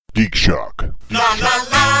Geek Shock. La la la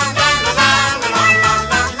la la la la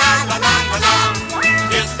la la la la la.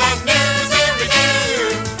 It's the news in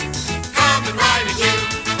review, coming right at you.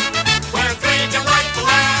 Where three delightful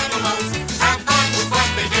animals have fun with what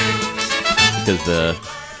they do. Because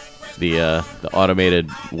the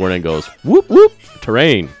automated warning goes whoop whoop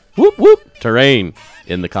terrain, whoop whoop terrain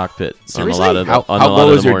in the cockpit. Seriously? On a lot of the, How on a lot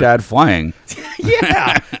low of is the your morning. dad flying?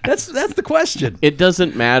 Yeah, that's the question. It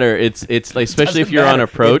doesn't matter. It's like, especially if you're on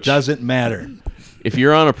approach. It doesn't matter. If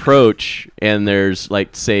you're on approach and there's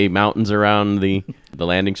like say mountains around the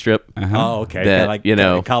landing strip. Oh, okay. That, like you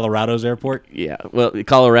know- Colorado's airport. Yeah. Well,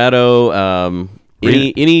 Colorado,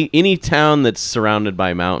 any town that's surrounded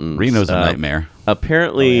by mountains. Reno's a nightmare.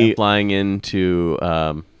 Apparently, flying into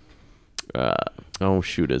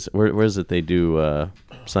where is it? They do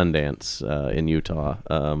Sundance in Utah.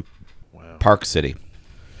 Park City.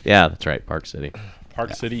 Yeah, that's right, Park City.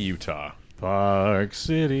 Park City, Utah. Park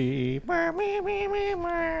City. It's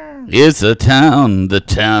the town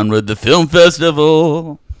with the film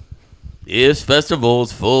festival. This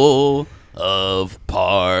festival's full of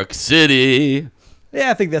Park City. Yeah,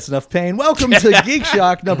 I think that's enough pain. Welcome to Geek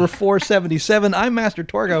Shock number 477. I'm Master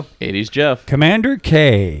Torgo. 80s Jeff. Commander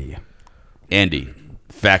K. Andy.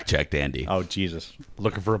 Fact-checked Andy. Oh, Jesus.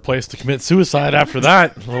 Looking for a place to commit suicide after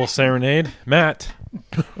that. A little serenade. Matt.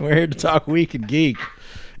 We're here to talk Week and Geek.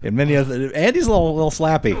 And many other. Andy's a little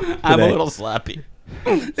slappy today. I'm a little slappy.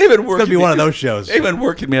 They've been working It's going to be one of those shows. They've been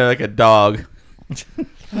working me like a dog.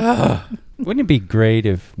 Wouldn't it be great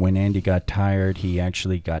if when Andy got tired, he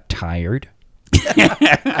actually got tired?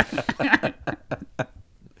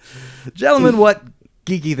 Gentlemen, what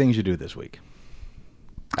geeky things you do this week?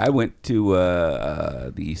 I went to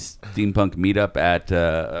the steampunk meetup at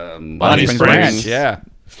Bonnie Springs Springs. Ranch. Yeah.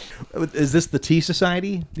 Is this the Tea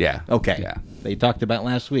Society? Yeah. Okay. Yeah. They talked about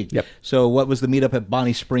last week. Yep. So what was the meetup at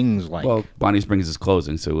Bonnie Springs like? Well, Bonnie Springs is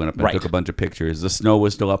closing, so we went up and Right. took a bunch of pictures. The snow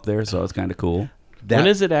was still up there, so it was kind of cool. When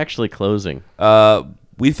is it actually closing?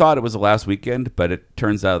 We thought it was the last weekend, but it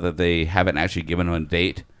turns out that they haven't actually given a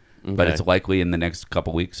date, but Okay. it's likely in the next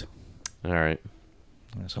couple weeks. All right.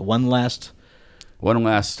 So one last... One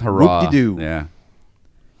last hurrah. Whoop-de-doo. Yeah.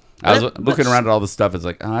 I was looking Let's- around at all the stuff. It's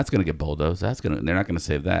like, oh, that's gonna get bulldozed. They're not gonna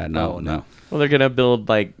save that. No, no. Well, they're gonna build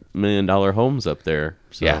like $1 million homes up there.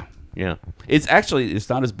 So, Yeah. Yeah. It's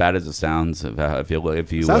not as bad as it sounds.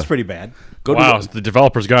 If you Sounds pretty bad. go Wow, to the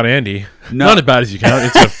developers got Andy. No. Not as bad as you can.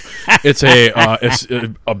 It's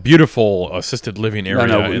a beautiful assisted living area.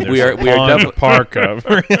 no, and we there's are a pond, definitely- park.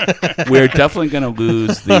 we're definitely gonna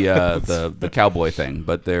lose the cowboy thing,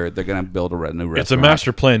 but they're gonna build a new restaurant. It's a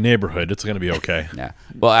master plan neighborhood. It's going to be okay. Yeah.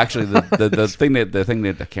 Well, actually, the thing that I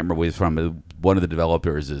can't remember where he's from. One of the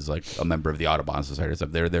developers is like a member of the Audubon Society. So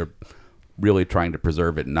they're really trying to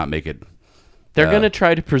preserve it and not make it. They're going to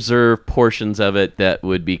try to preserve portions of it that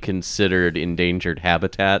would be considered endangered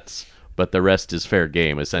habitats, but the rest is fair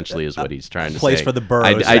game. Essentially, is what he's trying to Place say. for the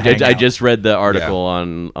burros I to hang out. just read the article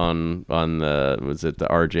on the the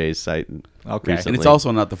RJ site. Okay. recently. And it's also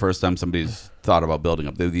not the first time somebody's thought about building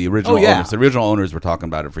up. The original yeah. owners, the original owners were talking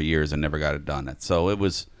about it for years and never got it done. So it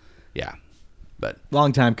was, yeah.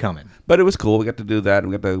 Long time coming. But it was cool. We got to do that.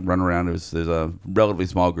 And we got to run around. There's a relatively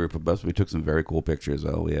small group of us. We took some very cool pictures.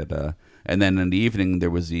 We had, and then in the evening there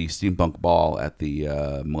was the steampunk ball at the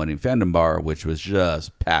Millennium Fandom Bar, which was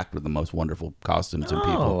just packed with the most wonderful costumes and Oh,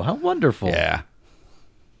 people. how wonderful. Yeah.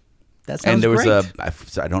 That sounds And there was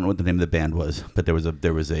great. I don't know what the name of the band was, but there was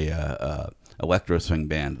a electro swing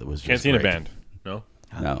band that was just Cantina great. band. No?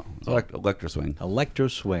 No, electro swing. Electro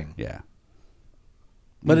Swing. Yeah.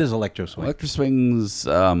 What is Electro Swing? Electro Swing's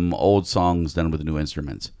old songs done with new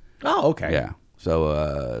instruments. Oh, okay. Yeah.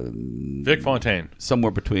 So Vic Fontaine.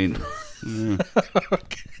 somewhere between.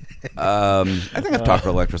 I think I've talked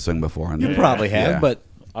about Electro Swing before. You probably have, Yeah. but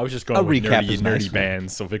I was just A going with recap nerdy, is nerdy nice.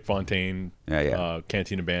 bands. So Vic Fontaine, Yeah.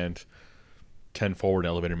 Cantina Band, 10 Forward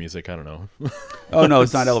Elevator Music. I don't know. Oh no,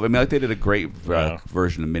 it's not Elevator. I mean, like they did a great Yeah.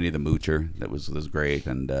 version of Minnie the Moocher that was great,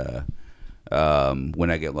 and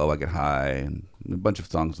When I Get Low, I Get High, and a bunch of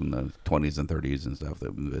songs in the 20s and 30s and stuff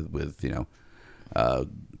that with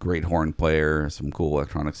great horn player, some cool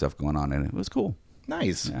electronic stuff going on in it. It was cool.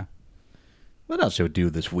 nice. Yeah. What else do we do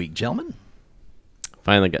this week, gentlemen?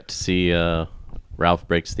 Finally got to see Ralph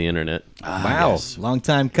Breaks the Internet. Wow. yes. Long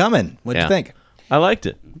time coming. What'd Yeah. you think? I liked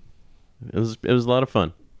it. It was a lot of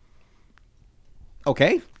fun.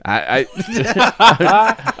 Okay. I'm It's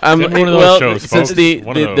one of those well, shows, since folks. the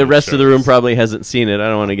One of the rest those of the room shows. probably hasn't seen it, I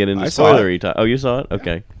don't want to get into I saw it. spoilery talk. Oh, you saw it?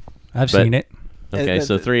 Okay. I've But- seen it. Okay,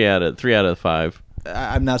 so 3 out of 5.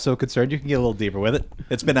 I'm not so concerned. You can get a little deeper with it.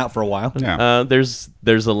 It's been out for a while. Yeah. There's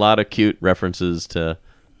a lot of cute references to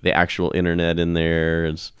the actual internet in there.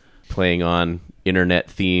 It's playing on internet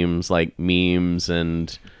themes like memes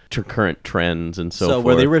and current trends and so forth.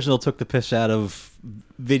 where the original took the piss out of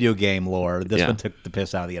video game lore, this Yeah. one took the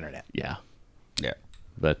piss out of the internet. Yeah. Yeah.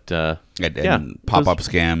 But And yeah, pop-up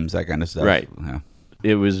scams, that kind of stuff. Right. Yeah.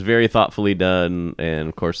 it was very thoughtfully done, and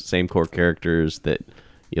of course, the same core characters that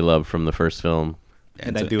you love from the first film.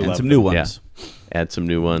 And I some- do and love some them. new ones. Add some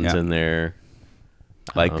new ones Yeah. in there.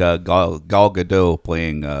 Like Gal Gadot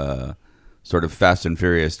playing sort of Fast and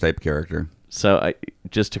Furious type character. So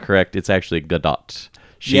just to correct, it's actually Godot.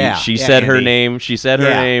 She Yeah, said her Andy. name. She said her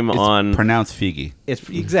Yeah, name It's on. pronounced Figgy. It's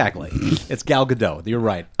exactly. It's Gal Gadot. You're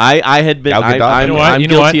right. I had been. Gal Gadot. I'm You know what? I'm You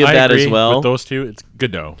know what? guilty of I that agree as well. With those two, it's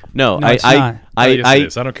Godot. No, No, it's not. Yes, I it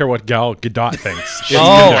is. I don't care what Gal Gadot thinks. It's Oh,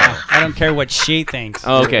 Godot. I don't care what she thinks.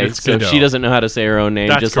 Oh, okay, It's so Godot. she doesn't know how to say her own name,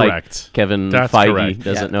 That's just correct. like Kevin That's Feige correct.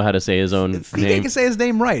 doesn't know how to say his own Fige name. can say his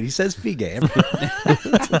name right. He says Fige.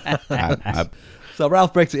 I- So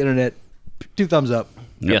Ralph Breaks the Internet. 2 thumbs up.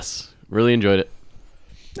 Yes, really enjoyed it.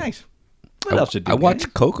 Nice. What else did you I do?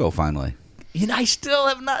 watched Coco finally. You know, I still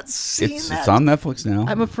have not seen It's that. it's on Netflix now.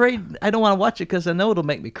 I'm afraid I don't want to watch it because I know it'll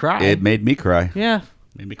make me cry. It made me cry. yeah.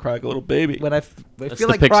 Made me cry like a little baby. When I That's feel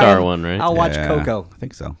the like Pixar crying, one, right? I'll watch Yeah, Coco. I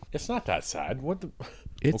think so. It's not that sad. What the?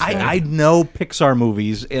 It's I know Pixar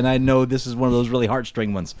movies, and I know this is one of those really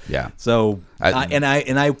heartstring ones. Yeah. So I-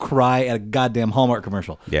 I cry at a goddamn Hallmark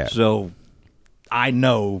commercial. Yeah. So I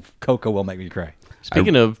know Coco will make me cry.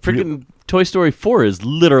 Speaking of freaking Toy Story 4 is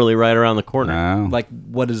literally right around the corner. Wow. Like,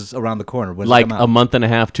 what is around the corner? When does it Like come out? a month and a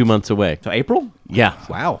half, 2 months away. To April? Yeah.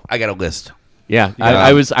 Wow. I got a list. Yeah, Yeah.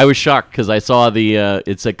 I was shocked because I saw the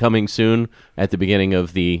it said coming soon at the beginning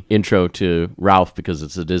of the intro to Ralph because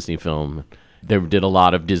it's a Disney film. They did a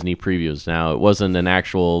lot of Disney previews. Now it wasn't an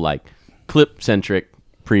actual like clip centric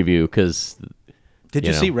preview because Did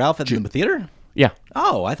you know, see Ralph at the theater? yeah,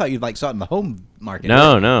 Oh, I thought you like saw it in the home market.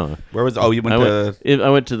 no. Where was? Oh, you went I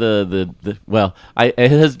went to the well. I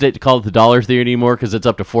hesitate to call it the dollar theater anymore because it's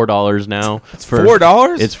up to $4 now. It's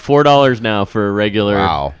 $4? It's $4 now for a regular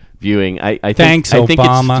Wow. viewing. I think Thanks, I think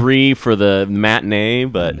Obama. it's $3 for the matinee,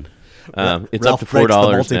 but it's Ralph up to Breaks the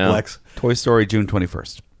 $4 now. multiplex. Toy Story June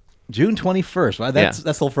 21st. June 21st. Well, that's Yeah.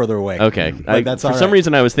 that's a little further away. Okay, But that's for all some right.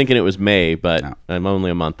 reason I was thinking it was May, but No. I'm only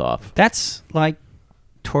a month off. That's like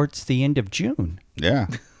towards the end of June. Yeah.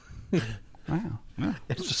 Wow.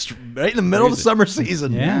 It's just right in the middle of the summer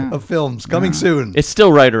season Yeah. of films coming soon. It's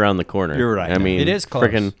still right around the corner. You're right. I mean, It is close.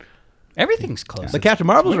 Frickin', Everyth's close. But Captain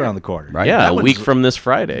Marvel's around the corner. Right. yeah, That a one's- week from this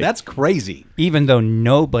Friday. That's crazy. Even though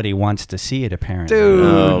nobody wants to see it, apparently. Dude.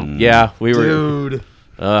 Oh, yeah, we were. Dude.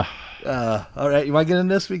 Uh, All right, you want to get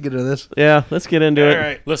into this? We can get into this. yeah, let's get into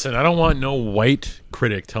it. Listen, I don't want no white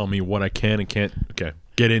critic tell me what I can and can't. Okay,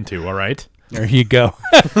 get into. All right. There you go.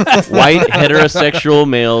 White heterosexual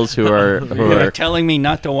males who are You're telling me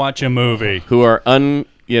not to watch a movie.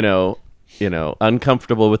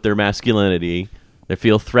 uncomfortable with their masculinity. They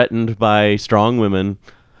feel threatened by strong women.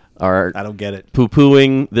 Are I don't get it.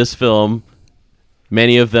 poo-pooing this film.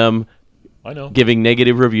 Many of them I know. giving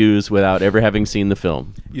negative reviews without ever having seen the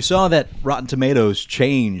film. You saw that Rotten Tomatoes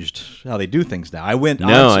changed how they do things now. I went.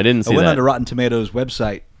 I didn't see I went that. onto Rotten Tomatoes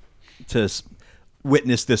website to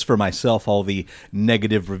witness this for myself. All the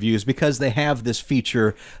negative reviews because they have this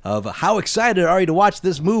feature of how excited are you to watch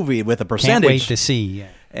this movie with a percentage. Can't wait to see.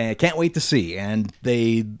 Can't wait to see. And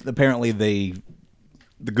they apparently the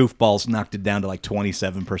goofballs knocked it down to like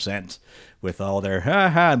 27% with all their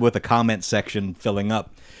ha with the comment section filling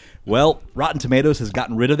up. Well, Rotten Tomatoes has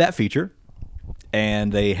gotten rid of that feature,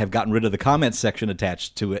 and they have gotten rid of the comment section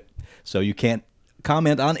attached to it, so you can't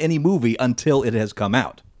comment on any movie until it has come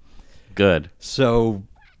out. Good. So,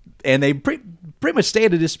 and they pretty much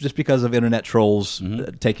stated this just because of internet trolls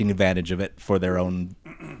taking advantage of it for their own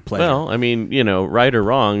pleasure. Well, I mean, right or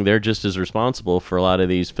wrong, they're just as responsible for a lot of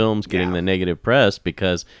these films getting the negative press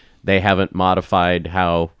because they haven't modified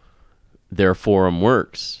how their forum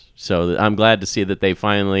works. So I'm glad to see that they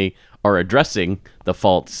finally are addressing the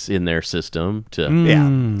faults in their system.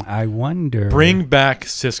 I wonder. Bring back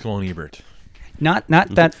Siskel and Ebert. Not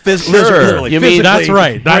that. Literally, You mean- That's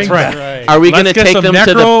right. That's bring right. Are we going to Let's get take some them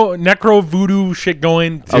to the? necro voodoo shit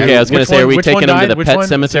going. Okay, I was going to say, are we Which one taking them to died? the Which pet one?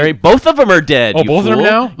 cemetery? Both of them are dead. Oh, you both of them fool.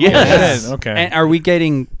 now? Yes. Oh, okay. And are we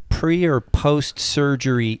getting pre or post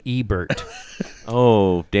surgery Ebert?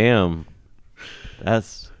 Oh, damn.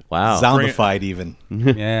 That's wow. Zombified even.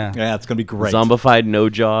 Yeah. Yeah, it's going to be great. Zombified no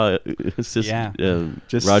jaw. Yeah.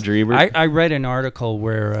 Just- Roger Ebert. I read an article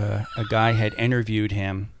where a guy had interviewed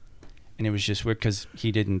him, and it was just weird because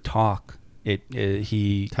he didn't talk.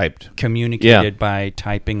 He Typed. communicated by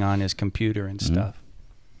typing on his computer and stuff.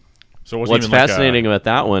 So it wasn't what's even like fascinating about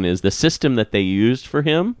that one is the system that they used for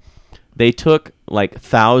him. They took like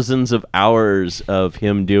thousands of hours of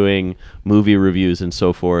him doing movie reviews and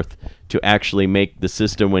so forth to actually make the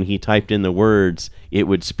system, when he typed in the words, it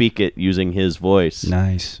would speak it using his voice.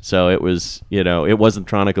 Nice. So it was, it wasn't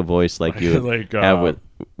Tronica voice like you would Like, have with.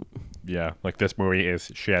 Yeah, like this movie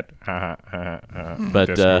is shit. But,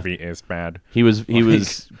 this movie is bad. He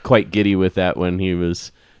was quite giddy with that when he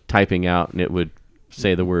was typing out, and it would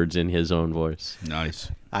say the words in his own voice.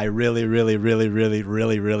 Nice. I really, really, really, really,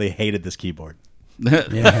 really, really hated this keyboard.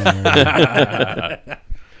 Yeah.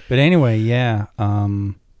 But anyway, yeah,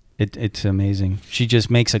 it's amazing. She just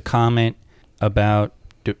makes a comment about,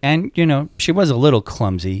 and she was a little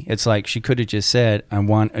clumsy. It's like she could have just said, "I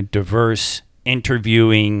want a diverse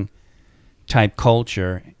interviewing type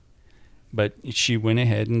culture," but she went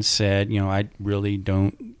ahead and said, "I really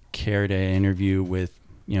don't care to interview with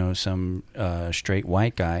some straight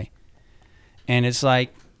white guy," and it's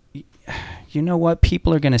like, you know what?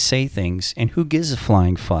 People are going to say things, and who gives a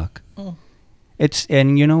flying fuck?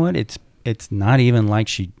 And you know what? It's not even like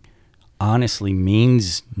she honestly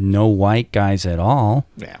means no white guys at all.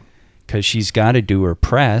 Yeah. Because she's got to do her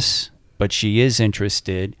press, but she is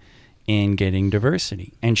interested in getting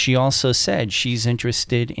diversity. And she also said she's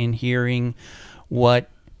interested in hearing what,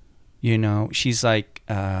 she's like,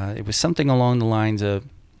 it was something along the lines of,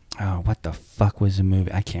 what the fuck was the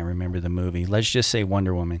movie? I can't remember the movie. Let's just say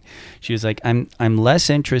Wonder Woman. She was like, I'm less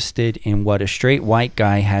interested in what a straight white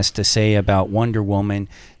guy has to say about Wonder Woman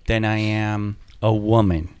than I am a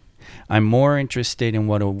woman. I'm more interested in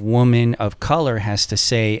what a woman of color has to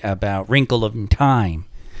say about Wrinkle of Time.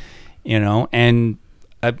 And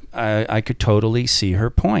I could totally see her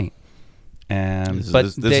point.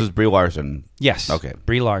 This is Brie Larson. Yes. Okay.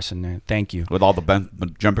 Brie Larson. Thank you. With all the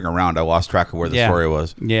jumping around, I lost track of where the story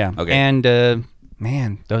was. Yeah. Okay. And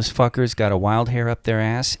man, those fuckers got a wild hair up their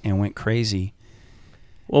ass and went crazy.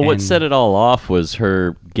 Well, what And- set it all off was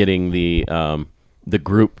her getting the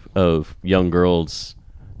group of young girls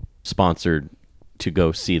sponsored to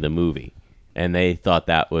go see the movie, and they thought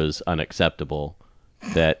that was unacceptable,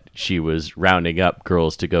 that she was rounding up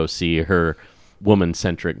girls to go see her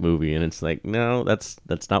woman-centric movie. And it's like, no, that's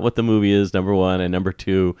not what the movie is, number one. And number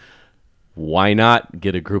two, why not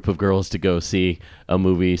get a group of girls to go see a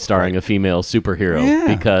movie starring a female superhero?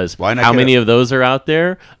 Yeah. Because Why not how get many of those are out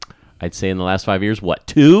there? I'd say in the last 5 years, what,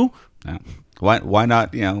 2? Yeah. Why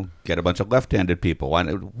not, get a bunch of left-handed people?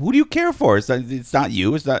 Who do you care for? It's not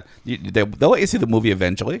you. It's not. They'll let you see the movie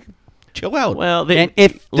eventually. Chill out. Well, And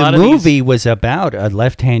if a lot the of these- movie was about a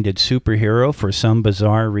left-handed superhero for some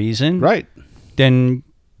bizarre reason, right. then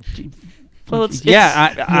well, it's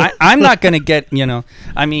I'm not going to get,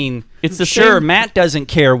 I mean, It's the sure, same- Matt doesn't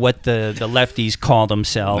care what the lefties call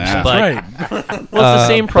themselves, Nah. but Right. Well, it's the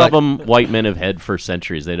same but- problem white men have had for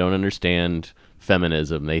centuries. They don't understand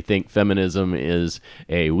feminism. They think feminism is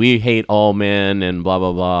we hate all men and blah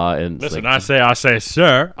blah blah. And it's Listen, like, I say,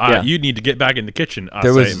 sir, Yeah. you need to get back in the kitchen. I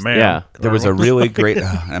There say, was- ma'am. yeah. There was a really great.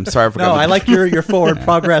 I'm sorry, I forgot. No, the- I like your forward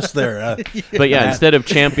progress there. but yeah, instead of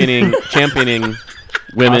championing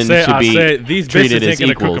women to be these treated bitches as ain't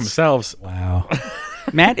gonna cook equals. themselves. wow.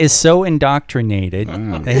 Matt is so indoctrinated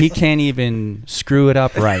that he can't even screw it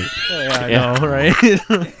up right. Yeah. know, right?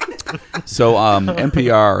 So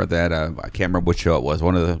NPR, that I can't remember which show it was.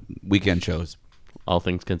 One of the weekend shows. All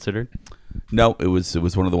things considered. No, it was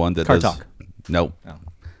one of the ones that Car does. Talk. No, Oh.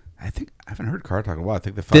 I think I haven't heard Car Talk in a while. I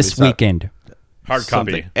think they This weekend. Hard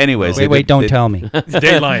something. copy. Anyways, Wait, don't tell me.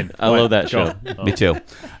 Dateline. I love that show. Me too.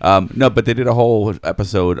 No, but they did a whole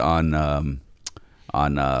episode on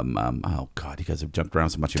oh god, you guys have jumped around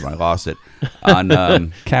so much I lost it. On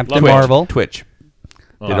Captain Twitch. Marvel. Twitch.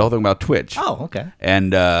 Did a whole thing about Twitch. Oh, okay.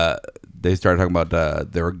 And they started talking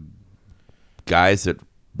about there were guys that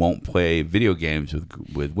won't play video games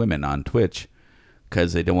with women on Twitch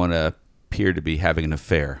because they don't want to appear to be having an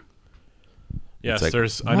affair. Yes, like,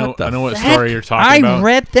 there's. what I the know what That- story you're talking about. I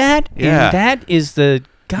read that, Yeah. and that is the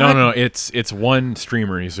God. No, it's one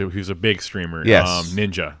streamer. Who's a big streamer. Yes.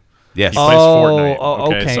 Ninja. Yes. He plays Fortnite.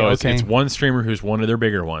 okay, so okay. it's one streamer who's one of their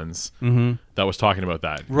bigger ones that was talking about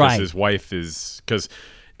that. 'Cause Right. his wife is because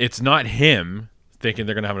it's not him thinking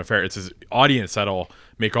they're gonna have an affair. It's his audience that'll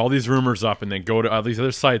make all these rumors up and then go to all these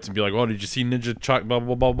other sites and be like, "Oh, did you see Ninja Chuck? Blah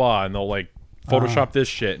blah blah blah," and they'll like Photoshop this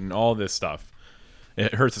shit and all this stuff.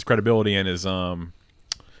 It hurts his credibility and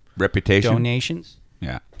Reputation. Donations.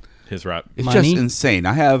 Yeah. his rap. It's Money? just insane.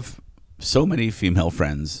 I have so many female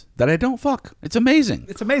friends that I don't fuck. It's amazing.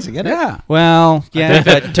 It's amazing, isn't it? Yeah. Well, yeah,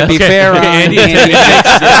 but to be Okay. fair, Andy,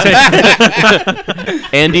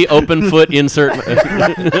 Andy open foot insert.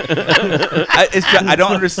 I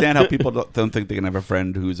don't understand how people don't think they can have a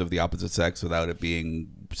friend who's of the opposite sex without it being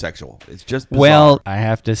sexual. It's just bizarre. well, I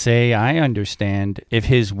have to say, I understand if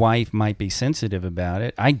his wife might be sensitive about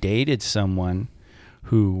it. I dated someone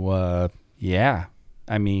who, yeah.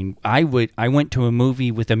 I mean, I went to a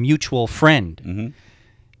movie with a mutual friend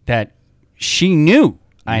that she knew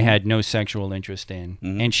I had no sexual interest in,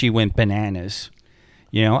 and she went bananas.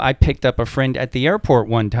 You know, I picked up a friend at the airport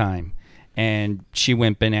one time, and she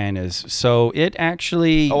went bananas. So it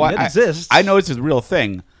actually... It exists. I know it's a real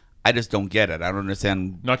thing. I just don't get it. I don't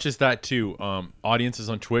understand. not just that too. Audiences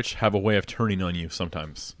on Twitch have a way of turning on you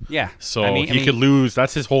sometimes. yeah. So I mean, he could lose.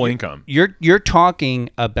 That's his whole income. You're talking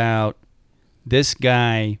about this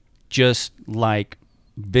guy just like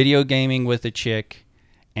video gaming with a chick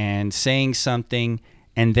and saying something,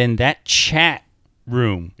 and then that chat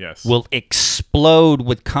room Yes. will explode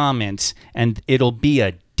with comments, and it'll be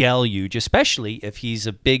a deluge, especially if he's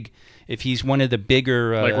one of the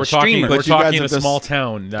bigger Like we're streamers. talking But you guys in a have just- small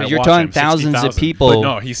town. That you're watch talking him, thousands of 60,000. people. But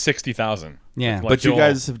no, he's 60,000. Yeah. Like, But you he'll-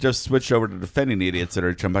 guys have just switched over to defending the idiots that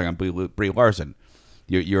are jumping on Brie Larson.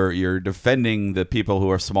 You're defending the people who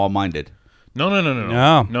are small-minded. No.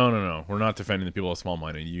 No. We're not defending the people who are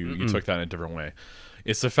small-minded. You took that in a different way.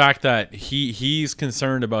 It's the fact that he's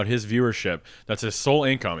concerned about his viewership. That's his sole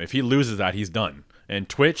income. If he loses that, he's done. And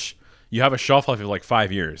Twitch, you have a shelf life of like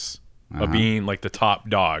 5 years of being like the top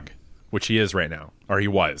dog, which he is right now, or he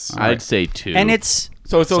was. I'd say 2. and it's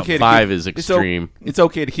So it's okay. five to keep, is it's extreme. It's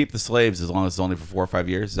okay to keep the slaves as long as it's only for 4 or 5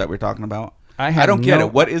 years. Is that what we're talking about? I don't get no-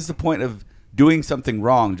 it. What is the point of doing something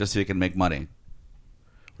wrong just so you can make money?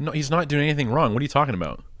 No, he's not doing anything wrong. What are you talking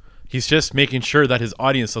about? He's just making sure that his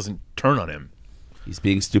audience doesn't turn on him. He's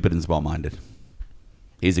being stupid and small-minded.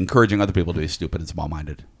 He's encouraging other people to be stupid and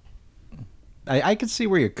small-minded. I can see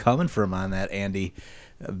where you're coming from on that, Andy.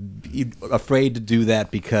 He's afraid to do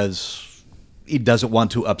that because he doesn't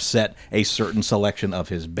want to upset a certain selection of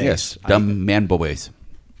his base. Yes, dumb man boys.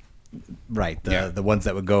 Right, Yeah. the ones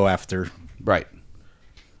that would go after. Right.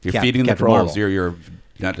 You're Cap- feeding the Captain trolls. Marvel. You're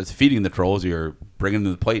not just feeding the trolls. You're bringing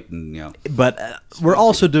them the plate, and But we're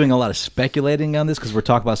also doing a lot of speculating on this because we're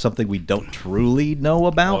talking about something we don't truly know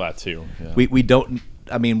about. Well, that too. Yeah. We don't.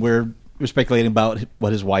 I mean, we're speculating about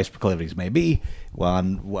what his wife's proclivities may be. Well,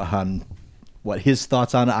 on what his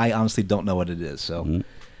thoughts on it, I honestly don't know what it is. So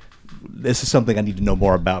this is something I need to know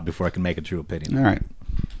more about before I can make a true opinion. all right.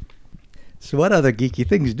 So what other geeky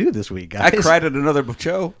things do this week, guys? I cried at another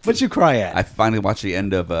show. What'd you cry at? I finally watched the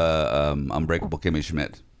end of Unbreakable Kimmy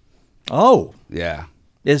Schmidt. Oh, Yeah,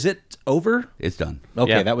 is it over? it's done, Okay,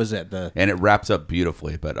 Yeah. that was it. and it wraps up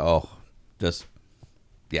beautifully. But just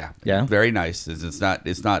Yeah. very nice. It's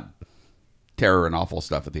not terror and awful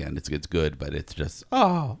stuff at the end. It's good, but it's just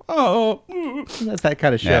That's that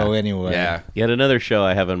kind of show anyway. Yeah, Yet another show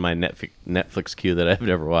I have in my Netflix queue that I've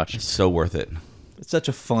never watched. it's so worth it. It's such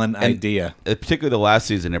a fun idea. Particularly the last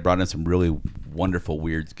season, they brought in some really wonderful,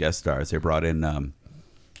 weird guest stars. They brought in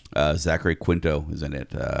Zachary Quinto is in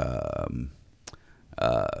it.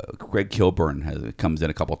 Craig Kilburn comes in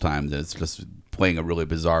a couple times, and it's just playing a really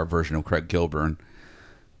bizarre version of Craig Kilburn.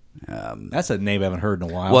 That's a name I haven't heard in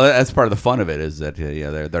a while. Well, that's part of the fun of it is that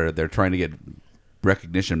they're trying to get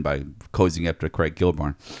recognition by cozying up to Craig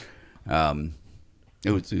Kilburn.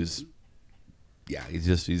 It was yeah, he's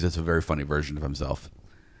just a very funny version of himself.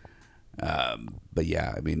 But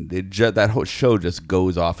yeah, I mean, that whole show just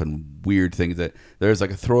goes off in weird things. That there's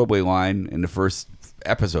like a throwaway line in the first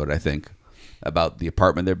episode, I think, about the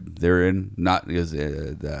apartment they're in. Not is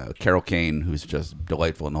Carol Kane, who's just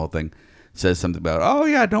delightful in the whole thing, says something about, oh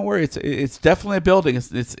yeah, don't worry, it's definitely a building.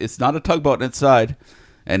 It's not a tugboat inside.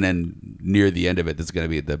 And then near the end of it,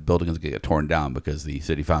 the building is going to get torn down because the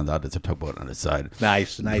city found out it's a tugboat on its side.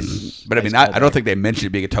 nice. But I nice mean, I don't callback. think they mentioned it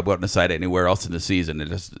being a tugboat on the side anywhere else in the season.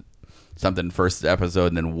 It's just something first episode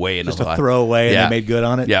and then way in just the a throwaway and Yeah. they made good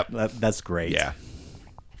on it. Yep. That's great. Yeah.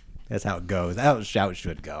 That's how it goes. That's how it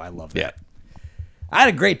should go. I love that. Yeah. I had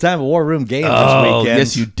a great time at War Room Games Oh, this weekend.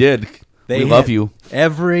 yes, you did. They We love had- you.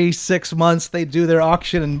 Every 6 months they do their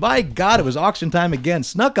auction, and by God, it was auction time again.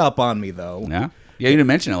 Snuck up on me though. Yeah. Yeah, you didn't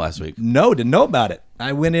mention it last week. No, didn't know about it.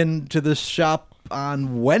 I went into the shop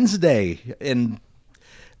on Wednesday and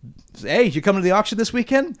hey, you coming to the auction this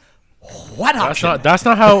weekend? What auction? That's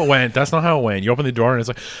not how it went. That's not how it went. You open the door and it's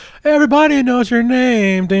like, everybody knows your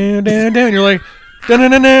name. Dun, dun, dun. You're like, dun,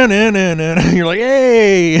 dun, dun, dun, dun, dun, dun. You're like,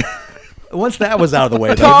 hey. once that was out of the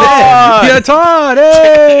way, though, Yeah, Todd,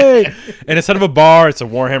 hey! And instead of a bar, it's a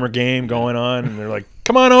Warhammer game going on, and they're like,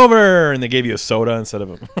 "Come on over," and they gave you a soda instead of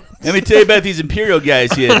a. Let me tell you about these Imperial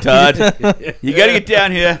guys here, Todd. You got to get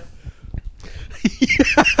down here.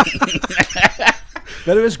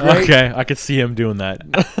 but it was great. Okay, I could see him doing that.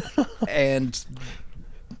 And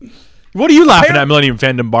What are you laughing at, Millennium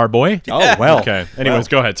Fandom Bar Boy? oh well. Okay. Anyways,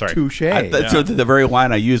 go ahead. Sorry. Touche. That's the very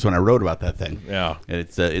line I used when I wrote about that thing. Yeah. And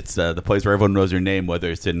it's the place where everyone knows your name,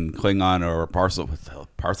 whether it's in Klingon or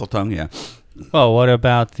parcel tongue. Yeah. Oh, what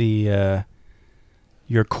about the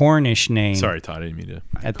your Cornish name? Sorry, Todd. I didn't mean to.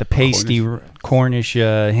 At the Cornish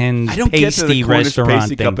hen I don't get to pasty the Cornish restaurant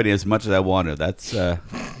pasty thing. company as much as I wanted. That's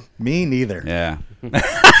Me neither. yeah.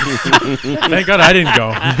 Thank God I didn't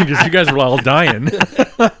go because you guys were all dying.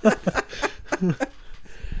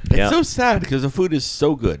 Yeah. It's so sad because the food is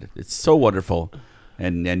so good. It's so wonderful.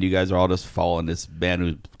 And you guys are all just following this man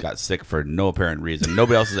who got sick for no apparent reason.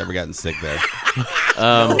 Nobody else has ever gotten sick there.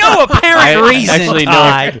 No apparent I reason, actually know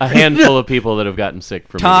Todd. a handful of people that have gotten sick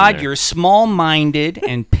from eating Todd, there. you're small-minded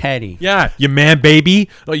and petty. Yeah, you man, baby.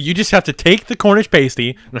 Oh, you just have to take the Cornish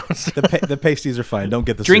pasty. The pasties are fine. Don't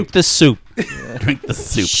get the Drink soup. the soup. Drink the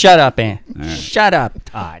soup. Shut up, Ann. Shut up,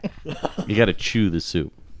 Todd. You got to chew the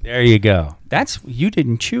soup. There you go. You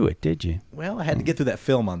didn't chew it, did you? Well, I had to get through that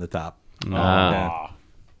film on the top. Ah.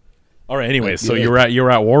 All right. Anyways, so you were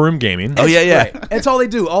at War Room Gaming. Oh yeah, yeah. Right. That's all they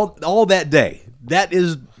do all that day. That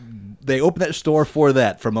is, they open that store for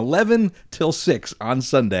that from 11 till 6 on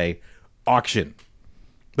Sunday, auction.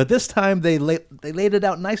 But this time they laid it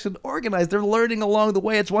out nice and organized. They're learning along the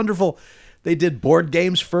way. It's wonderful. They did board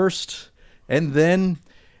games first, and then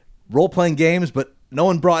role-playing games, but no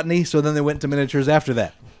one brought any, so then they went to miniatures after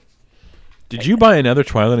that. Did you buy another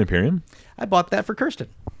Twilight Imperium? I bought that for Kirsten.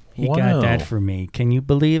 He Wow. got that for me. Can you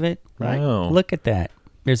believe it? Right. Wow. Look at that.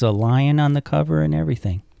 There's a lion on the cover and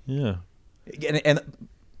everything. Yeah. And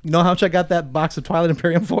you know how much I got that box of Twilight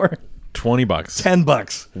Imperium for? $20.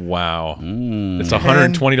 $10. Wow. It's a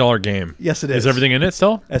 $120 game. Yes, it Is is. everything in it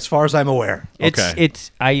still? As far as I'm aware. Okay.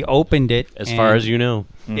 I opened it. As far and as you know.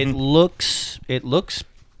 it looks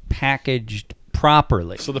packaged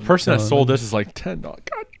properly. So the person that sold this is like $10.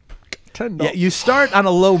 God, $10. Yeah, you start on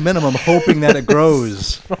a low minimum, hoping that it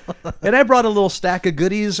grows. And I brought a little stack of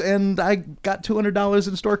goodies, and I got $200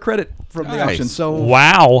 in store credit from the Nice. auction. So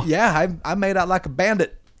Wow. yeah, I made out like a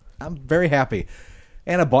bandit. I'm very happy,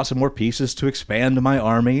 and I bought some more pieces to expand my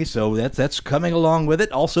army. So that's coming along with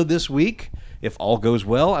it. Also this week, if all goes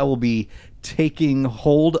well, I will be taking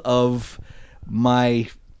hold of my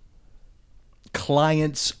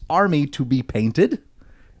client's army to be painted.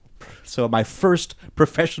 So my first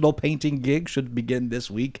professional painting gig should begin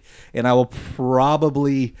this week, and I will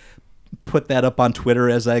probably put that up on Twitter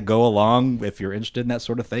as I go along. If you're interested in that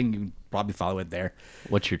sort of thing, you can probably follow it there.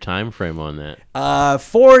 What's your time frame on that?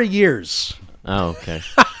 4 years. Oh, okay.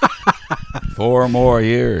 4 more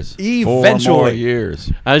years. 4 more Eventually.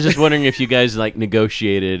 years. I was just wondering if you guys like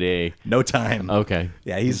negotiated a. No time. Okay.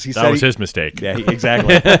 Yeah, he That said was he- his mistake. Yeah,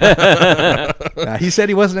 exactly. He said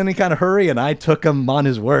he wasn't in any kind of hurry, and I took him on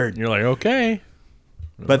his word. You're like, okay.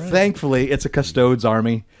 But thankfully, it's a Custodes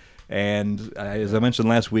army. And as I mentioned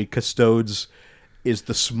last week, Custodes is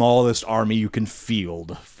the smallest army you can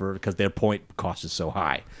field because their point cost is so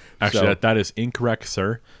high. Actually, So, that is incorrect,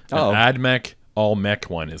 sir. Oh. An AdMech all-mech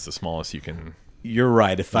one is the smallest you can. you're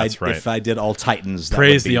right. If That's right. if I did all Titans, that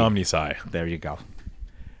Praise would be, the Omnisci. There you go.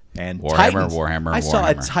 And Warhammer, Titans, Warhammer, I saw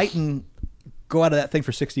a Warhammer. Titan go out of that thing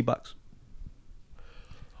for $60.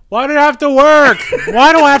 Why did it have to work?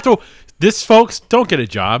 Why do I have to? This, folks, don't get a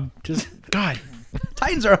job. Just, God.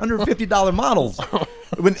 Titans are $150 models.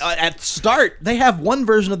 When at start, they have one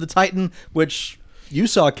version of the Titan, which you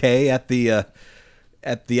saw, Kay, at the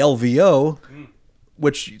LVO,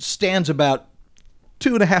 which stands about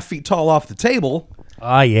 2.5 feet tall off the table,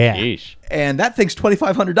 Oh, yeah. Yeesh. and that thing's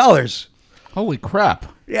 $2,500. Holy crap.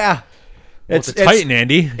 Yeah, It's a Titan,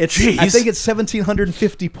 Andy. It's Jeez. I think it's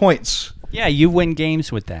 1,750 points. Yeah, you win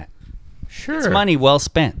games with that. Sure. It's money well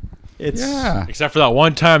spent. It's Yeah. Except for that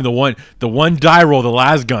one time, the one die roll, the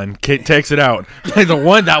las gun takes it out. Like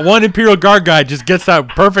that one Imperial Guard guy just gets that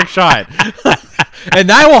perfect shot, and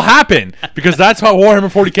that will happen because that's what Warhammer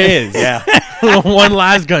 40K is. yeah. One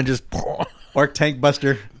las gun just. Orc Tank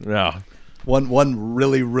Buster, Yeah. one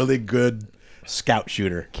really really good scout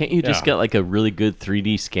shooter. Can't you just Yeah. get like a really good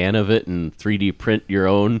 3D scan of it and 3D print your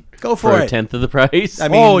own Go for a it. tenth of the price? I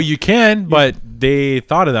mean- Oh, you can, but they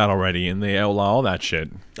thought of that already, and they outlaw all that shit.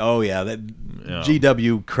 Oh yeah, that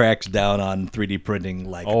GW cracks down on 3D printing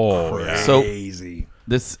like Oh, yeah. So- crazy.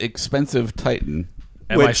 This expensive Titan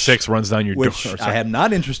MI6 runs down your door. which I am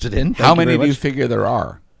not interested in. How Thank many very do you much. figure there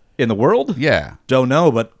are? in the world? Yeah. Don't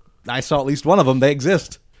know, but I saw at least one of them. They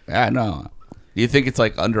exist. Yeah, no. Do you think it's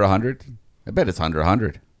like under 100? I bet it's under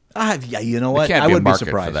 100. Yeah, you know what? can't I be a would be market for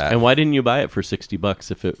surprised. that. And why didn't you buy it for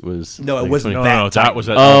 $60 if it was? No, it like wasn't 20 that. No, that was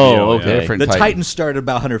at Oh, RVO, okay. yeah. Different The Titan. Titan started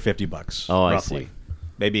about $150. Oh, I roughly. see.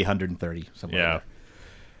 Maybe 130. Something Yeah. like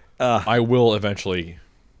that. I will eventually.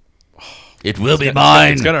 It will be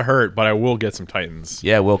It's gonna hurt, but I will get some Titans.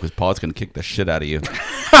 Yeah, well, because Paul's going to kick the shit out of you.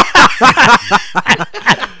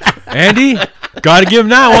 Andy, gotta give him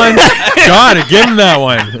that one. Gotta give him that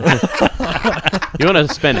one. You want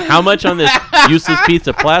to spend how much on this useless piece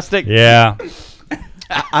of plastic? Yeah.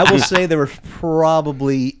 I will say there were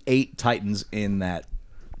probably 8 Titans in that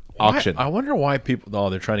auction. I wonder why people. Oh,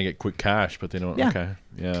 they're trying to get quick cash, but they don't. Yeah. Okay.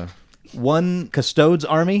 Yeah. One Custodes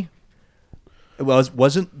army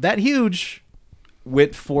wasn't that huge.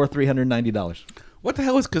 Went for $390. What the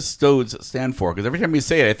hell does Custodes stand for? Because every time you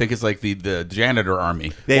say it, I think it's like the janitor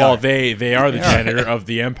army. They Well, are. they are the janitor of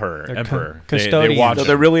the emperor. They custodians. watch So it.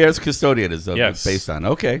 there really is custodian is Yes. based on.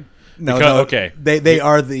 Okay. No, Because- no. okay. They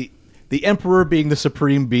are the emperor being the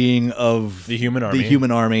supreme being of The human army. The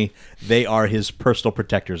human army. They are his personal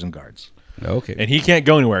protectors and guards. Okay. And he can't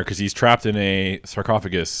go anywhere because he's trapped in a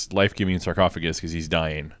sarcophagus, life-giving sarcophagus, because he's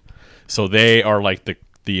dying. So they are like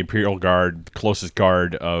the Imperial Guard, closest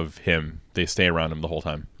guard of him. They stay around him the whole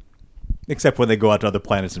time. Except when they go out to other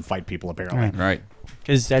planets and fight people, apparently. Right. Right.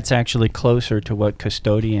 Because that's actually closer to what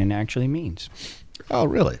custodian actually means. Oh,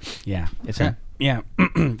 really? Yeah. It's a, yeah.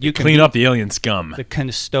 You can Clean be up the alien scum. the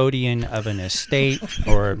custodian of an estate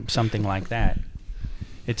or something like that.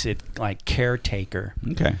 It's like caretaker.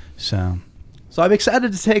 Okay. So So I'm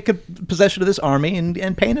excited to take possession of this army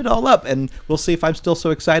and paint it all up. And we'll see if I'm still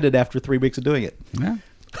so excited after 3 weeks of doing it. Yeah.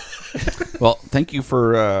 Well, thank you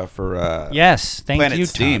for yes, thank Planet you,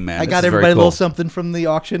 Steam, Tom. man. I This got is very everybody a little cool. something from the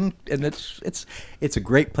auction, and it's a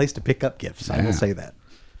great place to pick up gifts. I will Yeah. say that.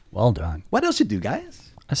 Well done. What else you do,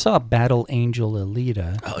 guys? I saw Battle Angel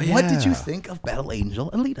Alita. What did you think of Battle Angel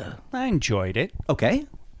Alita? I enjoyed it. Okay.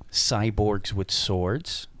 Cyborgs with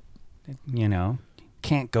swords. You know,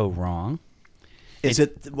 can't go wrong. Is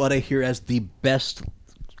it what I hear as the best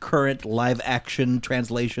current live action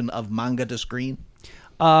translation of manga to screen?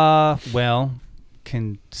 Well,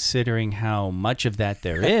 considering how much of that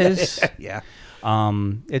there is, Yeah.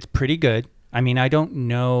 it's pretty good. I mean, I don't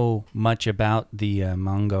know much about the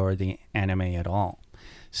manga or the anime at all.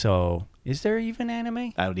 So, is there even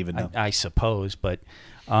anime? I don't even know. I suppose, but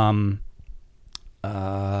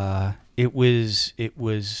it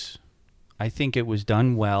was. I think it was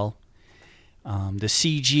done well. The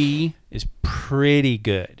CG is pretty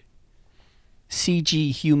good.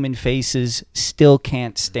 CG human faces still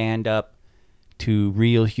can't stand up to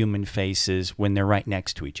real human faces when they're right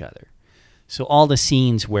next to each other. So all the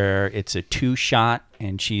scenes where it's a 2-shot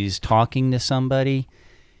and she's talking to somebody,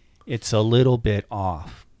 it's a little bit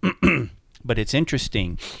off. But it's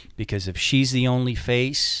interesting because if she's the only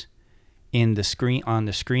face on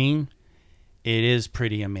the screen, it is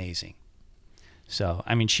pretty amazing. So,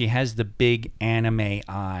 I mean, she has the big anime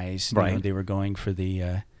eyes. You know, Right. they were going for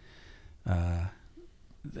the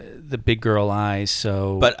big girl eyes.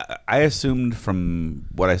 So, But I assumed from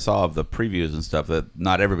what I saw of the previews and stuff that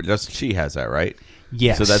not everybody, just she has that, right?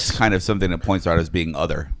 yes. So that's kind of something that points out as being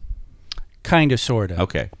other. kind of, sort of.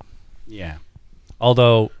 Okay. Yeah.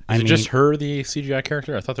 Although, I Is mean, it just her, the CGI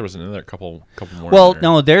character? I thought there was another couple more. well, in there.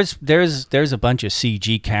 no, there's a bunch of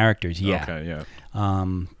CG characters. Yeah. Okay, yeah.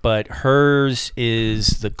 But hers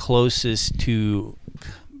is the closest to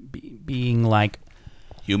being like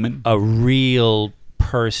Human? a real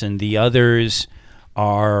person. The others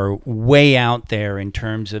are way out there in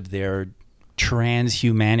terms of their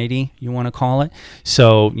transhumanity, you want to call it.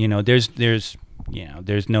 So, you know, there's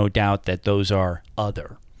no doubt that those are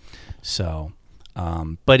other. So,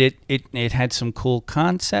 but it had some cool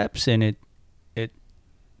concepts, and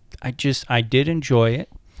I did enjoy it.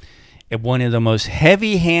 One of the most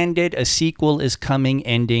heavy-handed a sequel is coming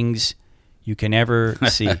endings you can ever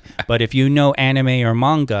see. But if you know anime or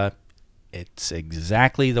manga, it's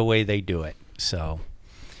exactly the way they do it. So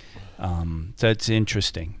that's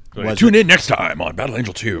interesting. Tune in next time on Battle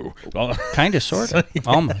Angel 2. Kind of, sort of,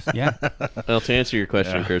 almost, yeah. Well, to answer your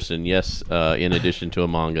question, Kirsten, yes. In addition to a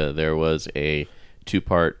manga, there was a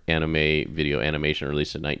 2-part anime video animation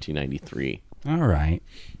released in 1993. All right.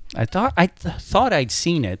 I thought I'd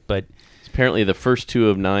seen it, but Apparently, the first 2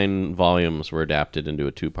 of 9 volumes were adapted into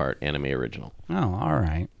a 2-part anime original. oh, all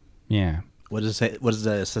right, yeah. What is it? What is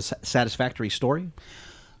a satisfactory story?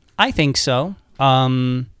 I think so.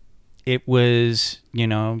 it was,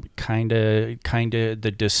 kind of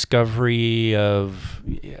the discovery of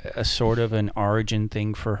a sort of an origin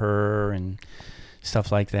thing for her and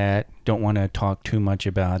stuff like that. Don't want to talk too much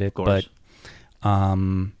about it, course. but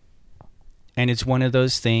and it's one of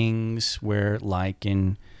those things where, like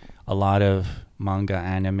in a lot of manga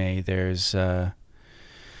anime, there's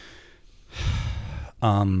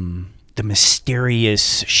the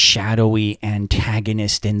mysterious, shadowy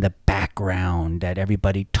antagonist in the background that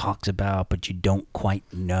everybody talks about, but you don't quite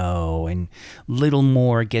know, and little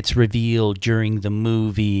more gets revealed during the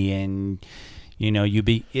movie, and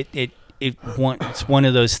it's one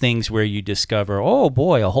of those things where you discover, oh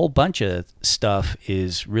boy, a whole bunch of stuff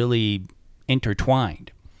is really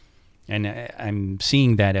intertwined, and I'm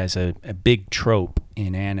seeing that as a big trope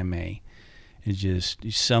in anime. It's just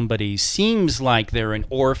somebody seems like they're an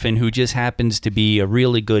orphan who just happens to be a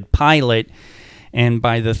really good pilot, and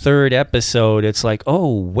by the third episode, it's like,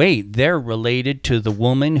 oh, wait, they're related to the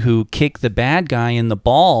woman who kicked the bad guy in the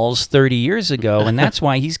balls 30 years ago, and that's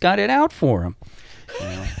why he's got it out for him.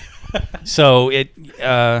 So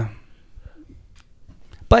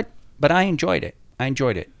but I enjoyed it.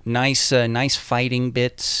 Nice fighting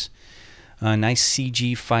bits. Nice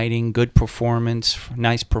CG fighting, good performance,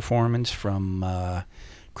 nice performance from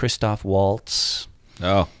Christoph Waltz.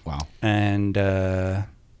 Oh, wow. And,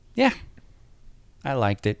 yeah, I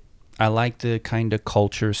liked it. I liked the kind of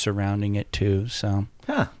culture surrounding it, too. So,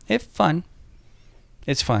 it's fun.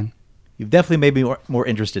 It's fun. You've definitely made me more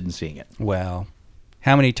interested in seeing it. Well,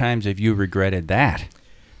 how many times have you regretted that?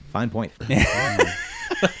 Fine point.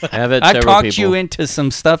 I've talked you into some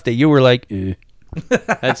stuff that you were like,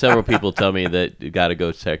 I had several people tell me that you got to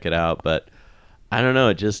go check it out, but I don't know.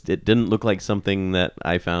 It didn't look like something that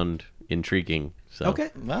I found intriguing. So. Okay,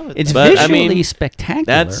 well, it's But, visually spectacular.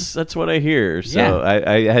 That's what I hear. So Yeah.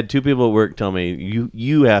 I had two people at work tell me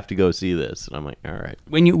you have to go see this, and I'm like, all right.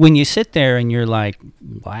 When you sit there and you're like,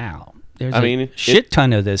 wow, there's a shit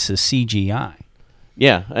ton of this is CGI.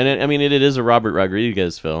 Yeah, and it is a Robert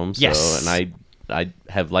Rodriguez film. So, Yes. and I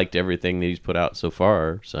have liked everything that he's put out so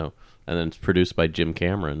far. So. And then it's produced by Jim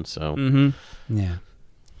Cameron, so Yeah.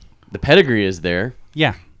 the pedigree is there.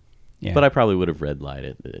 Yeah. But I probably would have red light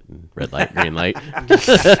it. Red light, green light.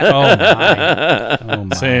 Oh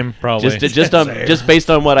my. Same, probably. just based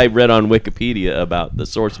on what I read on Wikipedia about the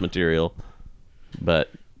source material. But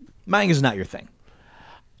manga's not your thing.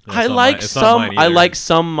 I it's not like mine- it's not mine I either. like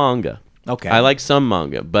some manga. Okay. I like some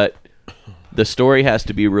manga, but the story has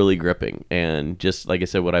to be really gripping. And just like I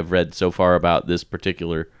said, what I've read so far about this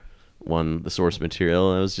particular one, the source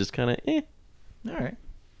material, it was just kind of All right.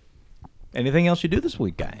 Anything else you do this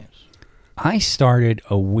week, guys? I started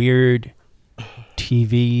a weird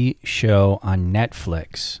TV show on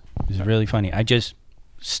Netflix. It was really funny. I just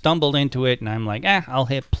stumbled into it, and I'm like, I'll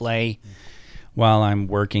hit play while I'm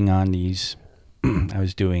working on these. I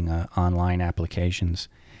was doing online applications.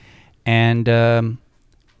 And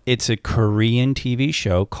it's a Korean TV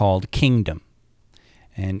show called Kingdom.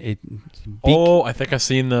 And I think I've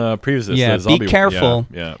seen the previous. yeah, the zombie be careful.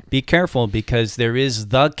 Yeah. Be careful, because there is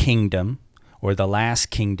The Kingdom or The Last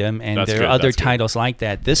Kingdom, and That's there good, are other that's good. titles like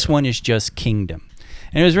that. This one is just Kingdom.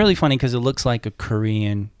 And it was really funny because it looks like a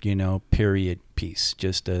Korean, period piece,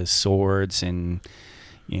 just swords and,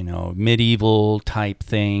 medieval type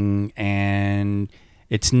thing. And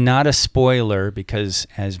it's not a spoiler because,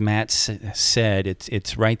 as Matt said,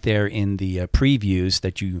 it's right there in the previews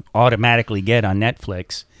that you automatically get on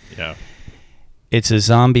Netflix. Yeah. It's a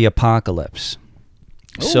zombie apocalypse.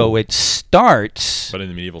 So it starts. But in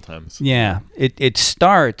the medieval times. Yeah, it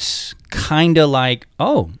starts kind of like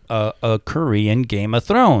a Korean Game of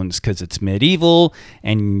Thrones, because it's medieval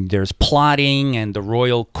and there's plotting and the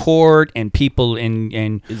royal court and people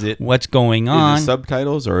and Is it- what's going on. Is it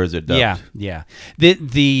subtitles or is it dubbed? Yeah.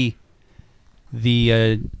 The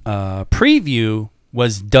preview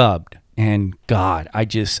was dubbed, and God, I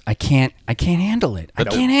can't handle it. I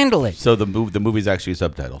can't handle it. So the movie's actually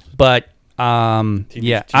subtitled. But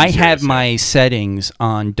TV I have series, my settings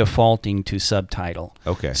on defaulting to subtitle.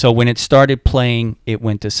 Okay. So when it started playing, it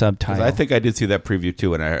went to 'Cause subtitle. I think I did see that preview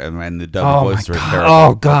too, and the dubbed Oh my voice was god! terrible.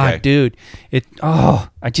 Oh god, Okay. dude!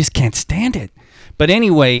 I just can't stand it. But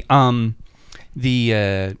anyway,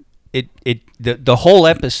 the whole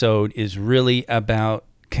episode is really about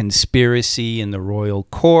conspiracy in the royal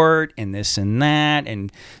court and this and that,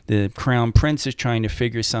 and the crown prince is trying to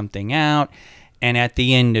figure something out. And at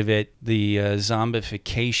the end of it, the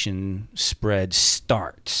zombification spread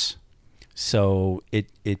starts. So it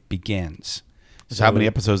begins. So how many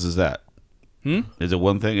episodes is that? Hmm? Is it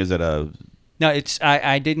one thing? Is it a No, it's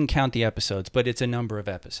I didn't count the episodes, but it's a number of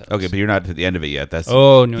episodes. Okay, but you're not to the end of it yet. That's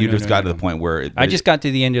Oh, no, You no, just no, got no, to the no. point where I just got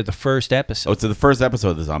to the end of the first episode. Oh, so the first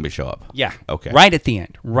episode the zombies show up. Yeah. Okay. Right at the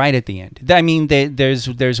end. Right at the end. I mean,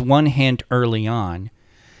 there's one hint early on,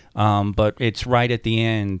 but it's right at the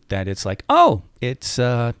end that it's like, oh, it's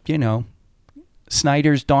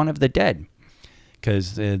Snyder's Dawn of the Dead,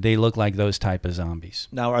 because they look like those type of zombies.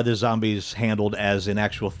 Now, are the zombies handled as an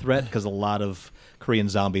actual threat? Because a lot of Korean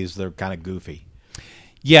zombies, they're kind of goofy.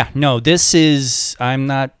 Yeah. No, this is. I'm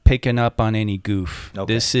not picking up on any goof.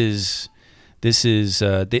 Okay. This is.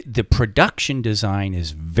 The production design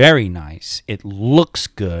is very nice. It looks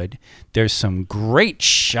good. There's some great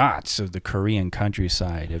shots of the Korean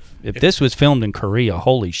countryside. If this was filmed in Korea,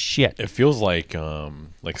 holy shit. It feels like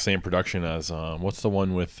same production as what's the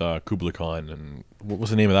one with Kublai Khan, and what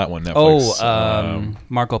was the name of that one? Netflix.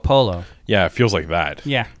 Marco Polo. Yeah, it feels like that.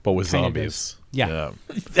 Yeah, but with kinda zombies. does. Yeah.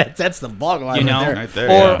 That's the bottom line You know, right Right there.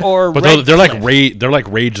 there. or But Red they're like Cliff. they're like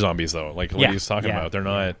rage zombies though. Like what Yeah, he's talking yeah. about. They're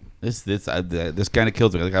not. This kind of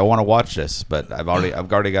kills me. Like I want to watch this, but I've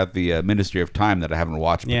already got the Ministry of Time that I haven't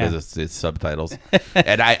watched Yeah. because it's subtitles,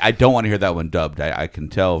 and I don't want to hear that one dubbed. I can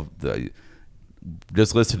tell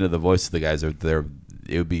just listen to the voice of the guys.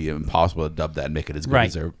 It would be impossible to dub that and make it as good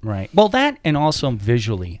as they're. Right. Well, that and also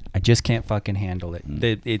visually, I just can't fucking handle it.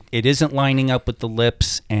 It isn't lining up with the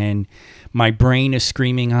lips, and my brain is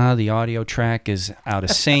screaming, the audio track is out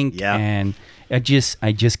of sync, Yeah. and I just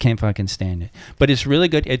can't fucking stand it. But it's really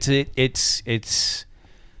good. It's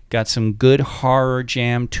got some good horror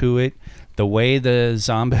jam to it. The way the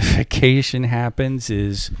zombification happens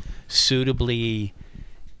is suitably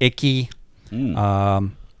icky.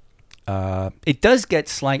 It does get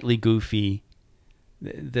slightly goofy.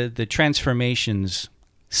 The transformations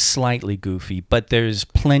slightly goofy, but there's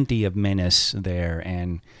plenty of menace there,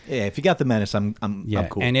 and Yeah, if you got the menace, I'm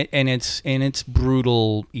cool. and it's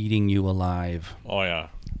brutal, eating you alive Oh yeah,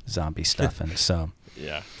 zombie stuff, and so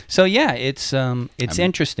yeah. it's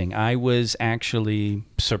interesting. I was actually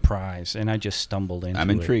surprised, and I just stumbled into I'm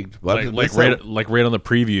it. intrigued. What- Like what's right, that? like right on the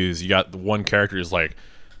previews, you got the one character is like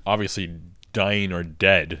obviously dying or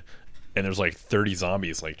dead, and there's like 30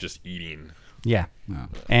 zombies like just eating. Yeah,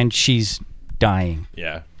 and she's dying.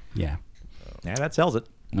 Yeah. Yeah. Yeah, that sells it.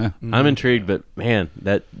 Yeah. I'm intrigued, but man,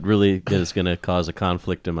 that really is going to cause a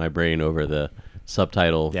conflict in my brain over the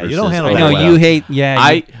subtitle. Yeah, you versus don't handle I that know well. you hate. Yeah,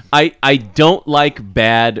 I don't like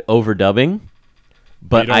bad overdubbing,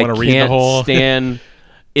 but don't I wanna read the can't whole- stand.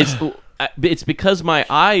 It's because my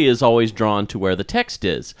eye is always drawn to where the text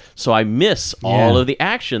is, so I miss all Yeah. of the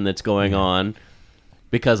action that's going on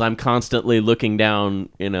because I'm constantly looking down,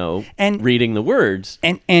 And- reading the words.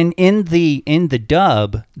 And in the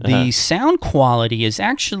dub, the sound quality is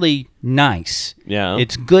actually nice. Yeah.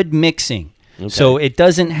 It's good mixing. So it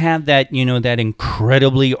doesn't have that, that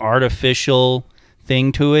incredibly artificial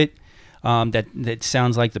thing to it. That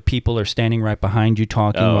sounds like the people are standing right behind you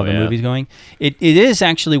talking Oh, while the yeah. movie's going. It is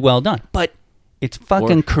actually well done, but it's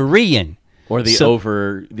fucking Or- Korean. Or the So-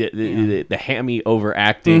 the hammy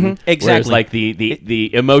overacting, whereas exactly. like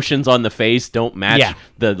the emotions on the face don't match Yeah.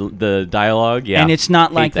 the dialogue. Yeah, And it's not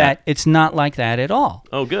Hate like that. It's not like that at all.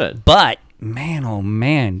 Oh, good. But man, oh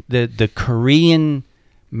man, the Korean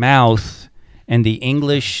mouth and the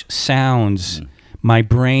English sounds, my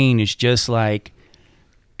brain is just like,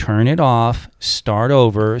 turn it off, start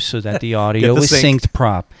over, so that the audio the is sync. synced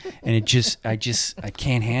prop, and I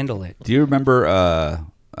can't handle it. Do you remember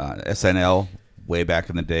SNL way back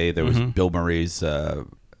in the day? There was Bill Murray's. I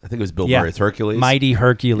think it was Bill Murray's Hercules. Mighty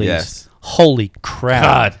Hercules. Yes. Holy crap!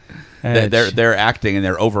 God. That's- They're acting and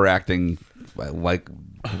they're overacting. Like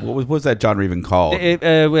what was that genre even called?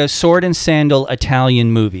 sword and sandal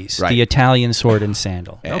Italian movies. Right. The Italian sword and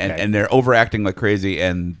sandal. And they're overacting like crazy.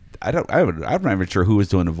 And I'm not even sure who was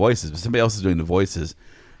doing the voices, but somebody else is doing the voices.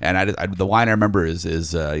 And the line I remember is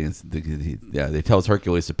they tell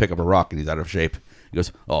Hercules to pick up a rock and he's out of shape. He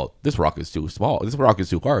goes, "Oh, this rock is too small. This rock is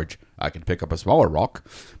too large. I can pick up a smaller rock."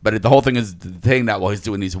 But the whole thing is saying that while he's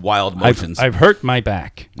doing these wild motions. I've hurt my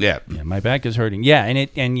back. Yeah. Yeah, my back is hurting. Yeah,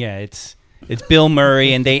 it's Bill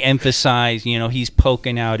Murray, and they emphasize, he's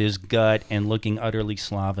poking out his gut and looking utterly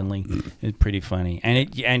slovenly. It's pretty funny, and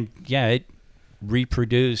it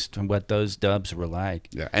reproduced what those dubs were like.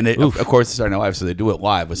 Yeah, and of course it's Saturday Night Live, so they do it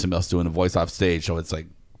live with somebody else doing the voice off stage, so it's like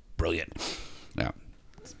brilliant. Yeah.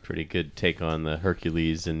 Pretty good take on the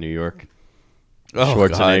Hercules in New York. Oh,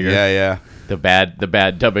 Schwarzenegger. God, yeah. The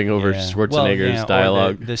bad dubbing over Schwarzenegger's or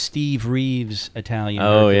dialogue. the Steve Reeves Italian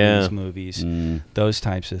Oh, Hercules yeah. movies, those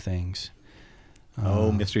types of things.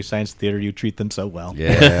 Oh, Mystery Science Theater, you treat them so well.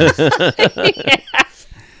 Yeah.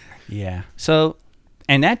 Yeah. So,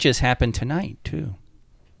 And that just happened tonight too.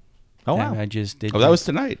 Oh wow. I just did. Oh, that was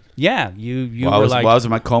tonight. Yeah, you While I were was, like, while I was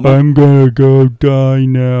in my coma. I'm gonna go die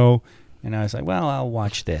now, and I was like, well, I'll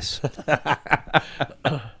watch this.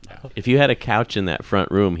 If you had a couch in that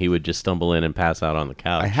front room, he would just stumble in and pass out on the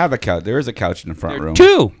couch. I have a couch. There is a couch in the front room.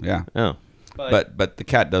 Two. Yeah. Oh. But the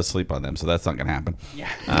cat does sleep on them, so that's not gonna happen.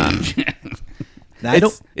 Now, I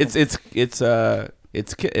don't. It's Kit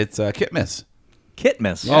Miss. Kit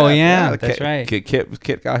Miss. Oh, yeah, the that's Kit- right.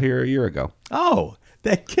 Kit got here a year ago. Oh,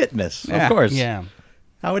 that Kit Miss. Yeah. Of course. Yeah.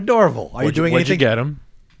 How adorable. Are you doing What'd you anything? get him?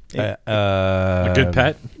 A A good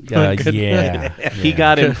pet? yeah. He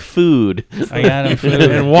got him food. I got him food.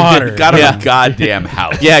 And water. Got him a goddamn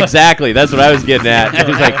house. Yeah, exactly. That's what I was getting at. It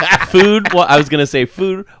was like food. I was gonna say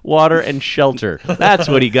food, water, and shelter. That's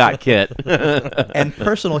what he got, Kit. And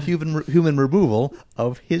personal human removal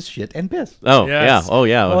of his shit and piss. Oh Yes. yeah. Oh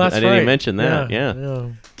yeah. Oh, that's I didn't even right. mention that. Yeah.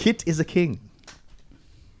 Kit is a king.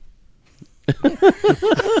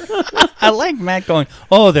 I like Matt going,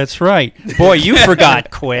 oh, that's right. Boy, you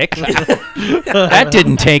forgot quick. That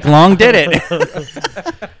didn't take long, did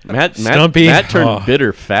it? Matt Stumpy. Matt turned Oh.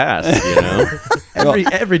 bitter fast. You know.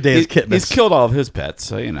 Every day is Kit Miss. He's killed all of his pets,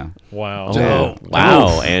 so you know. Wow. Oh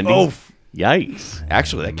wow, Andy. Oof. Yikes.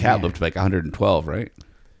 Actually, that cat lived to like 112, right?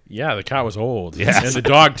 Yeah, the cat was old. Yeah. And the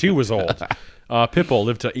dog, too, was old. Pitbull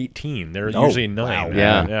lived to 18. They're Oh, usually 9. wow.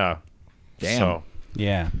 Yeah. Yeah. Damn. So,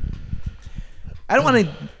 Yeah. I don't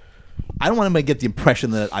want to get the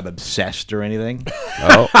impression that I'm obsessed or anything.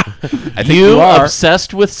 Oh, I think You are.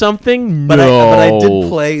 obsessed with something? But No. I did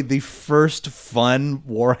play the first fun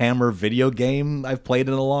Warhammer video game I've played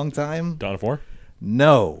in a long time. Dawn of War?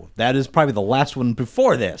 No, that is probably the last one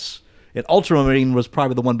before this. And Ultramarine was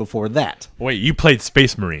probably the one before that. Wait, you played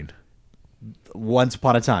Space Marine. Once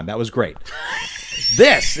upon a time. That was great.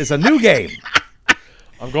 This is a new game.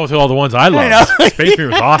 I'm going through all the ones I love. Space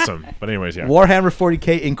Marine was awesome. But anyways, yeah. Warhammer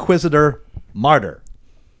 40k Inquisitor Martyr.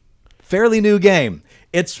 Fairly new game.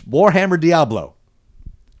 It's Warhammer Diablo.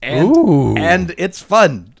 And it's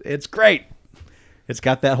fun. It's great. It's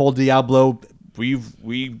got that whole Diablo.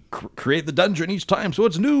 We create the dungeon each time, so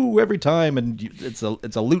it's new every time, and it's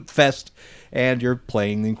a loot fest. And you're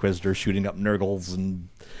playing the Inquisitor, shooting up Nurgles, and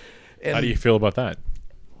How do you feel about that?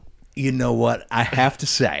 you know what? I have to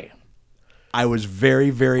say, I was very,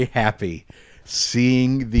 very happy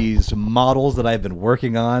seeing these models that I've been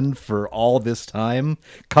working on for all this time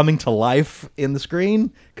coming to life in the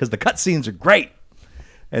screen, because the cutscenes are great.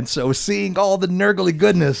 And so seeing all the Nurgly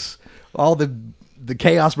goodness, all the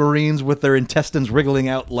Chaos Marines with their intestines wriggling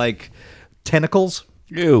out like tentacles,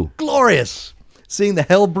 You. glorious. Seeing the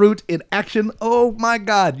Hellbrute in action, oh my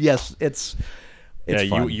God, yes, it's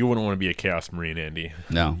fun. you wouldn't want to be a Chaos Marine, Andy.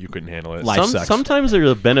 No. You couldn't handle it. Life sucks. Sometimes there's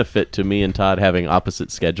a benefit to me and Todd having opposite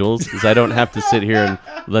schedules, because I don't have to sit here and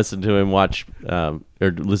listen to him watch or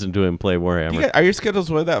listen to him play Warhammer. Are your schedules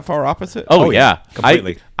way that far opposite? Oh, yeah,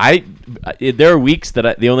 completely. I there are weeks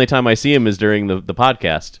that the only time I see him is during the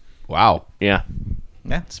podcast. Wow. Yeah,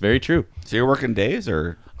 Yeah. it's very true. So you're working days,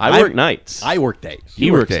 or I work nights. I work days. he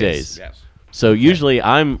you work works days. days. Yes. So usually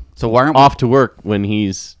I'm so why aren't off to work when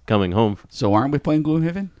he's coming home. So why aren't we playing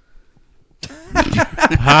Gloomhaven?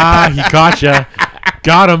 He gotcha.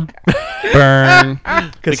 Got him. Burn.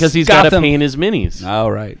 Because he's got to Gotham. paint his minis.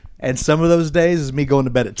 All right. And some of those days is me going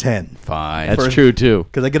to bed at 10 Fine. That's true too.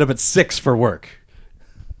 because I get up at 6 for work.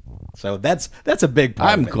 So that's a big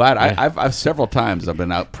part. I'm of it. glad. I've several times I've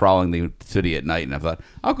been out prowling the city at night, and I thought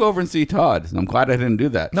I'll go over and see Todd. And I'm glad I didn't do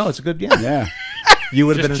that. No, it's a good. Yeah, Yeah. you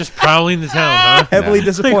would have been Just prowling the town, huh? heavily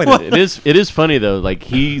disappointed. It is funny though. Like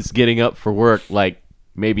he's getting up for work like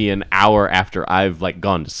maybe an hour after I've like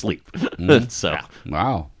gone to sleep. So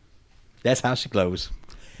Wow. That's how she glows.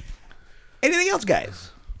 Anything else, guys?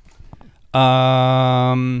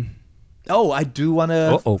 Oh, I do want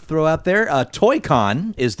to Uh-oh. throw out there.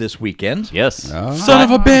 ToyCon is this weekend. yes, Son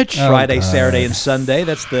of a bitch. Friday, Saturday, and Sunday.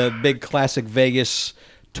 That's the big classic Vegas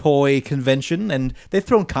toy convention, and they've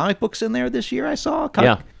thrown comic books in there this year. I saw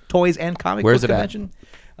Yeah. toys and comic Where's book it at? convention.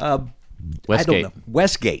 I Westgate. don't know.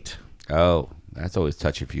 Westgate. Oh, that's always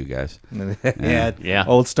touchy for you guys. yeah, Yeah.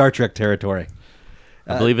 old Star Trek territory.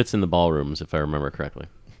 I believe it's in the ballrooms if I remember correctly.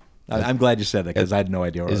 I'm glad you said that because I had no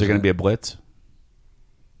idea. Is there going to be a blitz?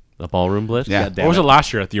 The ballroom blitz. Yeah. God damn What was it. it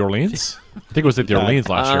last year at the Orleans? I think it was at the Orleans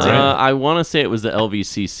last year, right? I want to say it was the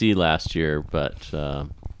LVCC last year, but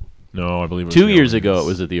No, I believe it was 2 the years ago Orleans. it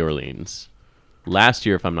was at the Orleans. Last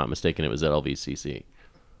year, if I'm not mistaken, it was at LVCC.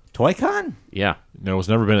 ToyCon? Yeah. No, it's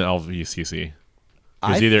never been at LVCC. It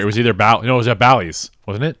was I- either it was either it was at Bally's,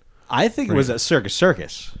 wasn't it? I think it was at Circus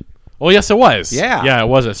Circus. Oh, yes, it was. Yeah. Yeah, it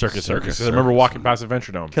was at Circus Circus. I remember walking past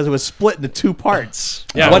Adventure Dome. Because it was split into two parts.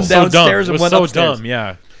 Yeah, it one was so dumb. downstairs It and was one so upstairs. dumb,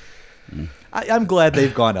 yeah. I'm glad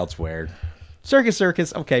they've gone elsewhere. Circus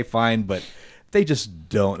Circus, okay, fine, but they just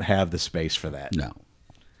don't have the space for that. No.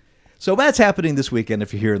 So that's happening this weekend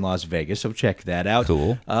if you're here in Las Vegas, so check that out.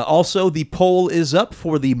 Cool. Also, the poll is up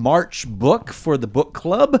for the March book for the book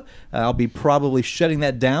club. I'll be probably shutting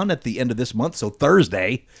that down at the end of this month, so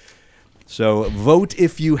Thursday. So vote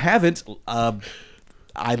if you haven't.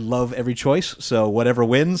 I love every choice, so whatever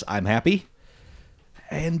wins, I'm happy.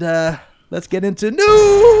 And let's get into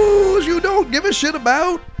news you don't give a shit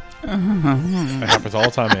about. That happens all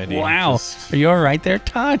the time, Andy. Wow. Just- Are you all right there,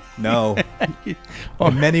 Todd? No.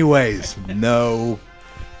 In many ways, no.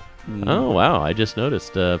 Oh wow! I just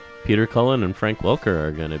noticed Peter Cullen and Frank Welker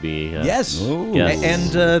are going to be Yes. Ooh. Yes.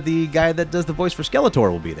 And the guy that does the voice for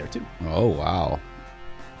Skeletor will be there, too. Oh, wow.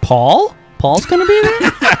 Paul? Paul's going to be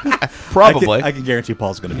there? Probably. I can guarantee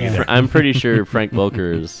Paul's going to be Yeah. there. I'm pretty sure Frank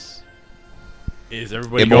Welker is. Is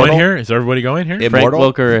everybody Immortal? going here? Is everybody going here? Im- Frank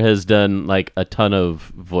Immortal? Welker has done like a ton of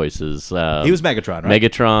voices. He was Megatron, right?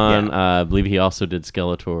 Megatron. Yeah. I believe he also did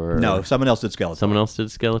Skeletor. No, someone else did Skeletor. Someone else did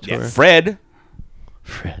Skeletor. Fred.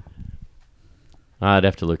 Fred. I'd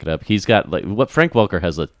have to look it up. He's got like what Frank Welker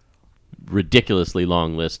has a ridiculously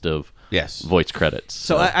long list of Yes. voice credits.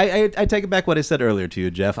 So I take it back what I said earlier to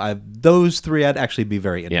you, Jeff. Those three I'd actually be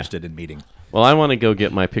very interested in meeting. Well, I want to go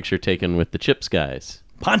get my picture taken with the Chips guys.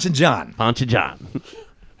 Ponch and John. Poncha John,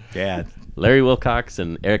 Yeah, Larry Wilcox,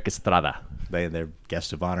 and Eric Estrada. they're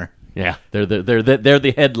guests of honor. Yeah, they're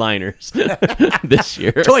the headliners this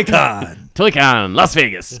year. ToyCon. ToyCon, Las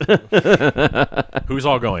Vegas. Who's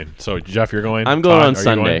all going? So, Jeff, you're going? I'm going Todd, on are you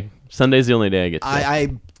Sunday. going? Sunday's the only day I get to go. I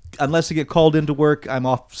unless I get called into work, I'm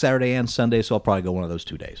off Saturday and Sunday, so I'll probably go one of those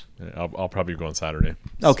 2 days. I'll probably go on Saturday.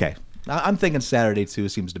 Okay, I'm thinking Saturday too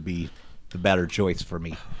seems to be the better choice for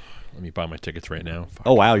me. Let me buy my tickets right now. Fuck.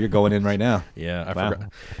 Oh wow, you're going in right now. Yeah, I Wow. forgot.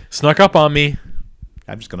 Snuck up on me.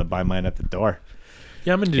 I'm just gonna buy mine at the door.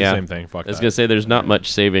 Yeah, I'm going to do the same thing. Fuck I was that. going to say there's not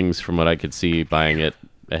much savings from what I could see buying it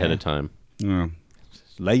ahead of time. Yeah.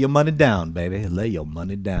 Lay your money down, baby. Lay your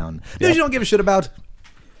money down. News you don't give a shit about.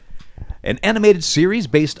 An animated series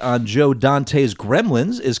based on Joe Dante's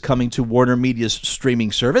Gremlins is coming to Warner Media's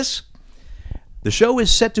streaming service. The show is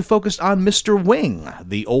set to focus on Mr. Wing,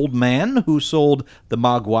 the old man who sold the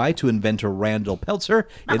Mogwai to inventor Randall Peltzer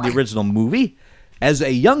in the original movie, as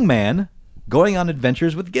a young man going on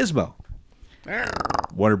adventures with Gizmo.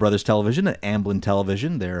 Warner Brothers Television and Amblin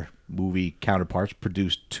Television, their movie counterparts,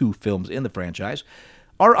 produced 2 films in the franchise,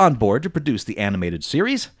 are on board to produce the animated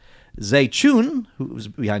series. Zay Chun, who's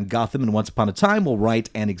behind Gotham and Once Upon a Time, will write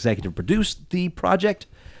and executive produce the project.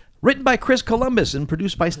 Written by Chris Columbus and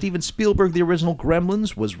produced by Steven Spielberg, the original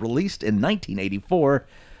Gremlins was released in 1984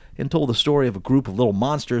 and told the story of a group of little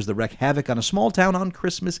monsters that wreak havoc on a small town on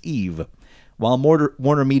Christmas Eve. While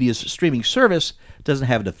Warner Media's streaming service doesn't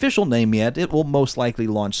have an official name yet, it will most likely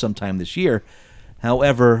launch sometime this year.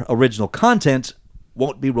 However, original content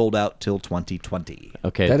won't be rolled out till 2020.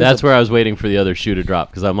 Okay, That is that's a- where I was waiting for the other shoe to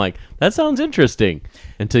drop because I'm like, that sounds interesting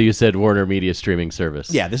until you said Warner Media streaming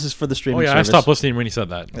service. Yeah, this is for the Oh, streaming yeah, service. I stopped listening when you said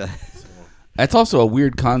that. That's also a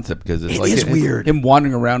weird concept because it's It like is weird. him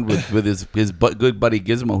wandering around with his good buddy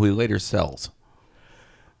Gizmo, who he later sells.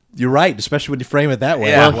 You're right, especially when you frame it that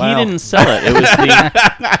way. Well, Wow. he didn't sell it. It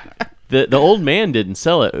was the old man didn't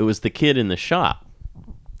sell it. It was the kid in the shop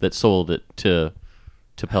that sold it to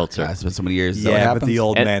Peltzer. It's been so many years. Is that what Yeah, but happens? the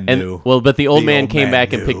old man knew. Well, but the old The man old came man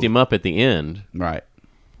back and knew. picked him up at the end. Right.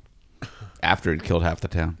 After it killed half the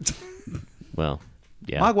town. Well,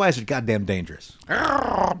 yeah. Mogwais are goddamn dangerous.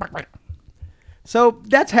 So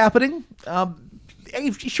that's happening.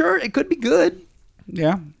 Hey, sure, it could be good.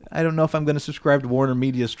 Yeah. I don't know if I'm going to subscribe to Warner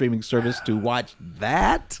Media streaming service to watch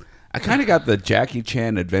that. I kind of got the Jackie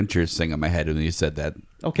Chan Adventures thing in my head when you said that,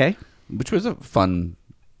 Okay. which was a fun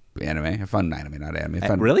anime. A fun anime, not anime.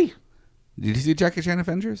 Fun. Really? Did you see Jackie Chan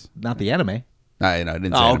Adventures? Not the anime. I didn't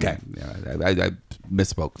say Oh, anime. okay. Yeah, I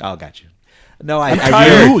misspoke. Oh, got you. No, I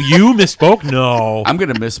You misspoke? No. I'm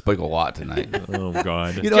going to misspoke a lot tonight. Oh,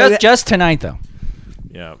 God. you know, Just tonight, though.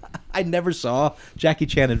 Yeah. I never saw Jackie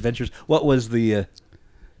Chan Adventures. What was the...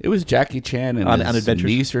 It was Jackie Chan and On his Adventures?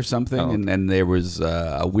 niece or something, Oh, okay. and there was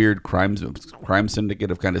a weird crime syndicate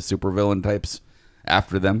of kind of supervillain types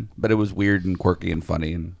after them. But it was weird and quirky and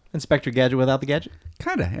funny and Inspector Gadget without the gadget?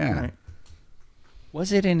 kind of, yeah. Right.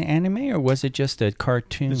 Was it an anime or was it just a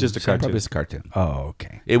cartoon? It's just a Sorry. cartoon. Probably just a cartoon. Oh,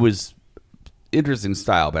 okay. It was interesting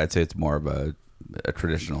style, but I'd say it's more of a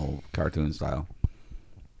traditional cartoon style.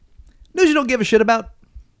 News you don't give a shit about.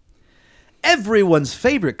 Everyone's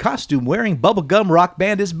favorite costume-wearing bubblegum rock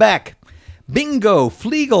band is back. Bingo,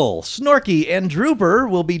 Fleagle, Snorky, and Drooper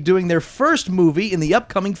will be doing their first movie in the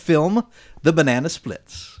upcoming film, The Banana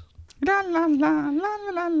Splits. La, la, la, la,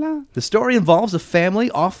 la, la. The story involves a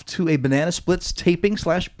family off to a Banana Splits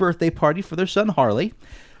taping/birthday party for their son Harley.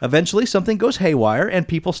 Eventually, something goes haywire and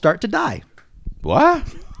people start to die. What?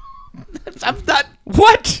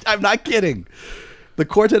 I'm not kidding. The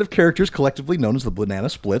quartet of characters collectively known as the Banana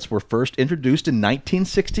Splits were first introduced in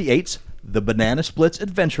 1968's The Banana Splits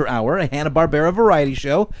Adventure Hour, a Hanna-Barbera variety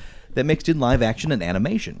show that mixed in live action and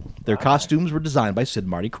animation. Their costumes were designed by Sid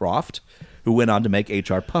Marty Krofft, who went on to make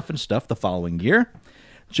H.R. Pufnstuf the following year.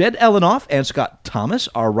 Jed Elenoff and Scott Thomas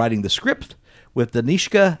are writing the script, with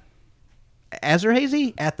Danishka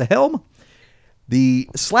Azerhazy at the helm. The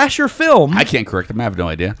slasher film... I can't correct him. I have no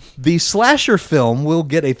idea. The slasher film will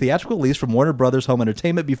get a theatrical release from Warner Brothers Home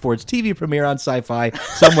Entertainment before its TV premiere on Sci-Fi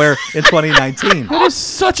somewhere in 2019. That is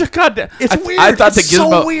such a goddamn... It's weird. I thought It's the so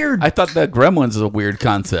Gizmo, weird. I thought the Gremlins is a weird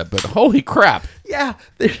concept, but holy crap. Yeah,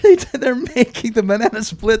 they're making the Banana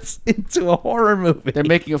Splits into a horror movie. They're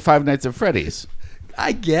making a Five Nights at Freddy's.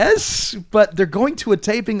 I guess, but they're going to a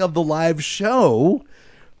taping of the live show,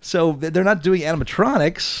 so they're not doing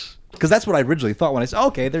animatronics. Because that's what I originally thought when I said,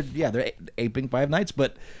 okay, they're aping Five Nights,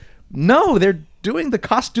 but no, they're doing the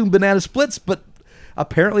costume Banana Splits, but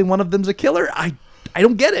apparently one of them's a killer. I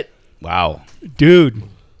don't get it. Wow. Dude,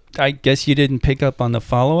 I guess you didn't pick up on the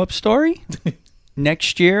follow-up story?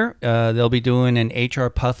 Next year, they'll be doing an HR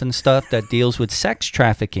Pufnstuf that deals with sex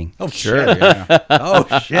trafficking. Oh, Sure. shit. Yeah.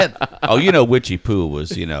 Oh, shit. Oh, you know, Witchy Poo was,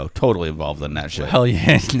 totally involved in that shit. Hell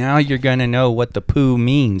yeah, now you're going to know what the poo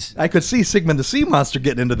means. I could see Sigmund the Sea Monster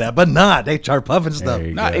getting into that, but not H.R. Pufnstuf. There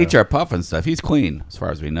you Not go. HR Puff and stuff. He's clean, as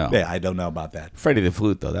far as we know. Yeah, I don't know about that. Freddie the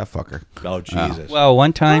Flute, though, that fucker. Oh, Jesus. Well,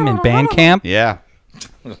 one time in band camp, Yeah.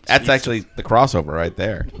 That's actually the crossover right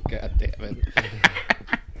there. God damn it.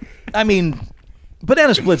 I mean,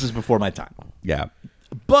 Banana Splits is before my time. Yeah.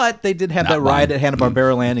 But they did have Not that ride mine. at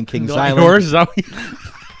Hanna-Barbera Land in Kings Island. Yours? Is that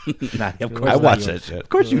Nah, of course I not watched yours. that shit. Of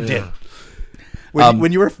course you did.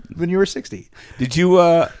 When you were 60. Did you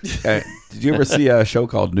ever see a show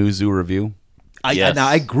called New Zoo Review? Yes. Now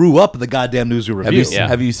I grew up the goddamn Newzoo Review.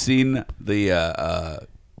 Have you seen the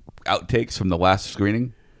outtakes from the last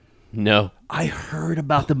screening? No. I heard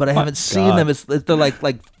about them, but I haven't seen them. They're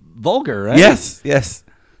like vulgar, right? Yes.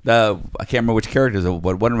 I can't remember which characters,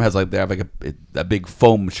 but one of them has they have a big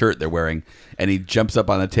foam shirt they're wearing, and he jumps up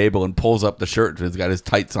on the table and pulls up the shirt, and he's got his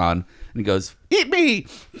tights on, and he goes, "Eat me!"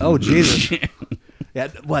 Oh Jesus. Yeah.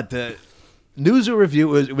 What the Newzoo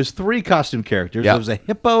Review? It was 3 costume characters. Yeah. There was a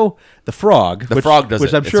hippo, the frog. The frog does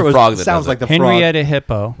which it. I'm It's sure the frog that sounds does like it. the frog. Henrietta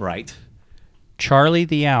Hippo, Right. Charlie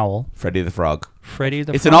the Owl, Freddie the Frog. Freddie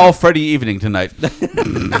the It's Frog. an all Freddie evening tonight.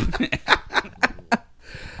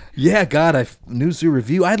 Yeah, God, Newzoo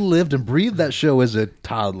Review. I lived and breathed that show as a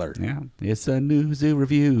toddler. Yeah, it's a New Zoo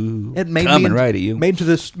Review. It made coming me right at you. Made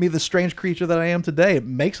to me the strange creature that I am today. It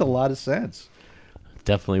makes a lot of sense.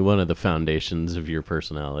 Definitely one of the foundations of your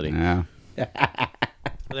personality. Yeah.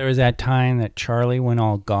 There was that time that Charlie went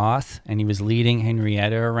all goth and he was leading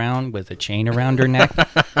Henrietta around with a chain around her neck.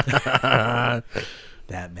 That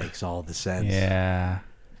makes all the sense. Yeah.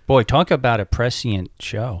 Boy, talk about a prescient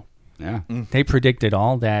show. Yeah. They predicted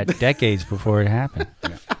all that decades before it happened.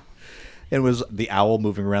 It was the owl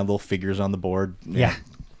moving around little figures on the board. Yeah.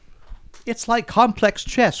 It's like complex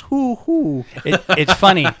chess. Hoo. It's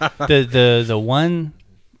funny. The one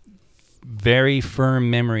very firm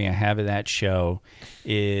memory I have of that show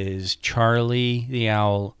is Charlie the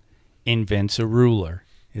Owl invents a ruler.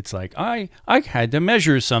 It's like, I had to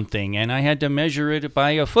measure something, and I had to measure it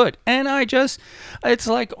by a foot. And it's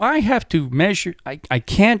like, I have to measure. I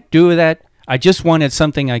can't do that. I just wanted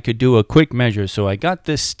something I could do a quick measure. So I got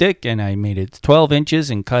this stick, and I made it 12 inches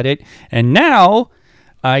and cut it. And now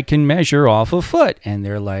I can measure off a foot. And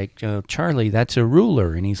they're like, Charlie, that's a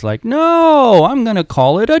ruler. And he's like, no, I'm going to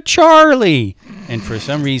call it a Charlie. And for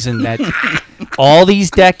some reason, that all these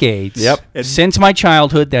decades, Yep. since my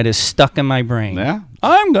childhood, that is stuck in my brain. Yeah.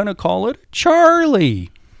 I'm going to call it Charlie.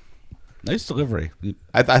 Nice delivery.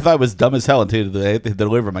 I thought it was dumb as hell until the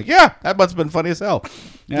delivery. I'm like, yeah, that must have been funny as hell.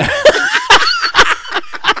 Yeah.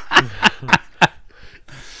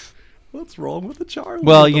 What's wrong with the Charlie?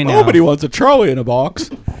 Well, you know. Nobody wants a Charlie in a box.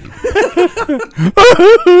 And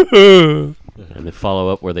the follow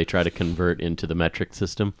up where they try to convert into the metric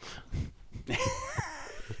system.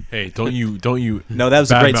 Hey, don't you No, that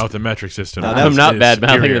was a great badmouth the metric system. No, that It was- I'm not is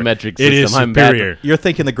bad-mouthing superior. the metric It is system. I'm bad- superior. You're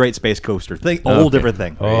thinking the Great Space Coaster. Think whole different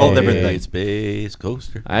thing. Whole different thing. Space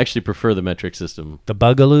coaster. I actually prefer the metric system. The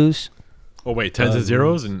Bugaloos. Oh wait, tens and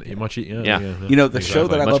zeros and much. Yeah. You know, the show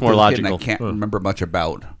Exactly. that I Much loved more as a kid and I logical. can't remember much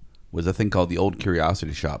about was a thing called the Old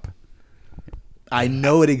Curiosity Shop. I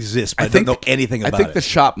know it exists, but I don't know anything about I think it. the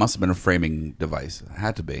shop must have been a framing device. It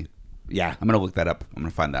had to be. Yeah. I'm gonna look that up. I'm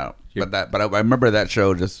gonna find out. But I remember that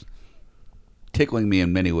show just tickling me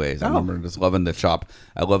in many ways. I remember just loving the shop.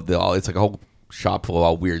 I love it's like a whole shop full of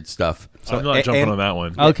all weird stuff. I'm not jumping on that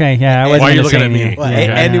one. Okay, yeah, I wasn't Why are you gonna looking say at me? anything. Well, Yeah,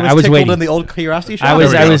 Andy was I was tickled waiting. in the Old Curiosity Shop. I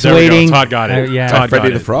was There we go. waiting. Todd got it. Yeah. Todd Freddy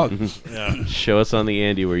got the it. Frog. Show us on the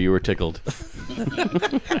Andy where you were tickled.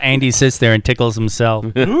 Andy sits there and tickles himself.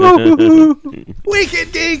 Weekend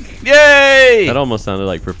Geek! Yay! That almost sounded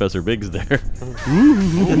like Professor Biggs there.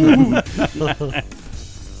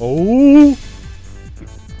 Oh.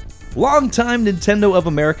 Longtime Nintendo of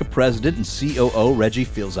America president and COO Reggie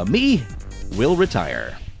Fils-Aimé will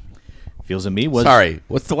retire. Fils-Aimé was... Sorry,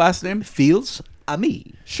 what's the last name?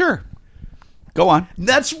 Fils-Aimé. Sure. Go on.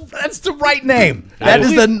 That's the right name. That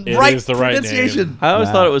is It the right is the right pronunciation. I always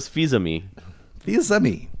thought it was Fils-Aimé.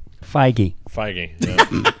 Fils-Aimé. Feige. Feige.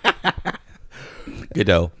 Yeah.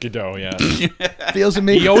 Godot. Godot. Yeah.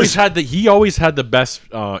 Fils-Aimé. He always had the best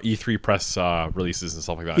E3 press releases and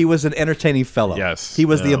stuff like that. He was an entertaining fellow. Yes. He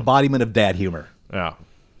was the Yeah. embodiment of dad humor. Yeah.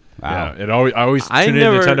 Wow. Yeah. I always I tune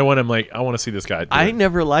never- in Nintendo one. I'm like, I want to see this guy. do I it.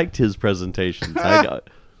 never liked his presentations. I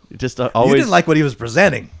just You always didn't like what he was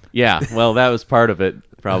presenting. Yeah, well, that was part of it,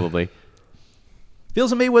 probably.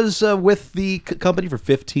 Fils-Aimé was with the company for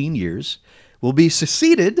 15 years. Will be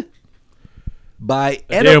succeeded by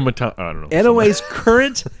I don't know. NOA's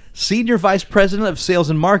current senior vice president of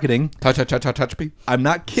sales and marketing. Touch me. I'm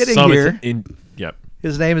not kidding Some here. Yep.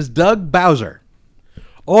 His name is Doug Bowser.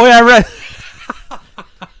 Oh yeah, I read.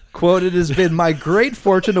 Quote, it has been my great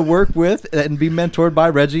fortune to work with and be mentored by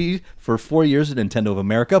Reggie for 4 years at Nintendo of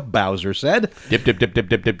America, Bowser said. Dip, boom, boom,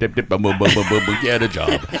 boom, boom, boom, get a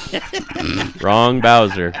job. Wrong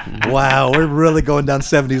Bowser. Wow, we're really going down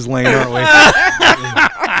 70s lane, aren't we?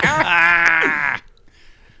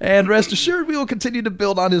 And rest assured, we will continue to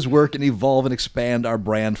build on his work and evolve and expand our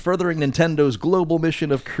brand, furthering Nintendo's global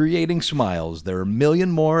mission of creating smiles. There are a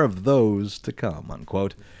million more of those to come,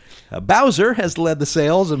 unquote. Bowser has led the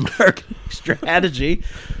sales and marketing strategy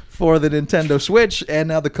for the Nintendo Switch and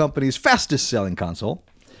now the company's fastest-selling console.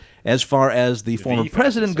 As far as the former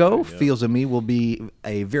president go, Fils-Aimé will be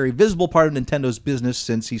a very visible part of Nintendo's business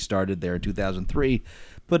since he started there in 2003,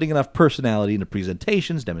 putting enough personality into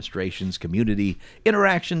presentations, demonstrations, community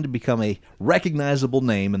interaction to become a recognizable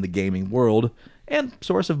name in the gaming world and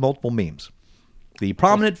source of multiple memes. The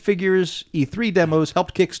prominent figure's E3 demos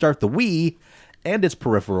helped kickstart the Wii and its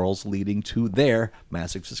peripherals, leading to their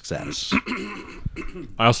massive success.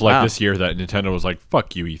 I also like Wow. this year that Nintendo was like,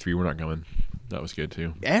 "Fuck you, E3, we're not coming." That was good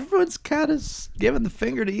too. Everyone's kind of giving the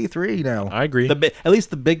finger to E3 now. I agree. At least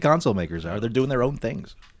the big console makers are. They're doing their own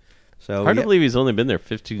things. So Hard yeah. to believe he's only been there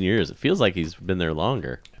 15 years. It feels like he's been there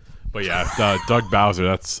longer. But yeah, Doug Bowser,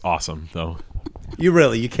 that's awesome though. You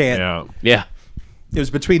can't. Yeah. Yeah. It was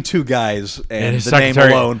between two guys, and his the name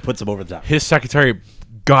secretary- alone puts them over the top. His secretary,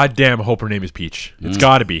 goddamn, hope her name is Peach. It's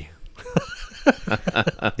got to be.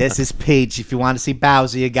 This is Peach. If you want to see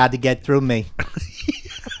Bowser, you got to get through me.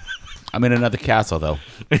 I'm in another castle, though.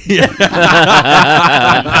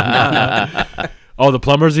 Oh, the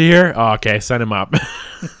plumbers are here. Oh, okay, send him up.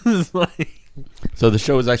 It's like- So the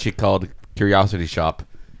show is actually called Curiosity Shop,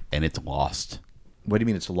 and it's lost. What do you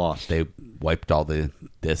mean it's lost? They wiped all the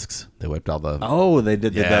discs. They wiped all the... Oh, they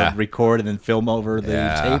did Yeah. the record and then film over the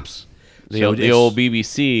Yeah. tapes. The old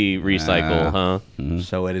BBC recycle, huh?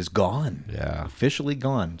 So it is gone. Yeah. Officially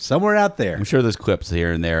gone. Somewhere out there. I'm sure there's clips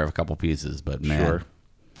here and there of a couple pieces, but man. Sure.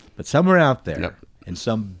 But somewhere out there, Yep. in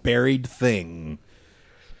some buried thing,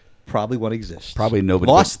 probably what exists. Probably nobody-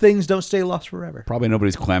 Lost things don't stay lost forever. Probably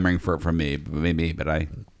nobody's clamoring for it from me, but I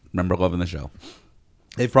remember loving the show.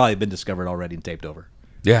 They've probably been discovered already and taped over.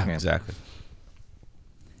 Yeah, Yeah. exactly.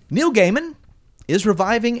 Neil Gaiman is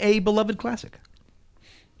reviving a beloved classic.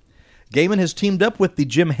 Gaiman has teamed up with the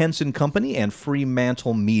Jim Henson Company and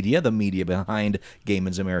Fremantle Media, the media behind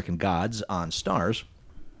Gaiman's American Gods on Stars,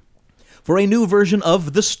 for a new version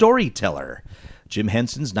of The Storyteller, Jim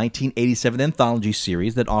Henson's 1987 anthology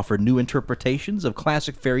series that offered new interpretations of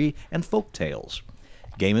classic fairy and folk tales.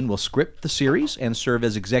 Gaiman will script the series and serve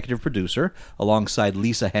as executive producer alongside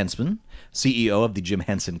Lisa Henson, CEO of the Jim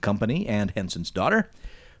Henson Company and Henson's daughter,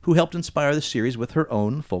 who helped inspire the series with her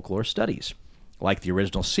own folklore studies. Like the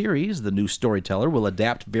original series, the new Storyteller will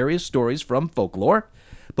adapt various stories from folklore,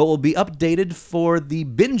 but will be updated for the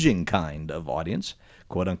binging kind of audience,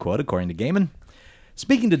 quote-unquote, according to Gaiman.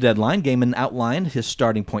 Speaking to Deadline, Gaiman outlined his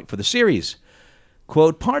starting point for the series.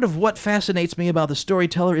 Quote, "Part of what fascinates me about the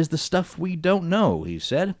storyteller is the stuff we don't know," he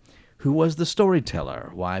said. "Who was the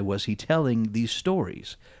storyteller? Why was he telling these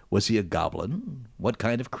stories? Was he a goblin? What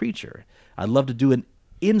kind of creature? I'd love to do an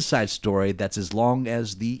inside story that's as long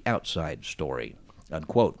as the outside story."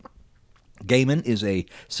 Unquote. Gaiman is a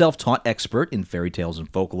self-taught expert in fairy tales and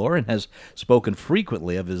folklore and has spoken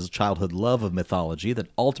frequently of his childhood love of mythology that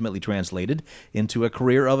ultimately translated into a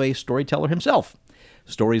career of a storyteller himself.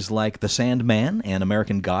 Stories like The Sandman and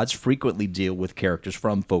American Gods frequently deal with characters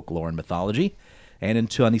from folklore and mythology. And in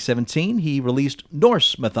 2017, he released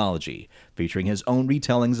Norse Mythology, featuring his own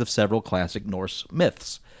retellings of several classic Norse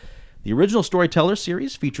myths. The original Storyteller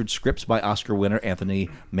series featured scripts by Oscar winner Anthony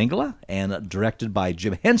Minghella and directed by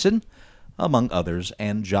Jim Henson, among others,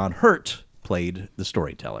 and John Hurt played the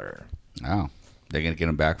storyteller. Oh, they're gonna get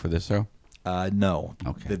him back for this show? No.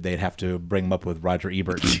 Okay. They'd have to bring him up with Roger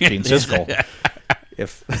Ebert and Gene Siskel.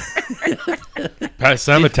 If Pet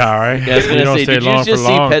Cemetery. Yeah, I was You gonna don't say, stay did you long just for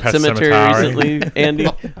see long, Pet Sematary recently, Andy?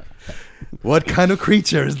 what kind of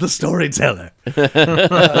creature is the storyteller?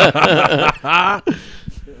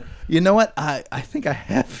 You know what? I think I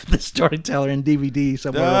have the storyteller in DVD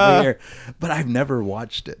somewhere over here, but I've never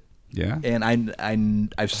watched it. Yeah. And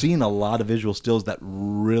I've seen a lot of visual stills that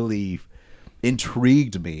really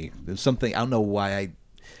intrigued me. There's something, I don't know why I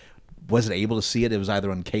wasn't able to see it. It was either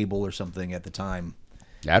on cable or something at the time.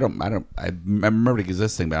 I remember it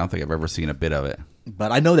existing, but I don't think I've ever seen a bit of it.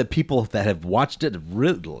 But I know that people that have watched it have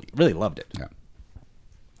really loved it. Yeah.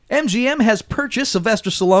 MGM has purchased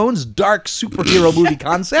Sylvester Stallone's dark superhero movie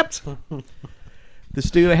concept. The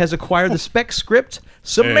studio has acquired the spec script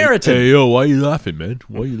Samaritan. Hey, yo, why you laughing, man?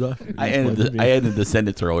 Why you laughing? I ended the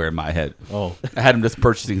sentence earlier in my head. Oh. I had him just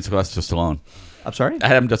purchasing Sylvester Stallone. I'm sorry? I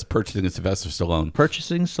had him just purchasing Sylvester Stallone.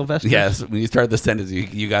 Purchasing Sylvester? Yes, when you started the sentence,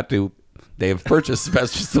 you got to, they have purchased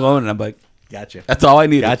Sylvester Stallone, and I'm like, Gotcha. that's all I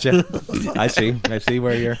needed. Gotcha. I see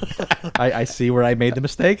where you're. I see where I made the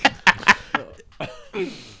mistake.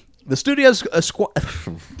 The studio's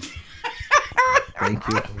Thank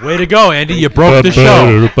you. Way to go, Andy. You broke the show.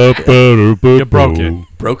 You broke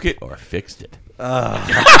it. Broke it or fixed it.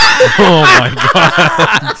 Oh, my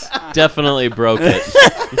God. Definitely broke it.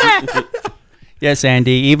 Yes,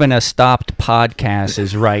 Andy, even a stopped podcast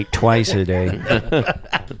is right twice a day.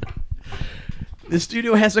 The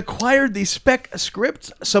studio has acquired the spec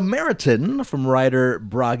script Samaritan from writer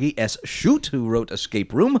Bragi S. Shute, who wrote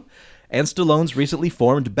Escape Room, and Stallone's recently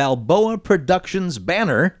formed Balboa Productions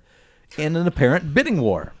banner in an apparent bidding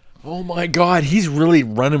war. Oh, my God. He's really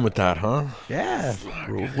running with that, huh? Yeah.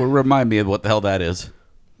 Well, remind me of what the hell that is.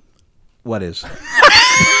 What is?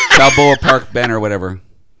 Balboa Park banner, whatever.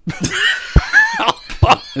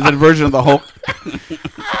 Is it a version of the Hulk?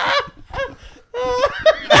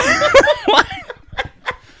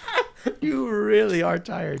 You really are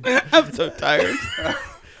tired. I'm so tired.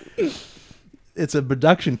 It's a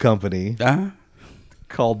production company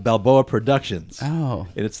called Balboa Productions. Oh.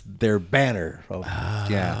 And it's their banner.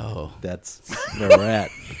 Yeah, that's where we're at.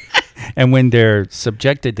 And when they're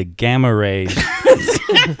subjected to gamma rays,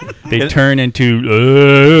 they turn into,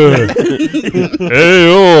 hey,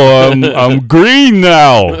 oh, I'm green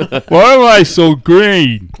now. Why am I so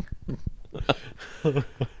green?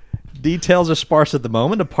 Details are sparse at the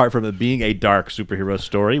moment, apart from it being a dark superhero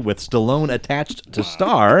story with Stallone attached to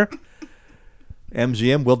star.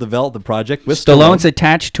 MGM will develop the project with Stallone's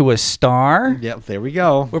attached to a star? Yep, there we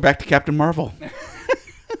go. We're back to Captain Marvel.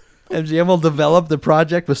 MGM will develop the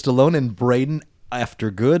project with Stallone and Braden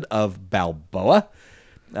Aftergood of Balboa.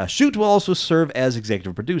 Shute will also serve as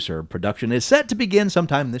executive producer. Production is set to begin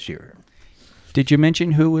sometime this year. Did you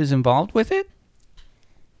mention who was involved with it?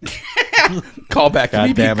 Call back.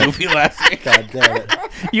 God damn it. Goofy last week. God damn it.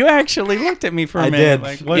 You actually looked at me for a I minute. did.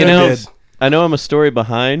 Like, What You I know, did. I know I'm a story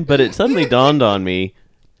behind, but it suddenly dawned on me.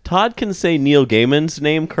 Todd can say Neil Gaiman's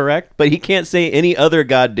name correct, but he can't say any other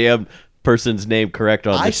goddamn person's name correct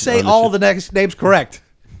on I this. say on all show. the next names correct.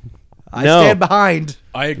 I No. stand behind.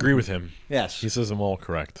 I agree with him. Yes. He says them all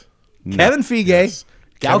correct. Kevin Feige, Yes.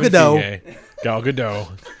 Gal Kevin Gadot. Feige, Gal Gadot.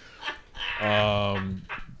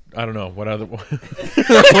 I don't know. What other...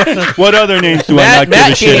 what other names do Matt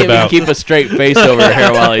can't even keep a straight face over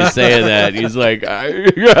here while he's saying that. He's like,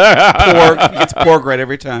 Pork. He gets pork right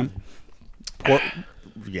every time.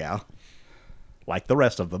 Yeah. Like the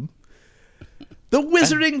rest of them. The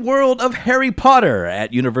Wizarding World of Harry Potter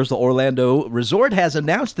at Universal Orlando Resort has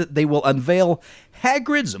announced that they will unveil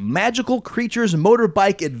Hagrid's Magical Creatures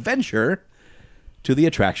Motorbike Adventure to the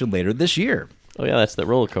attraction later this year. Oh yeah, that's the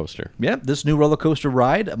roller coaster. Yep, this new roller coaster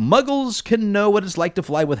ride, Muggles can know what it's like to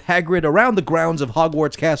fly with Hagrid around the grounds of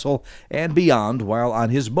Hogwarts Castle and beyond while on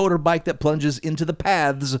his motorbike that plunges into the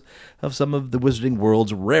paths of some of the Wizarding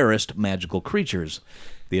World's rarest magical creatures.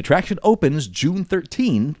 The attraction opens June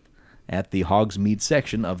 13 at the Hogsmeade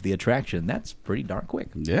section of the attraction. That's pretty darn quick.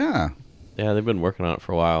 Yeah. Yeah, they've been working on it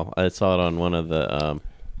for a while. I saw it on one of the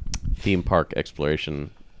theme park exploration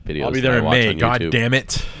videos. I'll be that there I in watch May. on God YouTube. damn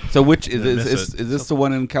it. So which miss is it. this the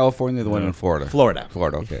one in California or the one in Florida? Florida.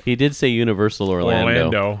 Florida, okay. He did say Universal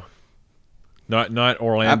Orlando. Not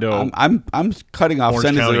Orlando. I'm cutting off Orange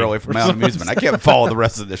sentences County. early from my own amusement. I can't follow the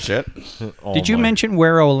rest of this shit. Oh Did you my. mention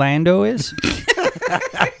where Orlando is?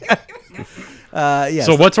 Yes.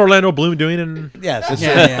 So what's Orlando Bloom doing in? Yes. It's,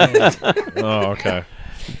 yeah. Oh, okay.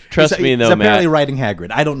 Trust me, he's though, apparently Matt riding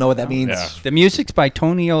Hagrid. I don't know what that means. Yeah. The music's by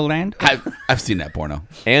Tony Orlando I've seen that porno.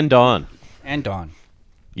 and Dawn. and Dawn.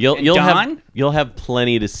 You'll And you'll Dawn? have you'll have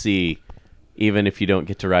plenty to see, even if you don't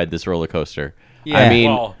get to ride this roller coaster. Yeah. I mean,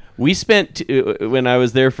 Well- we spent when I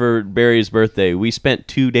was there for Barry's birthday. We spent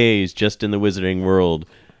 2 days just in the Wizarding World,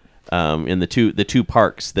 in the two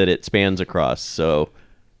parks that it spans across. So,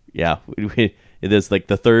 yeah, it is like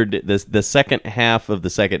the second half of the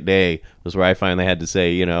second day was where I finally had to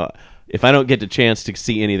say, if I don't get the chance to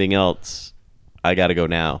see anything else, I got to go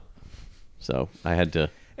now. So I had to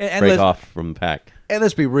And break let's- off from the pack. And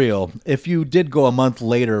let's be real. If you did go a month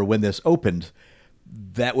later when this opened,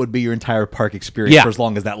 that would be your entire park experience Yeah. for as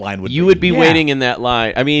long as that line would You be. would be Yeah. waiting in that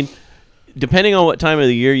line. I mean, depending on what time of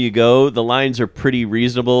the year you go, the lines are pretty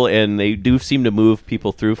reasonable, and they do seem to move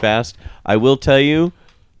people through fast. I will tell you,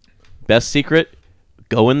 best secret: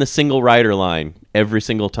 go in the single rider line every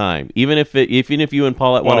single time. Even if you and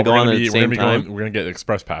Paulette want to go on at the same time, We're gonna get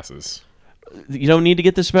express passes. you don't need to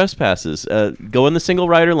get the express passes. Go in the single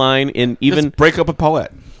rider line, and even Just break up with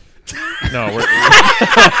Paulette. No, we're,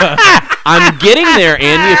 I'm getting there,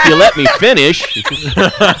 Andy. If you let me finish.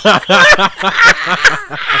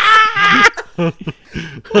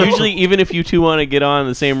 Usually, even if you two want to get on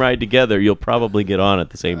the same ride together, you'll probably get on at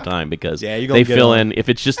the same time because Yeah, you're gonna they get fill on. in. If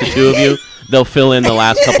it's just the two of you, they'll fill in the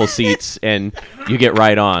last couple seats, and you get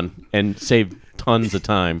right on and save tons of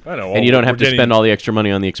time. I know, and you don't we're have to getting- spend all the extra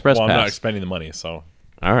money on the express well, I'm not pass. spending the money, so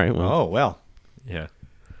All right. Well, Oh, well. yeah.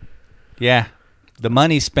 Yeah. The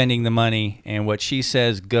money's spending the money, and what she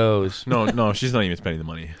says goes. No, she's not even spending the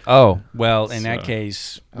money. Oh, well, in that So-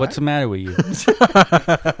 case, what's the matter with you?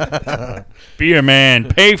 Be a man.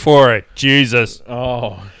 Pay for it. Jesus.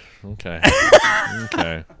 Oh, okay,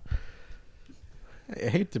 okay. I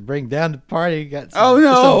hate to bring down the party. Got Oh,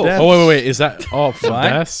 no. some deaths. Oh wait. Is that some What?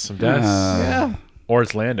 deaths? Some deaths? Yeah. Or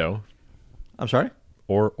it's Lando, I'm sorry?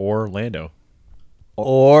 or Lando,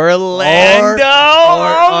 Orlando.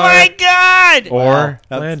 Oh, my God. or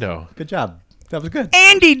that's- Lando. Good job. That was good.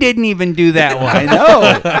 Andy didn't even do that one. I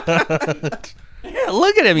know. Yeah,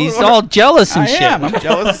 look at him. He's all jealous and I shit. am. I'm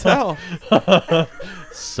jealous as hell.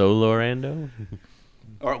 Solo Rando.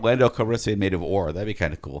 Orlando Calrissian made of ore. That'd be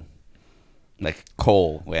kind of cool. Like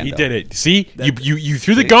coal. Lando. He did it. See, you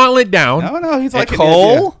threw the gauntlet down. No, he's like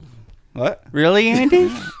coal? What? Really,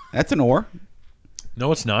 Andy? That's an ore.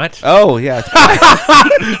 No, it's not. Oh yeah.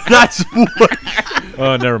 That's what.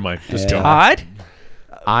 Oh, never mind. Just go. Todd?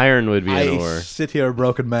 Iron would be an I ore. sit here a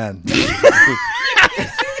broken man.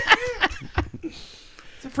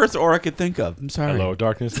 It's the first ore I could think of. I'm sorry. Hello,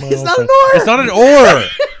 darkness. It's not an ore. It's not an ore.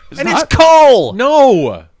 And it's coal.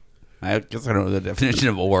 No. I guess I don't know the definition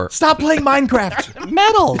of ore. Stop playing Minecraft.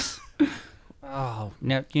 Metals. Oh,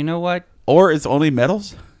 now, you know what? Ore is only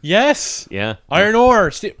metals? Yes. Yeah. Iron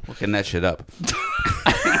ore. Looking that shit up.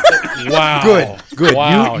 Wow. Good.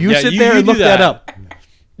 Wow. You Yeah, sit there you and do look that up.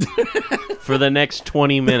 For the next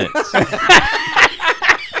 20 minutes.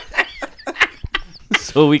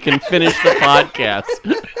 So we can finish the podcast.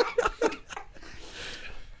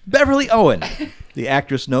 Beverly Owen, the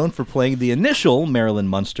actress known for playing the initial Marilyn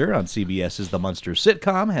Munster on CBS's The Munsters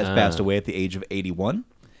sitcom, has passed away at the age of 81.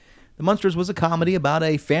 The Munsters was a comedy about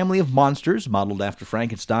a family of monsters modeled after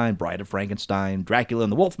Frankenstein, Bride of Frankenstein, Dracula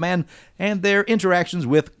and the Wolfman, and their interactions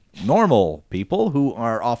with normal people who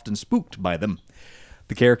are often spooked by them.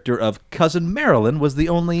 The character of Cousin Marilyn was the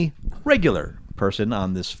only regular person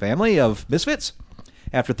on this family of misfits.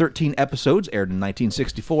 After 13 episodes aired in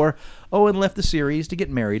 1964, Owen left the series to get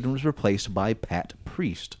married and was replaced by Pat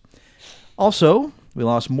Priest. Also, we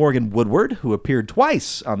lost Morgan Woodward, who appeared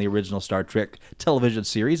twice on the original Star Trek television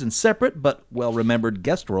series in separate but well-remembered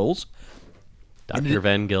guest roles. Dr.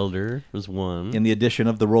 Van Gelder was one. In the addition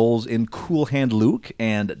of the roles in Cool Hand Luke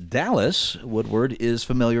and Dallas, Woodward is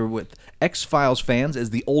familiar with X-Files fans as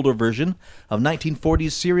the older version of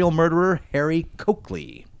 1940s serial murderer Harry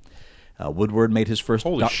Coakley. Woodward made his first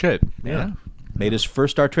Holy shit. Yeah. Made his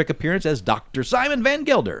first Star Trek appearance as Dr. Simon Van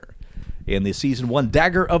Gelder in the season 1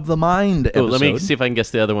 Dagger of the Mind episode. Oh, let me see if I can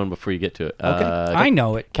guess the other one before you get to it. Okay. I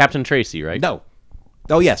know it. Captain Tracy, right? No.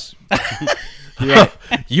 Oh, yes.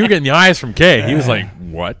 You were getting the eyes from Kay. He was like,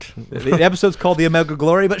 what? The episode's called The Omega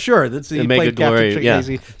Glory, but sure. That's, he Omega played Glory, Captain yeah.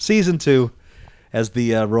 Tracy, season 2, as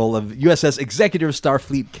the role of USS Executive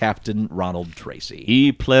Starfleet Captain Ronald Tracy.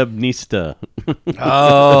 E pleb nista.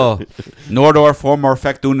 Oh, Nordor formor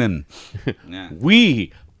fectunen. Yeah.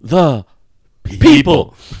 We the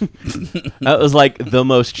people. That was like the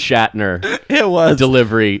most Shatner It was.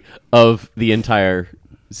 delivery of the entire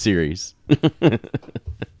series.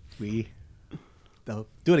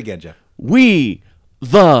 Do it again, Jeff. We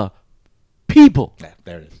the people. Yeah,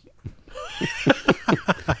 there it is.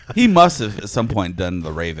 He must have at some point done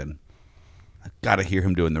the Raven. I've got to hear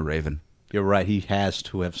him doing the Raven. You're right. He has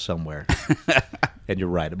to have somewhere. And you're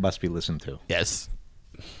right. It must be listened to. Yes.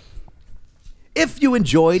 If you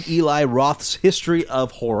enjoyed Eli Roth's history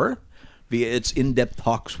of horror via its in-depth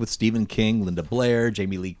talks with Stephen King, Linda Blair,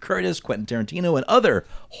 Jamie Lee Curtis, Quentin Tarantino, and other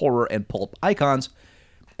horror and pulp icons,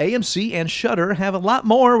 AMC and Shudder have a lot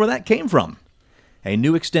more where that came from. A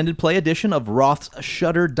new extended play edition of Roth's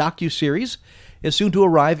Shudder docuseries is soon to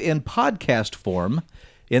arrive in podcast form,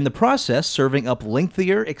 in the process serving up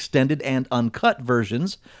lengthier, extended, and uncut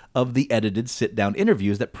versions of the edited sit-down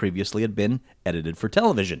interviews that previously had been edited for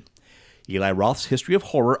television. Eli Roth's History of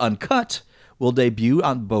Horror Uncut will debut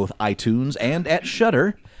on both iTunes and at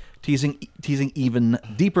Shudder, teasing even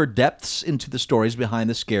deeper depths into the stories behind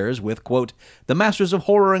the scares with, quote, the masters of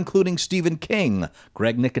horror including Stephen King,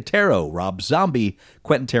 Greg Nicotero, Rob Zombie,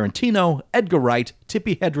 Quentin Tarantino, Edgar Wright,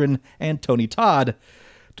 Tippi Hedren, and Tony Todd,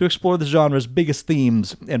 to explore the genre's biggest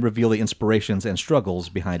themes and reveal the inspirations and struggles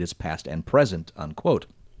behind its past and present, unquote.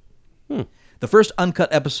 The first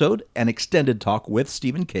uncut episode, an extended talk with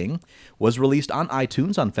Stephen King, was released on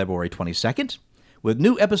iTunes on February 22nd, with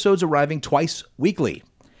new episodes arriving twice weekly.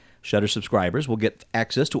 Shudder subscribers will get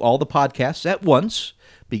access to all the podcasts at once,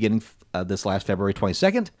 beginning this last February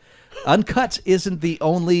 22nd. Uncut isn't the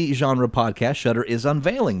only genre podcast Shudder is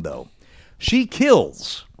unveiling, though. She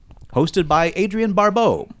Kills, hosted by Adrienne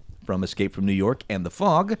Barbeau from Escape from New York and The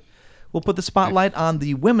Fog, will put the spotlight on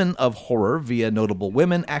the women of horror via notable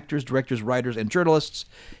women, actors, directors, writers, and journalists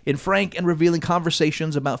in frank and revealing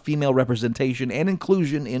conversations about female representation and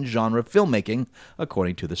inclusion in genre filmmaking,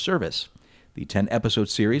 according to the service. The 10-episode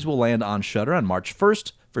series will land on Shudder on March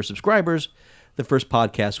 1st for subscribers. The first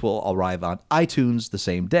podcast will arrive on iTunes the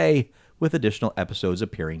same day, with additional episodes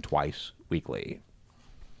appearing twice weekly.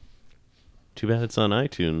 Too bad it's on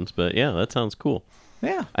iTunes, but yeah, that sounds cool.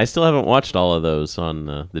 Yeah. I still haven't watched all of those on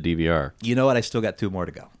the DVR. You know what? I still got 2 more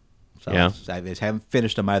to go. So Yeah. I haven't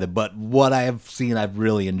finished them either, but what I have seen, I've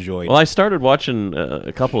really enjoyed. Well, I started watching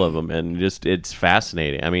a couple of them, and just it's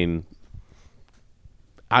fascinating. I mean,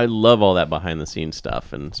 I love all that behind-the-scenes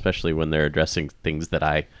stuff, and especially when they're addressing things that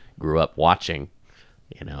I grew up watching.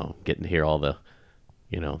 You know, getting to hear all the,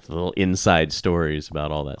 the little inside stories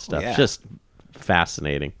about all that stuff. Yeah. Just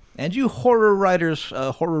fascinating. And you horror writers,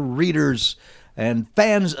 horror readers, and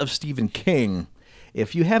fans of Stephen King,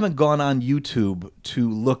 if you haven't gone on YouTube to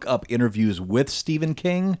look up interviews with Stephen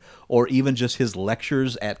King or even just his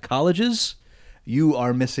lectures at colleges, you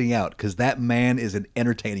are missing out because that man is an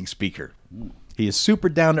entertaining speaker. He is super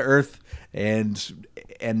down to earth, and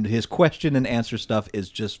his question and answer stuff is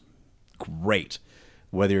just great.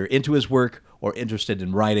 Whether you're into his work or interested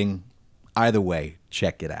in writing, either way,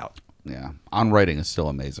 check it out. Yeah. On Writing is still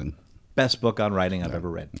amazing. Best book on writing I've ever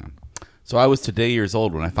read. So I was today years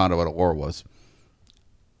old when I found out what an oar was.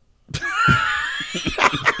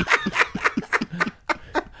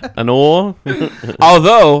 An oar?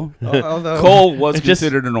 Although Although- coal was Just-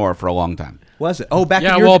 considered an oar for a long time. Was it? Oh, back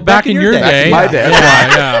Yeah, in your well, back in your day. My day.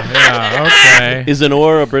 Yeah, okay. Is an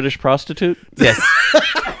oar a British prostitute? Yes.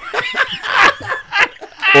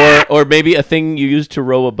 Or maybe a thing you use to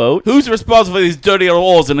row a boat? Who's responsible for these dirty old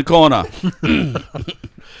oars in the corner?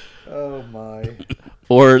 Oh, my.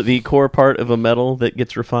 Or the core part of a metal that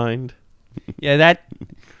gets refined? Yeah,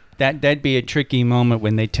 that'd be a tricky moment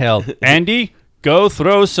when they tell Andy, go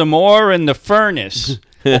throw some ore in the furnace.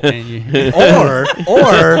 And you- Or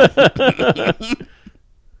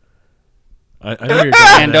I know you're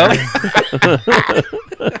going Ando.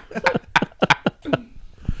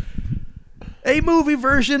 there. A movie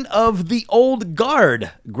version of The Old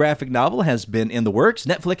Guard graphic novel has been in the works.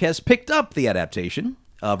 Netflix has picked up the adaptation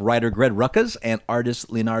of writer Greg Rucka's and artist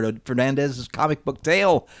Leonardo Fernandez's comic book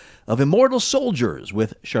tale of immortal soldiers,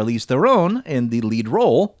 with Charlize Theron in the lead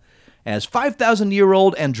role as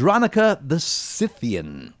 5,000-year-old Andronica the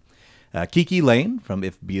Scythian. Kiki Lane from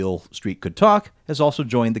If Beale Street Could Talk has also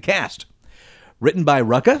joined the cast. Written by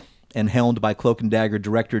Rucka and helmed by Cloak and Dagger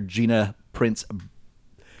director Gina Prince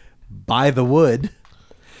Bythewood.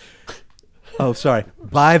 Oh, sorry.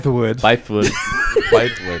 Bythewood. Bythewood.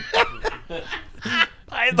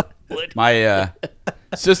 Bythewood. My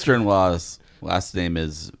sister-in-law's last name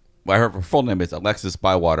is, well, her full name is Alexis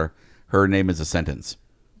Bywater. Her name is a sentence.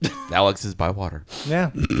 Alexis Bywater.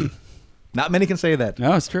 Yeah. Not many can say that.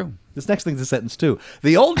 No, it's true. This next thing's a sentence, too.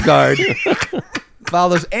 The Old Guard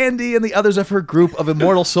follows Andy and the others of her group of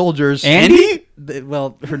immortal soldiers. Andy?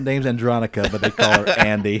 Well, her name's Andronica, but they call her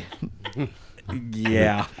Andy.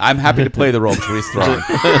 Yeah. I'm happy to play the role of Charlize Theron.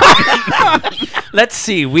 Let's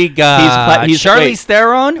see. We got he's- Charlize wait.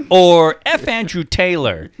 Theron or F. Andrew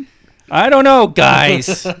Taylor. I don't know,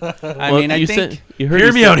 guys. I mean, I think. You heard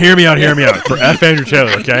Hear he me out, hear me out, hear me out. For F. Andrew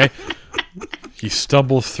Taylor, okay? He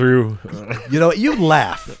stumbles through. You know, you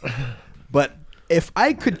laugh, but if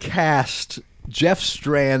I could cast Jeff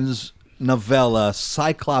Strand's novella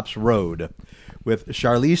Cyclops Road with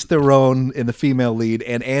Charlize Theron in the female lead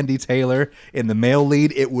and Andy Taylor in the male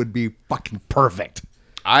lead, it would be fucking perfect.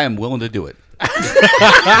 I am willing to do it.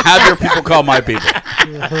 Have your people call my people.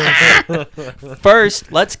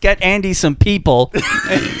 First, let's get Andy some people. Well,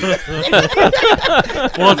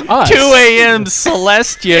 it's us. 2 a.m.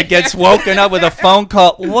 Celestia gets woken up with a phone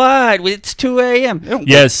call. What? It's 2 a.m.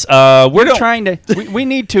 Yes, we're trying to. We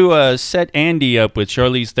need to set Andy up with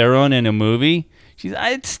Charlize Theron in a movie. She's.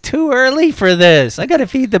 It's too early for this. I got to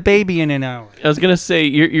feed the baby in an hour. I was gonna say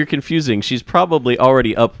you're confusing. She's probably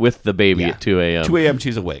already up with the baby at 2 a.m. 2 a.m.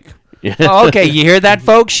 she's awake. Oh, okay, you hear that,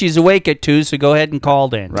 folks? She's awake at 2, so go ahead and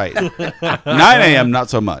call in. Right. 9 a.m. not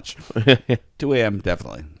so much. 2 a.m.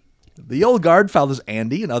 definitely. The Old Guard follows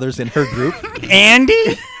Andy and others in her group.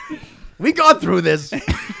 Andy? We gone through this.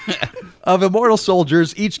 Of immortal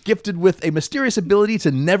soldiers, each gifted with a mysterious ability to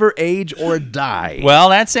never age or die. Well,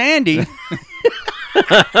 that's Andy.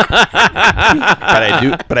 But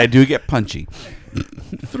I do get punchy.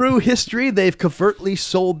 Through history, they've covertly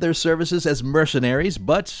sold their services as mercenaries,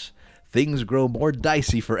 but things grow more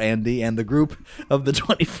dicey for Andy and the group of the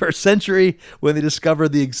 21st century when they discover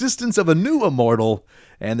the existence of a new immortal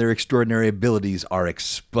and their extraordinary abilities are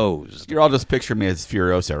exposed. You're all just picturing me as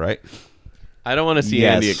Furiosa, right? I don't want to see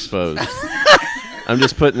Yes. Andy exposed. I'm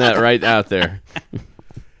just putting that right out there.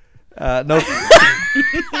 No,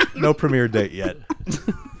 no premiere date yet.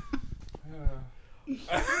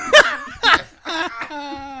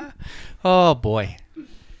 Oh, boy.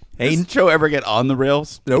 Does the show ever get on the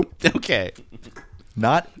rails? Nope. Okay.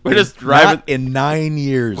 Not. We're just driving- not in 9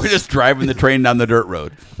 years. We're just driving the train down the dirt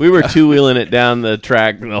road. We were two-wheeling it down the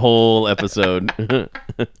track the whole episode.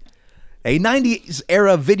 A 90s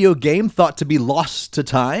era video game thought to be lost to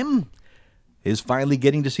time is finally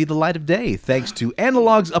getting to see the light of day thanks to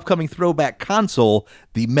Analog's upcoming throwback console,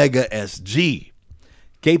 the Mega SG.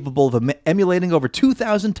 Capable of emulating over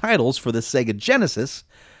 2,000 titles for the Sega Genesis,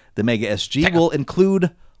 the Mega SG will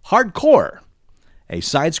include Hardcore, a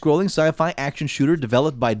side-scrolling sci-fi action shooter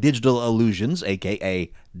developed by Digital Illusions,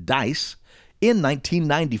 aka DICE, in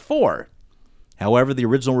 1994. However, the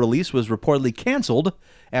original release was reportedly canceled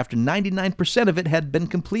after 99% of it had been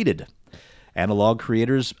completed. Analog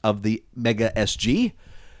creators of the Mega SG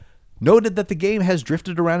noted that the game has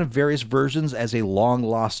drifted around in various versions as a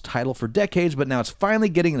long-lost title for decades, but now it's finally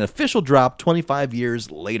getting an official drop 25 years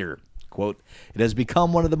later. Quote, "It has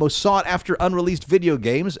become one of the most sought-after unreleased video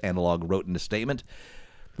games," Analog wrote in a statement.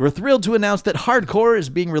 "We're thrilled to announce that Hardcore is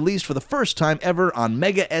being released for the first time ever on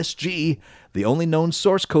Mega SG. The only known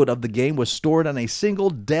source code of the game was stored on a single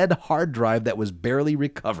dead hard drive that was barely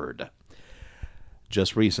recovered."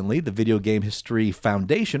 Just recently, the Video Game History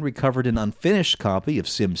Foundation recovered an unfinished copy of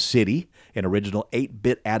SimCity, an original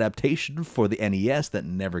 8-bit adaptation for the NES that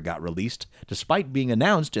never got released, despite being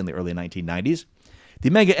announced in the early 1990s. The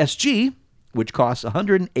Mega SG, which costs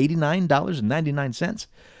 $189.99,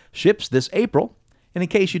 ships this April. And in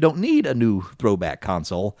case you don't need a new throwback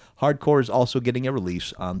console, Hardcore is also getting a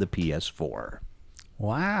release on the PS4.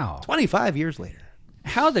 Wow. 25 years later.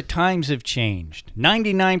 How the times have changed.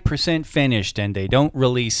 99% finished and they don't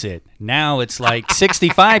release it. Now it's like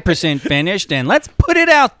 65% finished and let's put it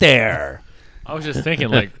out there. I was just thinking,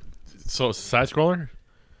 like, so side scroller?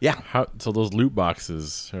 Yeah. So those loot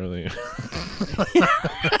boxes are they?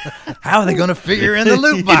 How are they going to figure in the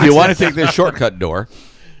loot If box? you want to take this shortcut door,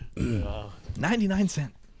 99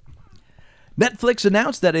 cents. Netflix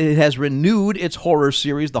announced that it has renewed its horror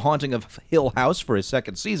series, The Haunting of Hill House, for a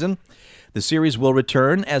second season. The series will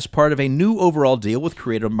return as part of a new overall deal with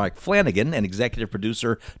creator Mike Flanagan and executive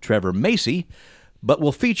producer Trevor Macy, but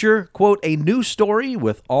will feature, quote, a new story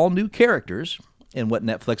with all new characters in what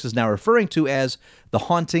Netflix is now referring to as the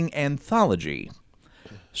Haunting Anthology.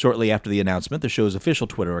 Shortly after the announcement, the show's official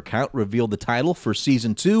Twitter account revealed the title for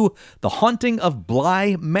Season 2, The Haunting of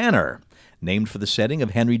Bly Manor, named for the setting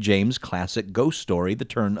of Henry James' classic ghost story, The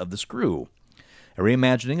Turn of the Screw. A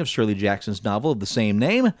reimagining of Shirley Jackson's novel of the same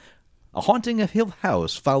name, A Haunting of Hill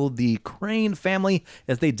House followed the Crane family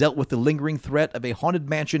as they dealt with the lingering threat of a haunted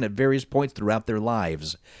mansion at various points throughout their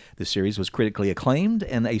lives. The series was critically acclaimed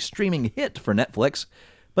and a streaming hit for Netflix,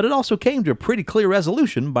 but it also came to a pretty clear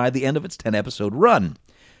resolution by the end of its 10-episode run.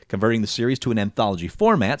 Converting the series to an anthology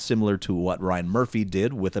format, similar to what Ryan Murphy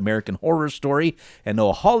did with American Horror Story and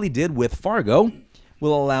Noah Hawley did with Fargo,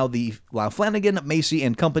 will allow Flanagan, Macy,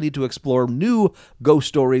 and company to explore new ghost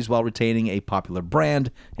stories while retaining a popular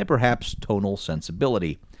brand and perhaps tonal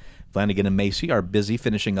sensibility. Flanagan and Macy are busy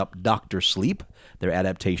finishing up Dr. Sleep, their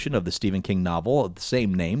adaptation of the Stephen King novel of the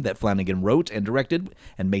same name that Flanagan wrote and directed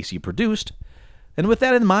and Macy produced. And with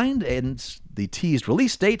that in mind and the teased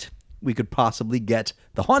release date, we could possibly get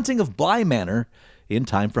The Haunting of Bly Manor in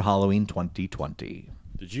time for Halloween 2020.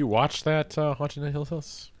 Did you watch that Haunting of Hill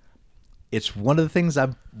House? It's one of the things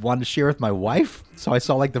I've wanted to share with my wife, so I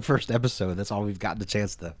saw like the first episode. That's all we've gotten the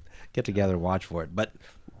chance to get together and watch for it. But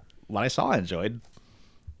what I saw, I enjoyed.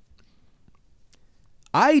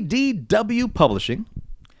 IDW Publishing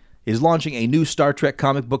is launching a new Star Trek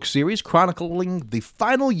comic book series chronicling the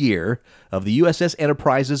final year of the USS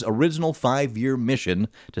Enterprise's original 5-year mission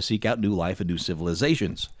to seek out new life and new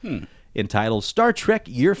civilizations. Entitled Star Trek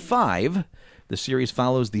Year 5, the series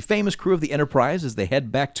follows the famous crew of the Enterprise as they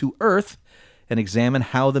head back to Earth and examine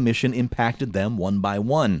how the mission impacted them one by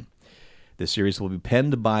one. The series will be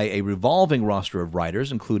penned by a revolving roster of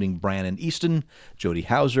writers, including Brandon Easton, Jody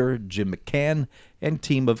Hauser, Jim McCann, and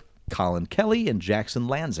team of Colin Kelly and Jackson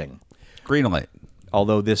Lansing. Greenlight.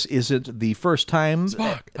 Although this isn't the first time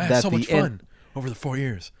Spock, I had that so the much fun over the 4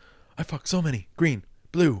 years. I fucked so many green,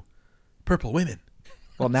 blue, purple women.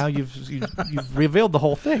 Well, now you've revealed the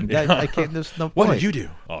whole thing. I can't. There's no point. What did you do?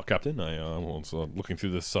 Oh, Captain, I was looking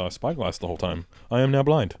through this spyglass the whole time. I am now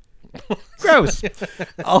blind. Gross.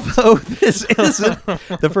 Although this isn't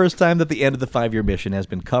the first time that the end of the 5-year mission has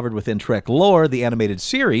been covered within Trek lore, the animated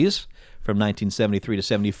series from 1973 to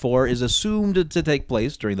 74 is assumed to take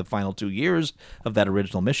place during the final 2 years of that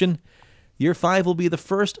original mission. Year 5 will be the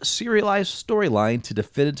first serialized storyline to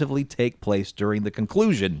definitively take place during the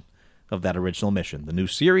conclusion of that original mission. The new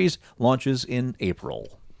series launches in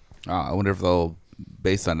April. I wonder if they'll,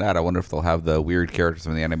 based on that, I wonder if they'll have the weird characters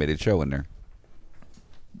from the animated show in there.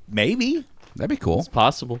 Maybe. That'd be cool. It's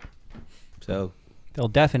possible. So There'll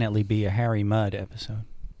definitely be a Harry Mudd episode.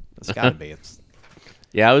 it's got to be. It's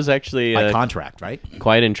Yeah, I was actually by contract, right?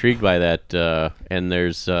 quite intrigued by that. And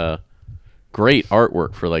there's great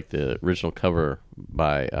artwork for like the original cover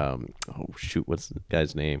by what's the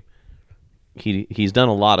guy's name? He's done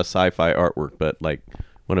a lot of sci-fi artwork, but like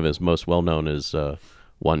one of his most well-known is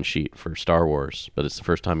One Sheet for Star Wars. But it's the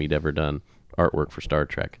first time he'd ever done artwork for Star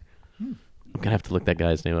Trek. I'm gonna have to look that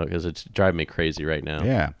guy's name up because it's driving me crazy right now.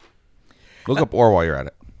 Yeah. Look up Or while you're at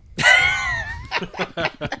it.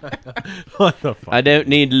 What the fuck? I don't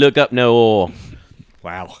need to look up no oil.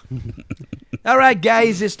 Wow. All right,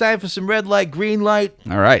 guys, it's time for some red light, green light.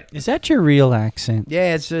 All right. Is that your real accent?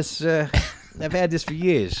 Yeah, it's just I've had this for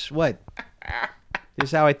years. What? This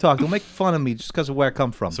is how I talk. Don't make fun of me just because of where I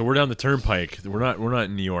come from. So we're down the turnpike. We're not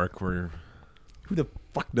in New York. We're Who the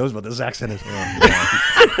fuck knows what this accent is?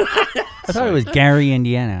 I thought it was Gary,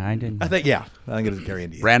 Indiana. I didn't. I think it was Gary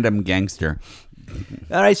Indiana. Random gangster.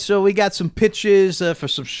 All right, so we got some pitches for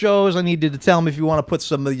some shows. I need you to tell me if you want to put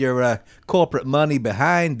some of your corporate money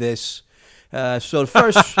behind this. So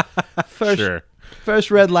the Sure.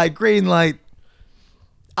 first red light, green light.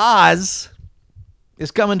 Oz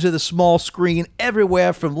is coming to the small screen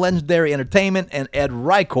everywhere from Legendary Entertainment and Ed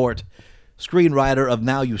Reichort, screenwriter of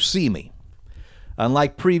Now You See Me.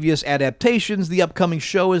 Unlike previous adaptations, the upcoming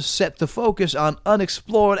show is set to focus on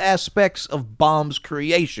unexplored aspects of Baum's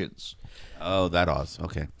creations. Oh, that Oz.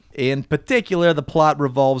 Okay. In particular, the plot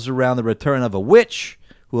revolves around the return of a witch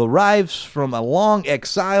who arrives from a long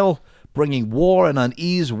exile, bringing war and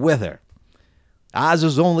unease with her.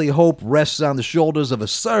 Oz's only hope rests on the shoulders of a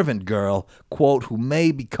servant girl, quote, who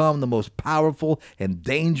may become the most powerful and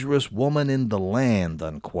dangerous woman in the land,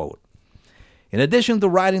 unquote. In addition to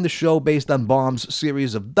writing the show based on Baum's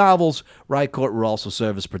series of novels, Rycourt will also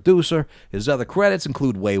serve as producer. His other credits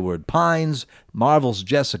include Wayward Pines, Marvel's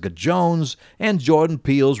Jessica Jones, and Jordan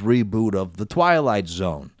Peele's reboot of The Twilight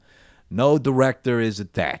Zone. No director is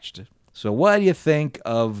attached. So what do you think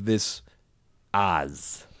of this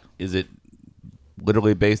Oz? Is it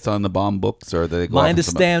literally based on the Baum books, or they go My off of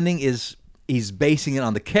some- understanding is he's basing it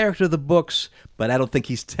on the character of the books, but I don't think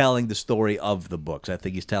he's telling the story of the books. I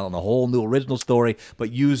think he's telling a whole new original story,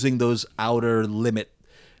 but using those outer limit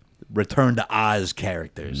Return to Oz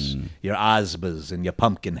characters. Your Ozmas and your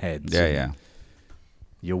Pumpkinheads. Yeah, and yeah.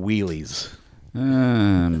 Your Wheelies.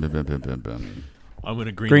 Bum, bum, bum, bum, bum. I'm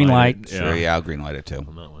gonna Green light. it. Sure, yeah, I'll greenlight it too.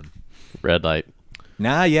 On that one. Red light.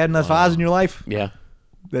 Nah, you had enough Oz in your life? Yeah.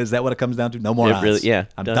 Is that what it comes down to? No more It Oz. really- yeah,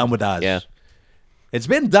 I'm done. done with Oz. Yeah. It's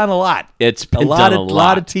been done a lot. It's been a lot done of a lot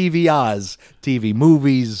lot. of TV Oz, TV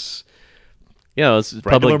movies. You know, it's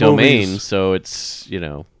Regular public domain, movies. so it's,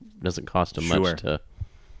 doesn't cost them Sure. much to.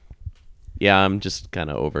 Yeah, I'm just kind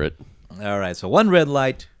of over it. All right, so 1 red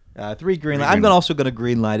light, 3 green light. I'm also going to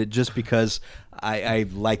green light it just because I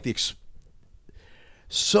like the.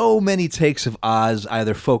 So many takes of Oz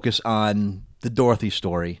either focus on the Dorothy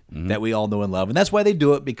story that we all know and love, and that's why they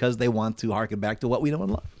do it, because they want to harken back to what we know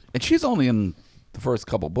and love. And she's only in the first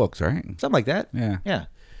couple books, right? Something like that. Yeah. Yeah.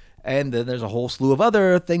 And then there's a whole slew of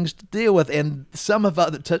other things to deal with, and some of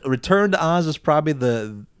Return to Oz is probably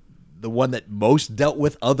the one that most dealt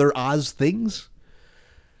with other Oz things.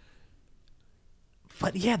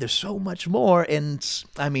 But yeah, there's so much more, and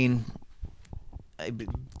I mean,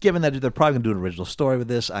 given that they're probably going to do an original story with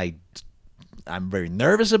this, I'm very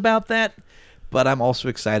nervous about that, but I'm also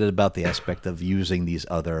excited about the aspect of using these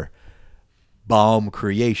other Baum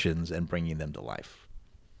creations and bringing them to life.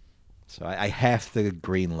 So I have to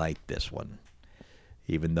green light this one,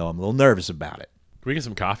 even though I'm a little nervous about it. Can we get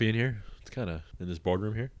some coffee in here? It's kind of in this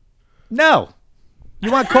boardroom here. No!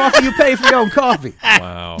 You want coffee, you pay for your own coffee.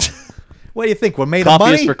 Wow. What do you think? We're made Coffee of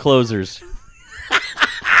money? is for closers.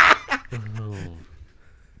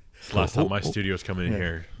 It's the last time my studio's coming in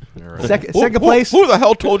here. All right. Second place? Who the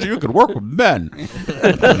hell told you you could work with men?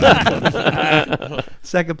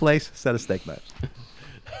 Second place, set of steak knives.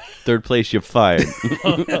 Third place, you're fired.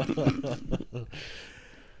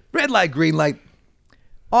 Red light, green light.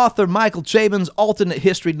 Author Michael Chabon's alternate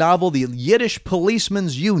history novel, The Yiddish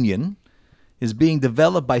Policeman's Union, is being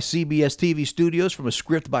developed by CBS TV Studios from a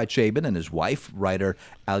script by Chabon and his wife, writer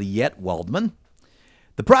Aliette Waldman.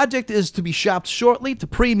 The project is to be shopped shortly to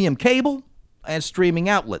premium cable and streaming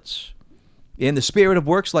outlets. In the spirit of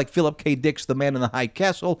works like Philip K. Dick's The Man in the High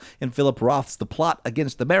Castle and Philip Roth's The Plot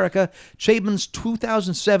Against America, Chabon's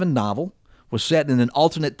 2007 novel was set in an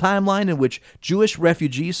alternate timeline in which Jewish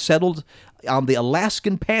refugees settled on the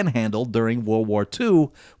Alaskan Panhandle during World War II,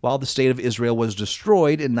 while the State of Israel was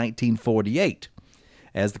destroyed in 1948.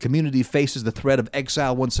 As the community faces the threat of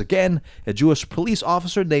exile once again, a Jewish police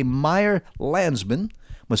officer named Meyer Landsman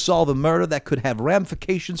must solve a murder that could have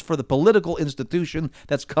ramifications for the political institution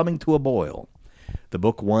that's coming to a boil. The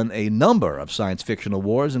book won a number of science fiction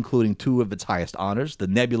awards, including 2 of its highest honors, the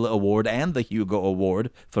Nebula Award and the Hugo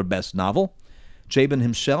Award for Best Novel. Chabon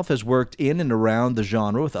himself has worked in and around the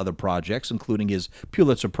genre with other projects, including his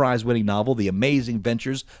Pulitzer Prize-winning novel, The Amazing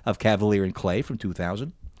Ventures of Cavalier and Clay from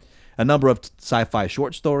 2000, a number of sci-fi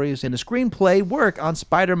short stories, and a screenplay work on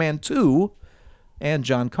Spider-Man 2 and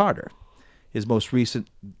John Carter. His most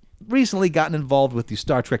recently gotten involved with the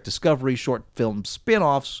Star Trek Discovery short film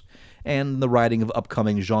spin-offs and the writing of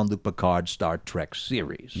upcoming Jean-Luc Picard Star Trek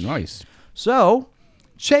series. Nice. So,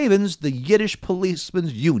 Chabon's The Yiddish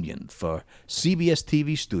Policeman's Union for CBS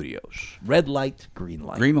TV Studios. Red light, green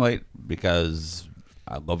light. Green light, because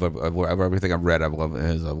I love everything I've read. I've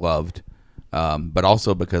loved, but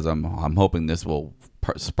also because I'm hoping this will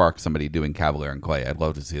spark somebody doing Cavalier and Clay. I'd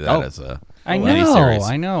love to see that as a I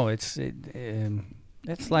miniseries. know.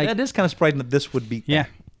 It's like Yeah, it is kind of surprising that this would be. yeah.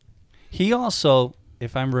 He also,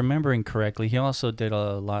 if I'm remembering correctly, he also did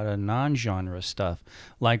a lot of non-genre stuff,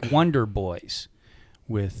 like Wonder Boys,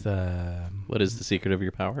 with What is the secret of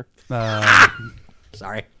your power?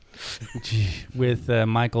 Sorry. with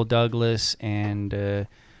Michael Douglas and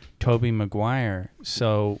Tobey Maguire.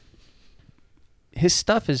 So his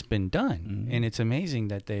stuff has been done, and it's amazing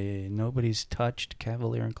that nobody's touched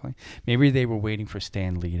Cavalier and Clay. Maybe they were waiting for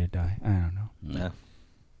Stan Lee to die. I don't know. Yeah,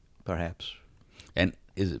 perhaps. And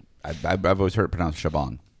is it? I've always heard it pronounced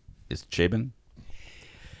Chabon. Is Chabon?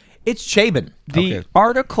 It's Chabon. The Okay.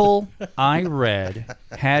 article I read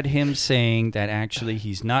had him saying that actually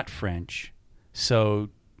he's not French, so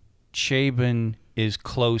Chabon is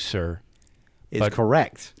closer. Is But-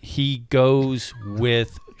 correct. He goes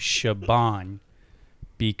with Shaban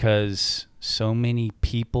because so many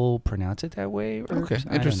people pronounce it that way. Or Okay, I don't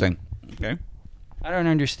know. interesting. Okay. I don't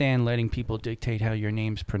understand letting people dictate how your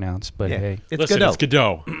name's pronounced, but Yeah. hey. It's Listen, Godot. it's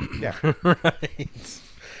Godot. Yeah.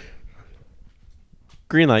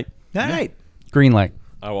 Green light. All right. Green light.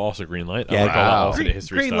 I will also green light. Yeah, I like all that wow. alternate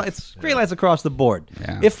history green stuff. lights. Green lights across the board.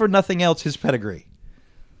 Yeah. If for nothing else, his pedigree.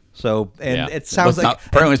 So, and Yeah. it sounds Well, like, it's not,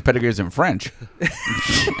 apparently his pedigree is in French.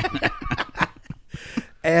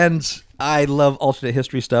 and I love alternate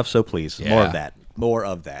history stuff. So please, more Yeah. of that. More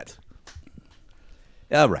of that.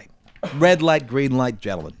 All right. Red light, green light,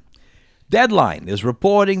 gentlemen. Deadline is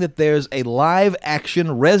reporting that there's a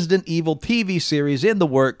live-action Resident Evil TV series in the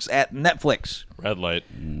works at Netflix. Red light.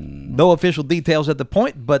 No official details at the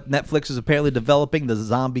point, but Netflix is apparently developing the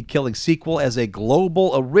zombie-killing sequel as a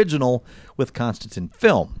global original with Constantine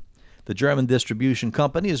Film. The German distribution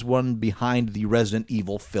company is one behind the Resident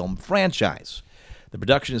Evil film franchise. The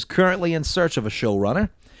production is currently in search of a showrunner.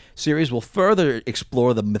 Series will further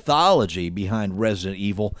explore the mythology behind Resident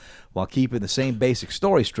Evil while keeping the same basic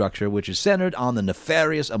story structure, which is centered on the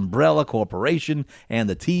nefarious Umbrella Corporation and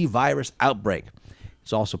the T-virus outbreak.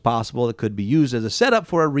 It's also possible it could be used as a setup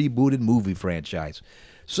for a rebooted movie franchise.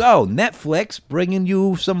 So, Netflix bringing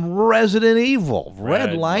you some Resident Evil.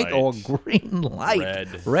 Red Red light or light. green light?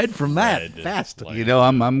 Red. Red from that. Red Fast. light. You know,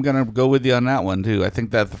 I'm gonna go with you on that one too. I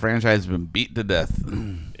think that the franchise has been beat to death.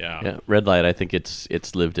 Yeah. Yeah, red light. I think it's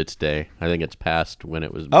lived its day. I think it's past when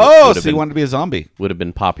it was. Oh, would have so you been- wanted to be a zombie? would have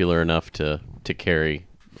been popular enough to carry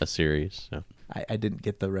a series. So. I didn't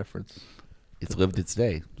get the reference. It's lived its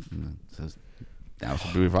day. It says now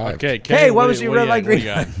it's revived. Okay. Hey, Kenny, what do was you- your red do you light, got? What do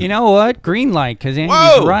green you got? You know what? Green light, because Andy's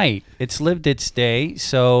Whoa! right. It's lived its day,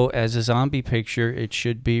 so as a zombie picture, it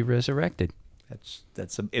should be resurrected.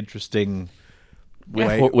 That's some interesting With,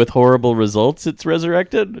 way. with horrible results, it's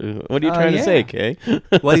resurrected. What are you trying to yeah. say, Kay?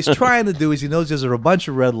 What he's trying to do is he knows there's a bunch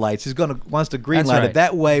of red lights. He's wants to green That's light it. right.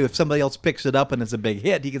 That way, if somebody else picks it up and it's a big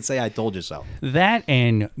hit, he can say, "I told you so." That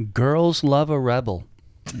and girls love a rebel.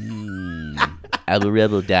 I'm a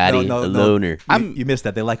rebel daddy, a loner. You missed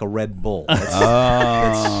that. They like a Red Bull.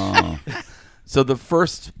 Oh. So the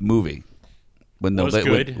first movie, when the Was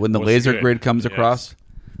good. when the Was laser good. grid comes Yes. across,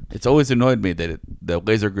 it's always annoyed me that the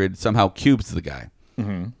laser grid somehow cubes the guy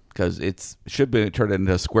because it should be turned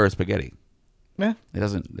into square spaghetti. yeah, It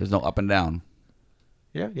doesn't. There's no up and down.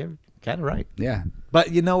 yeah, kind of right. Yeah.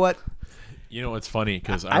 But you know what? You know what's funny?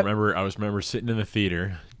 Because I remember sitting in the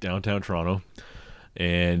theater downtown Toronto,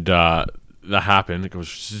 and that happened. It goes,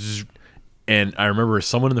 zzz, and I remember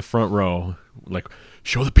someone in the front row like,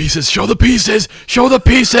 "Show the pieces! Show the pieces! Show the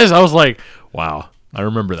pieces!" I was like, "Wow." I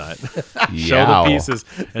remember that. Show Yow. the pieces,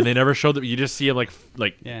 and they never showed them. You just see him like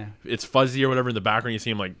Yeah. it's fuzzy or whatever in the background. You see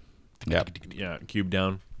him like Yeah. cube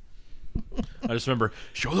down. I just remember,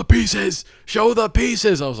 show the pieces, show the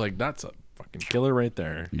pieces. I was like, that's a fucking killer right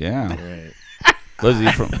there. Yeah. Right.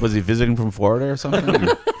 Was he visiting from Florida or something?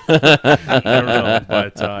 Or- I don't know,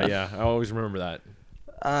 but yeah, I always remember that.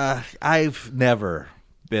 I've never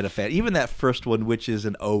been a fan. Even that first one, which is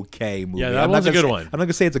an okay movie. Yeah, that I'm one's not a gonna good say- one. I'm not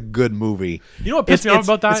gonna say it's a good movie. You know what pissed me off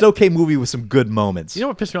about that? It's an okay movie with some good moments. You know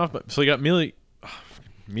what pissed me off? So you got Mila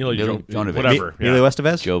Jovovich. whatever, Emilio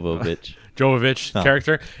Estevez? Jovovich. Jovovich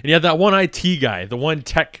character, and you had that one IT guy, the one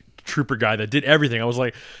tech trooper guy that did everything. I was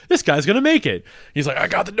like, this guy's gonna make it. He's like, I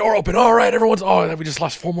got the door open. All right, everyone's. Oh, we just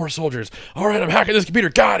lost 4 more soldiers. All right, I'm hacking this computer.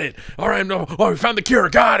 Got it. All right, no. Oh, we found the cure.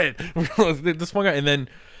 Got it. This one guy, and then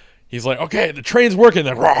he's like, okay, the train's working.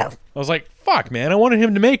 Then I was like, fuck, man, I wanted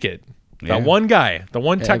him to make it. Yeah. That one guy, the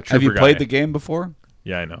one tech trooper Have you played guy. the game before?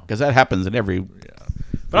 Yeah, I know. Because that happens in every.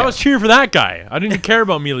 But I was cheering for that guy. I didn't even care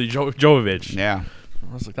about Mila Jovovich. Yeah.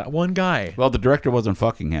 I was like, that one guy. Well, the director wasn't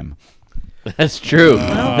fucking him. That's true.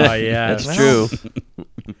 Oh, yeah. That's true.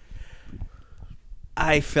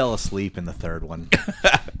 I fell asleep in the third one.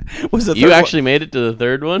 Was the You third actually made it to the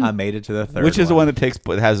third one? I made it to the third one, which is the one. one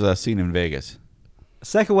that has a scene in Vegas.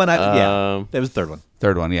 Second one, yeah. Um, That was the third one.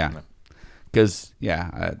 Third one, yeah. Because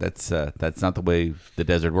that's not the way the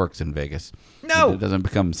desert works in Vegas. No. It doesn't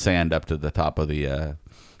become sand up to the top of the.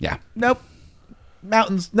 Yeah. Nope.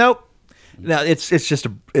 Mountains. Nope. No, it's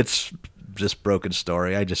just broken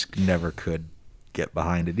story. I just never could get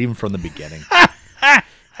behind it, even from the beginning.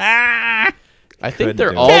 I think Couldn't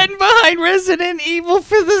they're do all. it. behind Resident Evil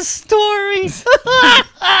for the story.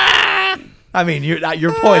 I mean, your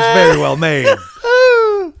point's very well made.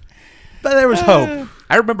 But there was hope.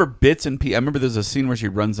 I remember bits and pieces. I remember there's a scene where she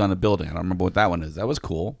runs on a building. I don't remember what that one is. That was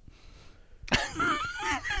cool.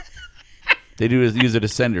 They use a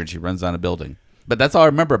descender and she runs on a building. But that's all I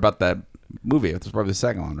remember about that movie. It's probably the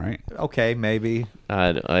second one, right? Okay, maybe.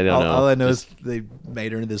 I don't All, know. all I know is they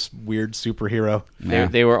made her into this weird superhero.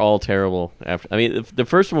 They were all terrible. After I mean, the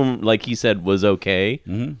first one, like he said, was okay,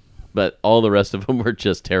 but all the rest of them were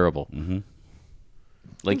just terrible. Mm-hmm.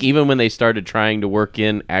 Like even when they started trying to work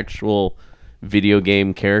in actual video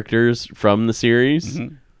game characters from the series,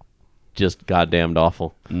 just goddamned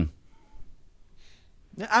awful.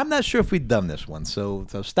 I'm not sure if we've done this one, so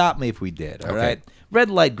stop me if we did. All right. Red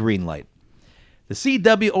light, green light. The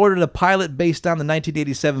CW ordered a pilot based on the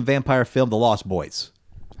 1987 vampire film The Lost Boys.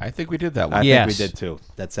 I think we did that I one. Yeah. think Yes. we did too.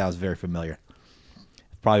 That sounds very familiar.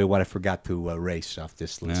 Probably what I forgot to erase off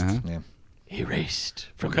this list. Yeah. Erased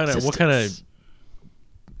from What kind of?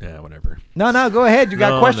 Yeah, whatever. No, go ahead. You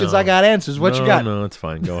got No, questions. no. I got answers. What you got? No, it's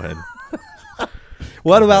fine. Go ahead.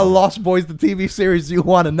 What about Lost Boys, the TV series? You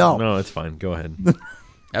want to know? No, it's fine. Go ahead.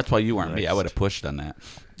 That's why you weren't me. I would have pushed on that.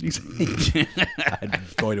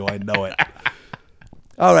 Boy, do I know it.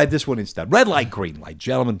 All right, this one instead. Red light, green light,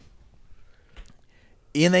 gentlemen.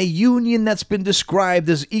 In a union that's been described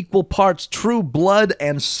as equal parts True Blood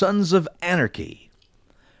and Sons of Anarchy,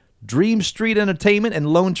 Dream Street Entertainment and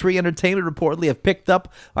Lone Tree Entertainment reportedly have picked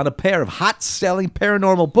up on a pair of hot-selling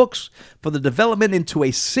paranormal books for the development into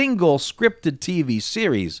a single scripted TV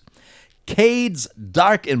series, Cade's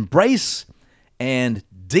Dark Embrace and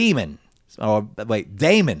Damon.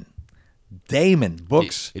 Damon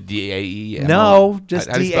books. D-A-E-M-O. No, just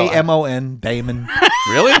How do you spell it? D-A-M-O-N. Damon.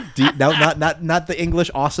 Really? No, not the English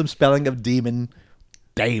awesome spelling of demon.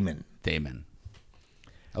 Damon. Damon.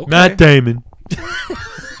 Okay. Matt Damon.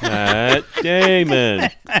 Matt Damon.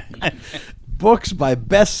 Books by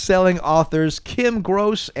best-selling authors Kim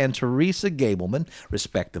Gross and Teresa Gableman,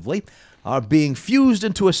 respectively, are being fused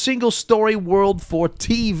into a single story world for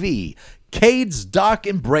TV. Cade's Dark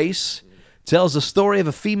Embrace tells the story of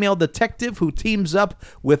a female detective who teams up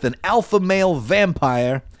with an alpha male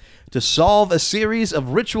vampire to solve a series of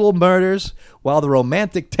ritual murders while the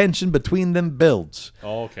romantic tension between them builds.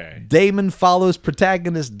 Okay. Damon follows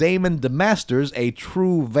protagonist Damon DeMasters, a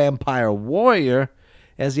true vampire warrior,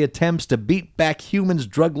 as he attempts to beat back humans'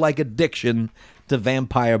 drug-like addiction to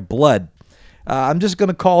vampire blood. I'm just going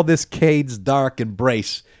to call this Cade's Dark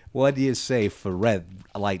Embrace. What do you say for red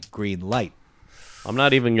light, green light? I'm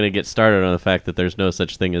not even going to get started on the fact that there's no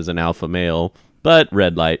such thing as an alpha male, but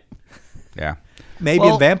red light. Yeah. Maybe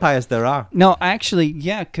Well- in vampires there are. No, actually,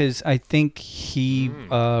 yeah, because I think he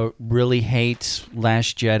really hates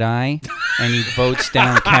Last Jedi, and he votes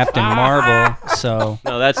down Captain Marvel. So,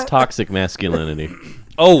 No, that's toxic masculinity.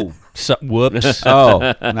 whoops. Oh,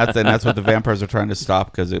 and that's what the vampires are trying to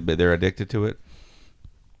stop because they're addicted to it.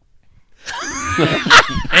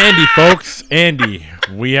 Andy, folks. Andy.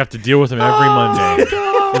 We have to deal with him every Monday.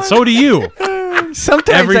 And so do you. Sometimes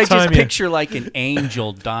Every I just time you- picture like an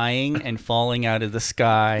angel dying and falling out of the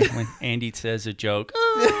sky when Andy says a joke.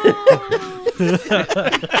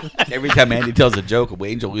 Every time Andy tells a joke, a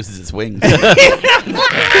angel loses its wings. They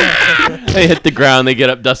hit the ground, they get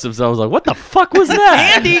up, dust themselves, like, what the fuck was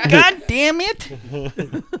that? Andy, god damn it!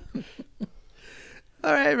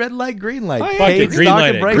 All right, red light, green light. Fuck it. Cade's Green Dark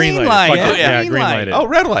light it. Embrace. Green light it. light, Fuck yeah, it. Yeah, green green light. light it. Oh,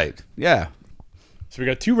 red light. Yeah. So we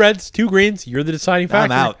got 2 reds, 2 greens. You're the deciding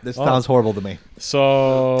factor. I'm out. This sounds horrible to me. So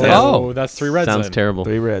Oh. that's 3 reds. Sounds then. terrible.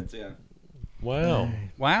 reds. Yeah. Wow.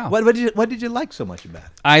 Wow. What did you like so much about it?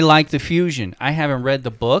 I like the fusion. I haven't read the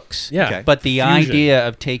books. Yeah. Okay. But the Fusion. idea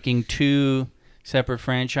of taking 2 separate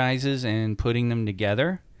franchises and putting them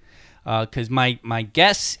together, because my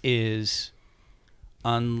guess is,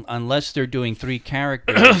 unless they're doing 3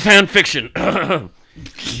 characters, Fan fiction. oh,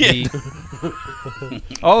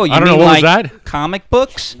 you I don't mean know, what was like that? comic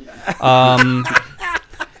books?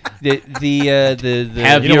 The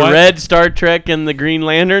Have You you, know what? read Star Trek and the Green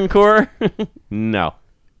Lantern Corps? No.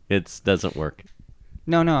 It doesn't work.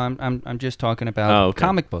 no, I'm just talking about Oh, okay.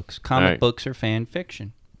 comic books. Comic All right. books are fan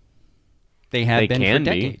fiction. They have They been can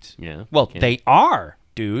for be. decades. Yeah, Well, can. they are,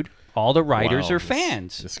 dude. All the writers Wow, are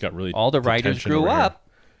fans. This got really. All the writers tension grew over here. up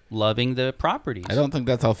loving the properties. I don't think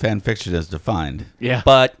that's how fan fiction is defined. Yeah.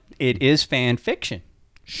 But it is fan fiction.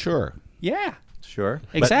 Sure. Yeah, Sure.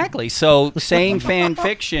 exactly. So saying fan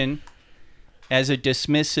fiction as a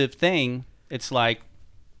dismissive thing, it's like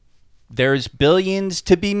there's billions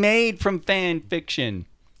to be made from fan fiction.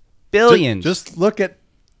 Billions. Just look at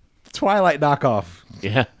Twilight knockoff.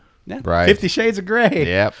 Yeah. Right. 50 Shades of Grey.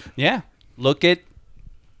 Yep. Yeah. Look at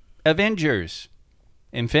Avengers,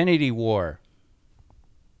 Infinity War.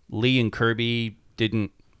 Lee and Kirby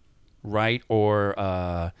didn't right,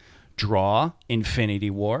 or draw Infinity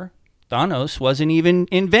War, Thanos wasn't even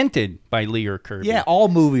invented by Lee or Kirby. Yeah, all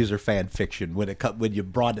movies are fan fiction when you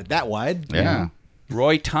broaden it that wide. Yeah.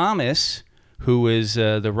 Roy Thomas, who is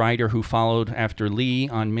the writer who followed after Lee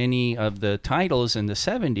on many of the titles in the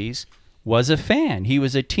 70s, was a fan. He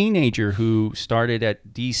was a teenager who started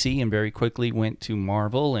at DC and very quickly went to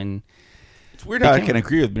Marvel. And It's weird how I can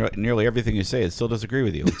agree with nearly everything you say. It still disagree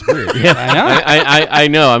with you. It's weird. I know. I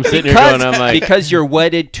know. I'm sitting here going, I'm like, because you're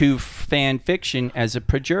wedded to fan fiction as a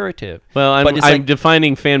pejorative. well, But it's I'm like-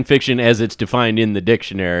 defining fan fiction as it's defined in the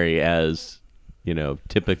dictionary as,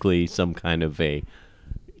 typically some kind of a,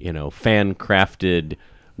 fan crafted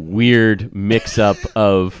weird mix up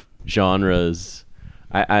of genres.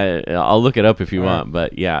 I'll look it up if you want,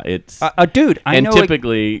 but yeah, it's Dude, I and know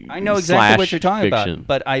typically I know exactly what slash you're talking fiction. about,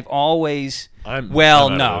 but I've always I'm well,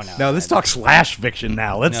 out of no, this. no, No, let's talk slash fiction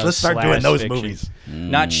now. Let's No, start slash doing those fiction. movies.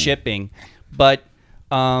 Not shipping, but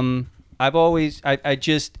I've always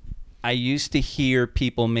I used to hear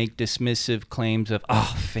people make dismissive claims of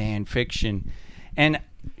fan fiction, and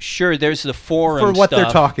sure, there's the forum For what they're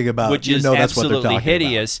stuff, talking about, which you is know that's what they're absolutely talking about.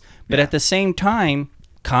 hideous. But at the same time,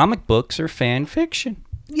 comic books are fan fiction.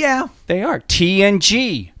 Yeah. They are.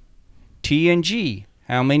 TNG.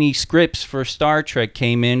 How many scripts for Star Trek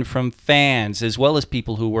came in from fans as well as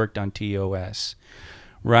people who worked on TOS?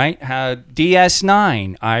 Right? How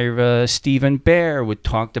DS9, Ira Stephen Bear would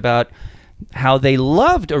talked about how they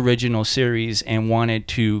loved original series and wanted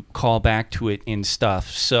to call back to it in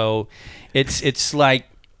stuff. So it's like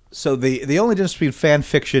So the only difference between fan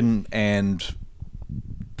fiction and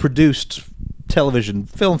produced television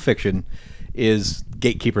film fiction is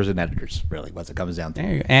gatekeepers and editors, really, what it comes down to.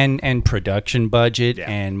 there you go. And production budget Yeah.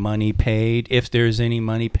 and money paid, if there's any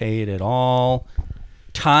money paid at all.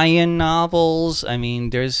 Tie-in novels. I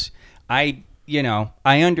mean, I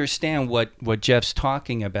understand what Jeff's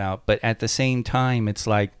talking about, but at the same time, it's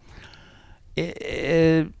like,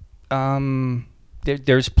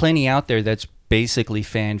 there's plenty out there that's basically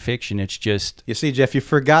fan fiction. It's just You see, Jeff, you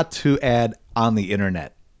forgot to add on the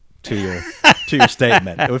internet to your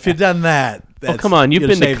statement. If you'd done that, Oh, come on! You've you'd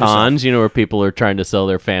been to saved yourself. cons, where people are trying to sell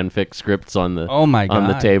their fanfic scripts on the Oh my on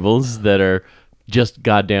the God. tables that are just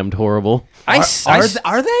goddamned horrible. Are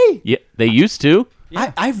they? Yeah, they used to.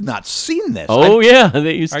 I've not seen this. Oh yeah,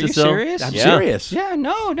 they used Are to you sell. serious? I'm Yeah. serious. Yeah,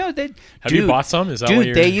 no. They, Have you bought some? Is that what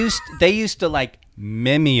dude, you're... they used to like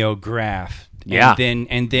mimeograph. Yeah.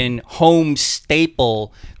 And then home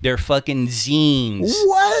staple their fucking zines.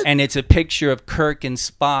 What? And it's a picture of Kirk and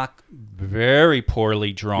Spock, very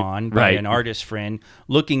poorly drawn by Right. an artist friend,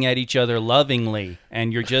 looking at each other lovingly,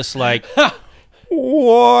 and you're just like,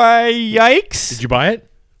 why, yikes! Did you buy it?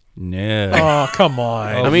 No. Oh, come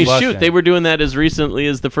on. Oh, I mean, fuck shoot, that. they were doing that as recently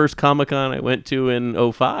as the first Comic-Con I went to in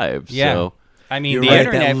 2005. Yeah. So. I mean, You're the right,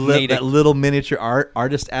 internet made that it. little miniature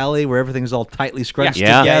artist alley where everything's all tightly scrunched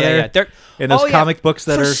Yeah. together. They're- And those comic books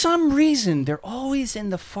that for are some reason they're always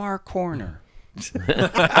in the far corner.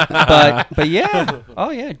 but yeah,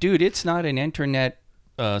 oh yeah, dude, it's not an internet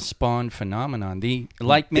spawn phenomenon. The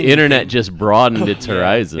Internet just broadened its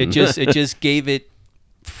horizon. it just gave it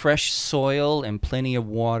fresh soil and plenty of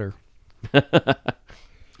water.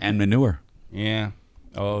 And manure. Yeah.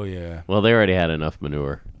 Oh yeah. well, they already had enough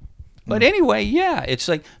manure. But anyway, yeah, it's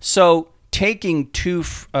like so taking two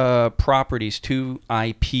properties, two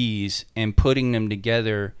IPs, and putting them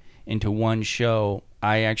together into one show.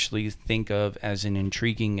 I actually think of as an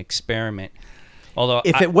intriguing experiment. Although,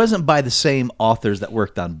 if it wasn't by the same authors that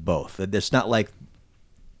worked on both. It's not like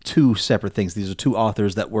two separate things. These are two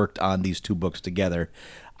authors that worked on these two books together.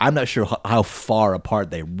 I'm not sure how far apart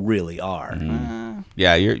they really are.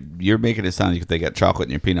 Yeah, you're making it sound like they got chocolate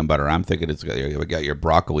in your peanut butter. I'm thinking you got your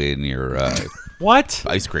broccoli in your What?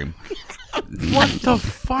 ice cream. What the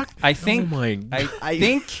fuck? I think Oh my I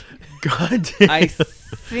think God. I think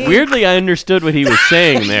Weirdly, I understood what he was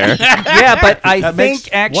saying there. yeah, but I That makes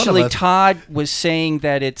think one of actually us. Todd was saying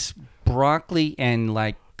that it's broccoli and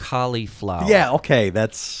like cauliflower. Yeah, okay,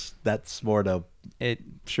 that's more to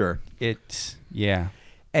sure. It's yeah.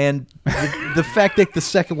 And the fact that the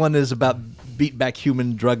second one is about beat back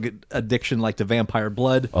human drug addiction like the vampire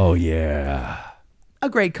blood, Oh yeah. a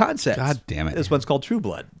great concept. God damn it. This one's called True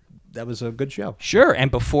Blood. That was a good show. Sure, and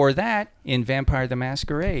before that, in Vampire the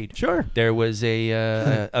Masquerade, Sure. there was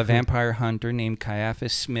a vampire hunter named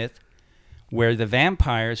Caiaphas Smith, where the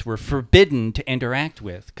vampires were forbidden to interact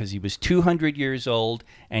with because he was 200 years old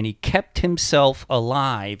and he kept himself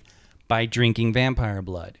alive by drinking vampire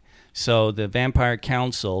blood. So the Vampire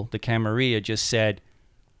Council, the Camarilla, just said,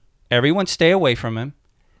 everyone stay away from him,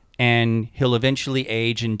 and he'll eventually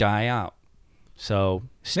age and die out. So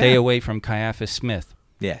stay Yeah. away from Caiaphas Smith.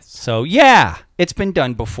 Yes. So yeah, it's been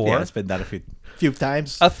done before. Yeah, it's been done a few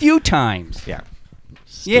times. A few times. Yeah.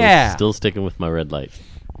 Yeah. Still sticking with my red light.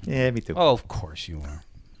 Yeah, me too. Oh, of course you are.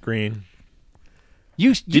 Green.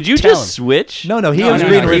 Did you tell just him. switch? No, he No, was no,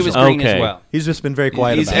 green. no, he was originally. green as Okay. well. He's just been very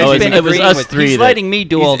quiet He's about edging Oh, it. it's- Been it was agreeing us with- three He's that- letting me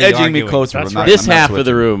do all He's the edging arguing. me closer. That's but not- right. This I'm not half of the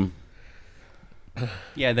switching. room.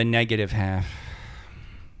 Yeah, the negative half.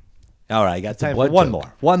 All right, I got time for blood one joke.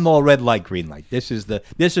 more. One more red light, green light. This is the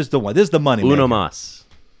one. This is the money. Uno maker. mas.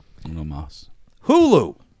 No mas.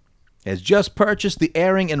 Hulu has just purchased the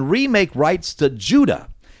airing and remake rights to Judah,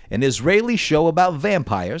 an Israeli show about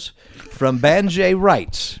vampires, from Banjay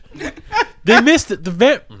Rights. They missed it.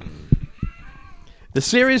 The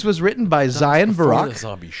series was written by Zion Before the Barak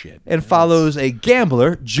zombie shit. and follows a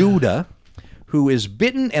gambler, Judah, who is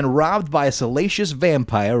bitten and robbed by a salacious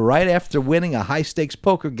vampire right after winning a high-stakes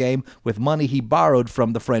poker game with money he borrowed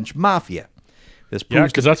from the French mafia. This Yeah,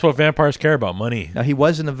 proves because that's what vampires care about, money. now he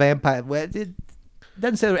wasn't a vampire. Well, it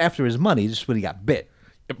doesn't say after his money, just when he got bit.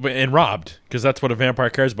 And robbed, because that's what a vampire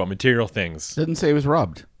cares about, material things. Didn't say he was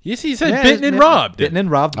robbed. Yes, he said Yeah, bitten and yeah, robbed. Bitten and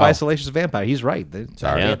robbed by Oh. a salacious vampire. He's right.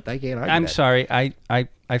 Sorry. I can't argue I'm that. sorry.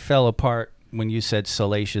 I fell apart when you said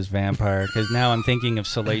salacious vampire because now I'm thinking of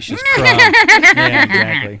salacious crumb. Yeah,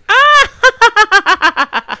 exactly.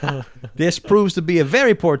 This proves to be a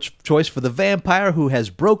very poor choice for the vampire who has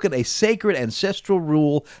broken a sacred ancestral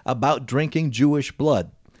rule about drinking Jewish blood.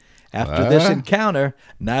 After this encounter,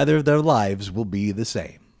 neither of their lives will be the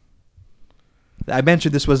same. I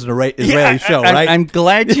mentioned this was an Israeli show, right? I'm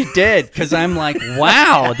glad you did because I'm like,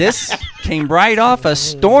 wow, this came right off a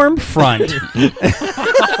storm front.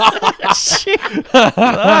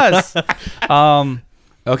 Jesus.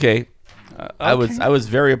 Okay. I was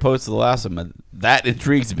very opposed to the last one. But that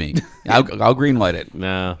intrigues me. I'll greenlight it.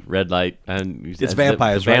 No, red light. And It's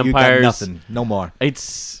vampires, right? You got Vampires. nothing. No more.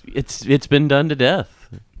 It's been done to death.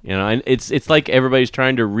 You know, and it's like everybody's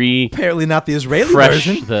trying to Apparently not the Israeli refresh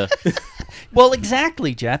version. the. Well,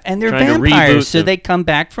 exactly, Jeff. And they're Trying to vampires, reboot so the- they come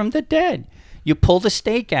back from the dead. You pull the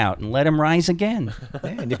steak out and let them rise again. Yeah,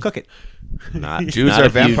 and you cook it. Not, Jews not are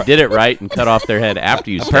if you vampire- did it right and cut off their head after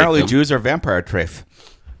you. Apparently, steak them, Jews are vampire treif.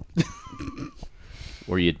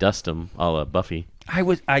 or you dust them, a la Buffy.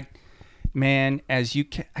 Man, as you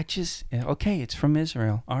can, okay, it's from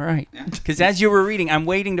Israel. All right. Because as you were reading, I'm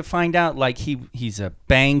waiting to find out, like, he's a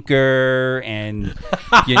banker and,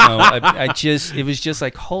 you know, it was just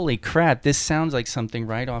like, holy crap, this sounds like something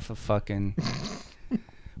right off of fucking,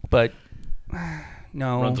 but,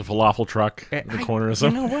 no. Runs a falafel truck in the corner or You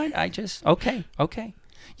something. know what? Okay.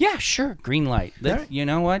 Yeah, sure, green light. right. You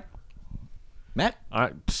know what? Matt?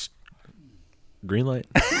 Green light.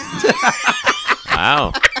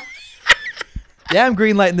 Wow. Yeah, I'm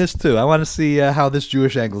greenlighting this too. I want to see how this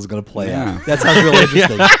Jewish angle is going to play Yeah. out. That sounds really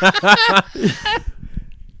interesting.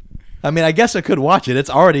 I mean, I guess I could watch it. It's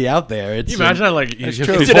already out there. It's Can you imagine that? Like, he's,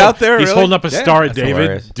 true. he's Is it out there, He's really? holding up a Yeah, Star of that's David,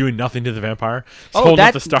 hilarious. doing nothing to the vampire. He's Oh, holding up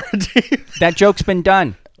that- the Star of David. That joke's been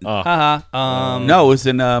done. Oh. No, it was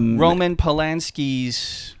in Roman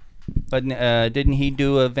Polanski's, but didn't he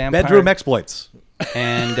do a vampire? bedroom exploits.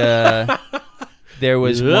 And there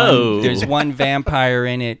was Whoa. there's one vampire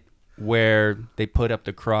in it where they put up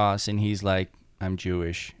the cross and he's like, I'm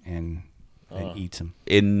Jewish, and eats him.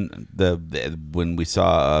 in the when we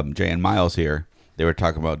saw Jay and Miles here, they were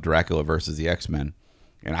talking about Dracula versus the X-Men,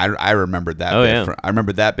 and I remembered that. Oh, bit yeah. I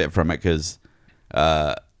remembered that bit from it because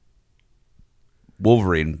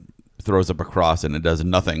Wolverine throws up a cross and it does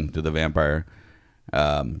nothing to the vampire,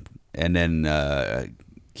 and then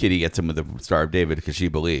Kitty gets him with the Star of David because she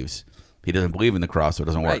believes. He doesn't believe in the cross, so it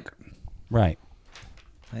doesn't work. Right.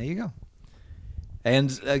 There you go.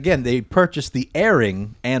 And again, they purchased the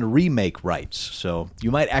airing and remake rights, so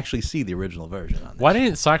you might actually see the original version on this. Why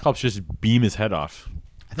didn't Cyclops just beam his head off?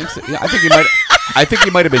 I think so. Yeah, I think he might. I think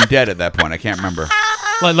he might have been dead at that point. I can't remember.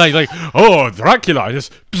 Like, oh, Dracula!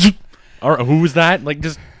 Just, or who was that? Like,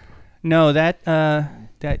 just No,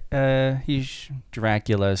 he's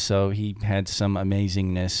Dracula, so he had some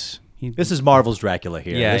amazingness. This is Marvel's Dracula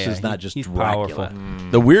here. Yeah, this yeah, is not just he's Dracula. powerful.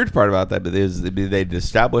 The weird part about that is they'd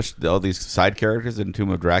established all these side characters in Tomb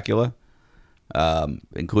of Dracula,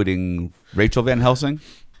 including Rachel Van Helsing,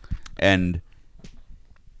 and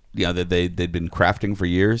you know they'd been crafting for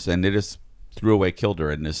years, and they just threw away, killed her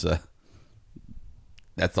in this.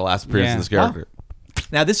 That's the last appearance Yeah. of this character.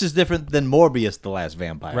 Now, this is different than Morbius, the last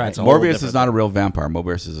vampire. Right. It's a whole Morbius different is not a real vampire.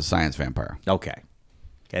 Morbius is a science vampire. Okay.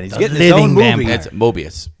 And he's getting his own living movie. vampire. It's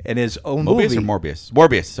Mobius. And his own Mobius movie or Morbius?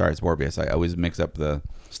 Morbius. Sorry, it's Morbius. I always mix up the.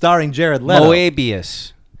 starring Jared Leto.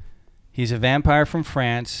 Moebius. He's a vampire from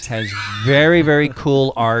France. Has very, very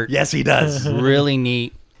cool art. Yes, he does. Really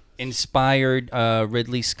neat. Inspired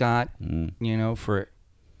Ridley Scott, for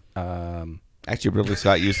Actually, Ridley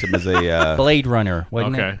Scott used him as a Blade Runner,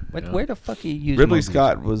 wasn't Okay, it? yeah. Where the fuck he used Ridley movies?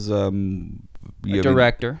 Scott was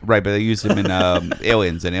director. right? But they used him in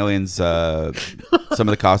Aliens, and Aliens. Some of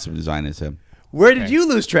the costume design is him. Where did you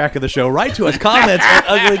lose track of the show? Write to us. Comments at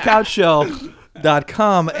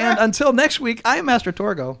uglycouchshow.com. And until next week, I'm Master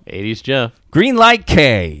Torgo. 80s Jeff. Green Light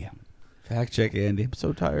K. Fact check, Andy. I'm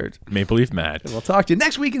so tired. Maple Leaf Matt. We'll talk to you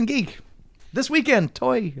next week in Geek. This weekend,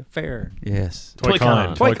 Toy Fair. Yes.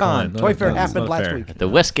 Toy-Con. Toy-Con. Toy Fair No, it's happened not last fair. week. At the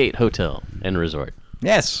Westgate Hotel and Resort.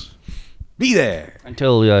 Yes. Be there.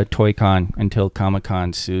 Until Toy-Con, until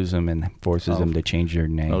Comic-Con sues them and forces them to change their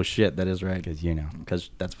name. Oh, shit. That is right. Because, Because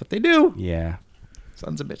that's what they do. yeah.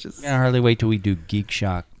 Sons of bitches. I hardly wait till we do Geek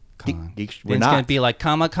Shock Con. We're Then it's going not. to be like,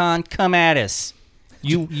 Comic-Con, come at us.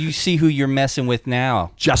 You see who you're messing with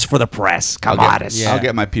now. Just for the press. Come on us. Yeah. I'll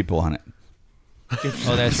get my people on it.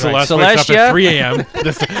 Oh, that's right. Celeste wakes up at 3 a.m.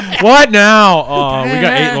 What now? Oh, we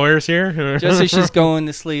got 8 lawyers here. Just as she's going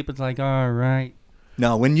to sleep, it's like, all right.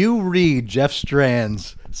 No, when you read Jeff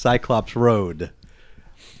Strand's Cyclops Road,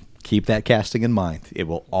 keep that casting in mind. It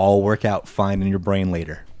will all work out fine in your brain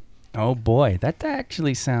later. Oh, boy. That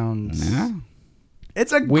actually sounds... Yeah.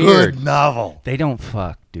 It's a Weird. good novel. They don't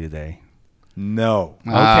fuck, do they? No.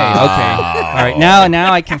 Okay. All right.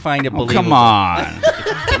 Now I can find it believable. Come on.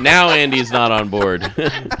 Now Andy's not on board.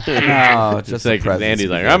 No, It's just like the presence. Andy's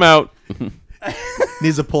like, I'm out.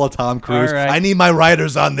 Needs to pull a Tom Cruise. All right. I need my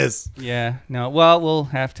writers on this. Yeah. No. Well, we'll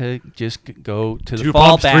have to just go to the 2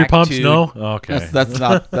 pumps, fallback 3 pumps, to... no? Okay. That's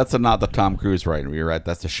not the Tom Cruise rewrite.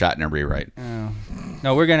 That's the Shatner rewrite.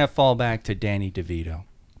 No, we're gonna fall back to Danny DeVito.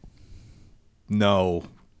 No.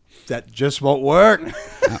 That just won't work. It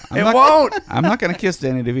not- won't. I'm not going to kiss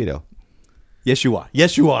Danny DeVito. Yes, you are.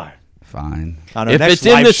 Yes, you are. Fine. On our If next it's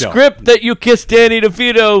in live the show. script that you kiss Danny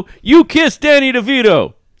DeVito, you kiss Danny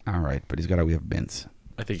DeVito. All right, but he's got to have Vince.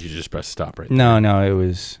 I think you just press stop right No, it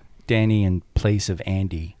was Danny in place of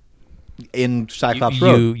Andy. in Cyclops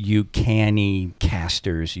Road. You canny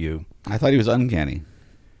casters, you. I thought he was uncanny.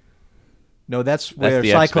 No, that's where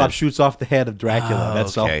the Cyclops X-Men. shoots off the head of Dracula. Oh,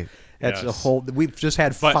 That's okay. all. That's a Yes. whole. We've just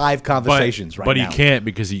had But- 5 conversations right but now. he can't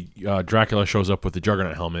because Dracula shows up with the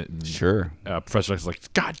Juggernaut helmet. And, Sure. Professor X is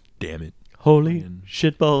like, God damn it. Holy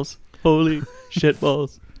shitballs. Holy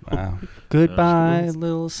shitballs. Wow. Goodbye,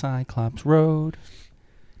 little Cyclops Road.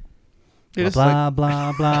 Blah, blah,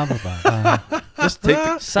 blah, blah, blah, blah, blah. Just take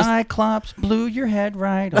the, Cyclops blew your head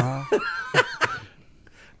right off.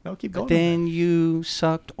 No, keep going. Then you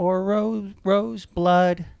sucked Rose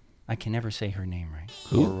blood. I can never say her name right.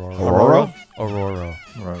 Who? Aurora. Aurora?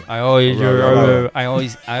 Aurora. I always Aurora.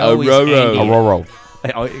 Andy. Aurora.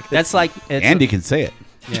 That's like it's Andy can say it.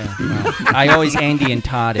 Yeah. No. I always Andy and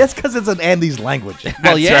Todd. That's because it's in Andy's language.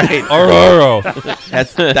 Well, yeah. right. Aurora.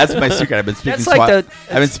 That's my secret. I've been speaking. That's like I've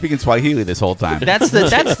the- been speaking Swahili this whole time. That's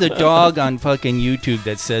the dog on fucking YouTube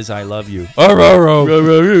that says I love you. Aurora.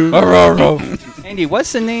 Aurora. Andy,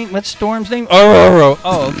 what's the name? What's Storm's name? Aurora.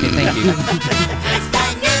 Oh, okay. Thank you.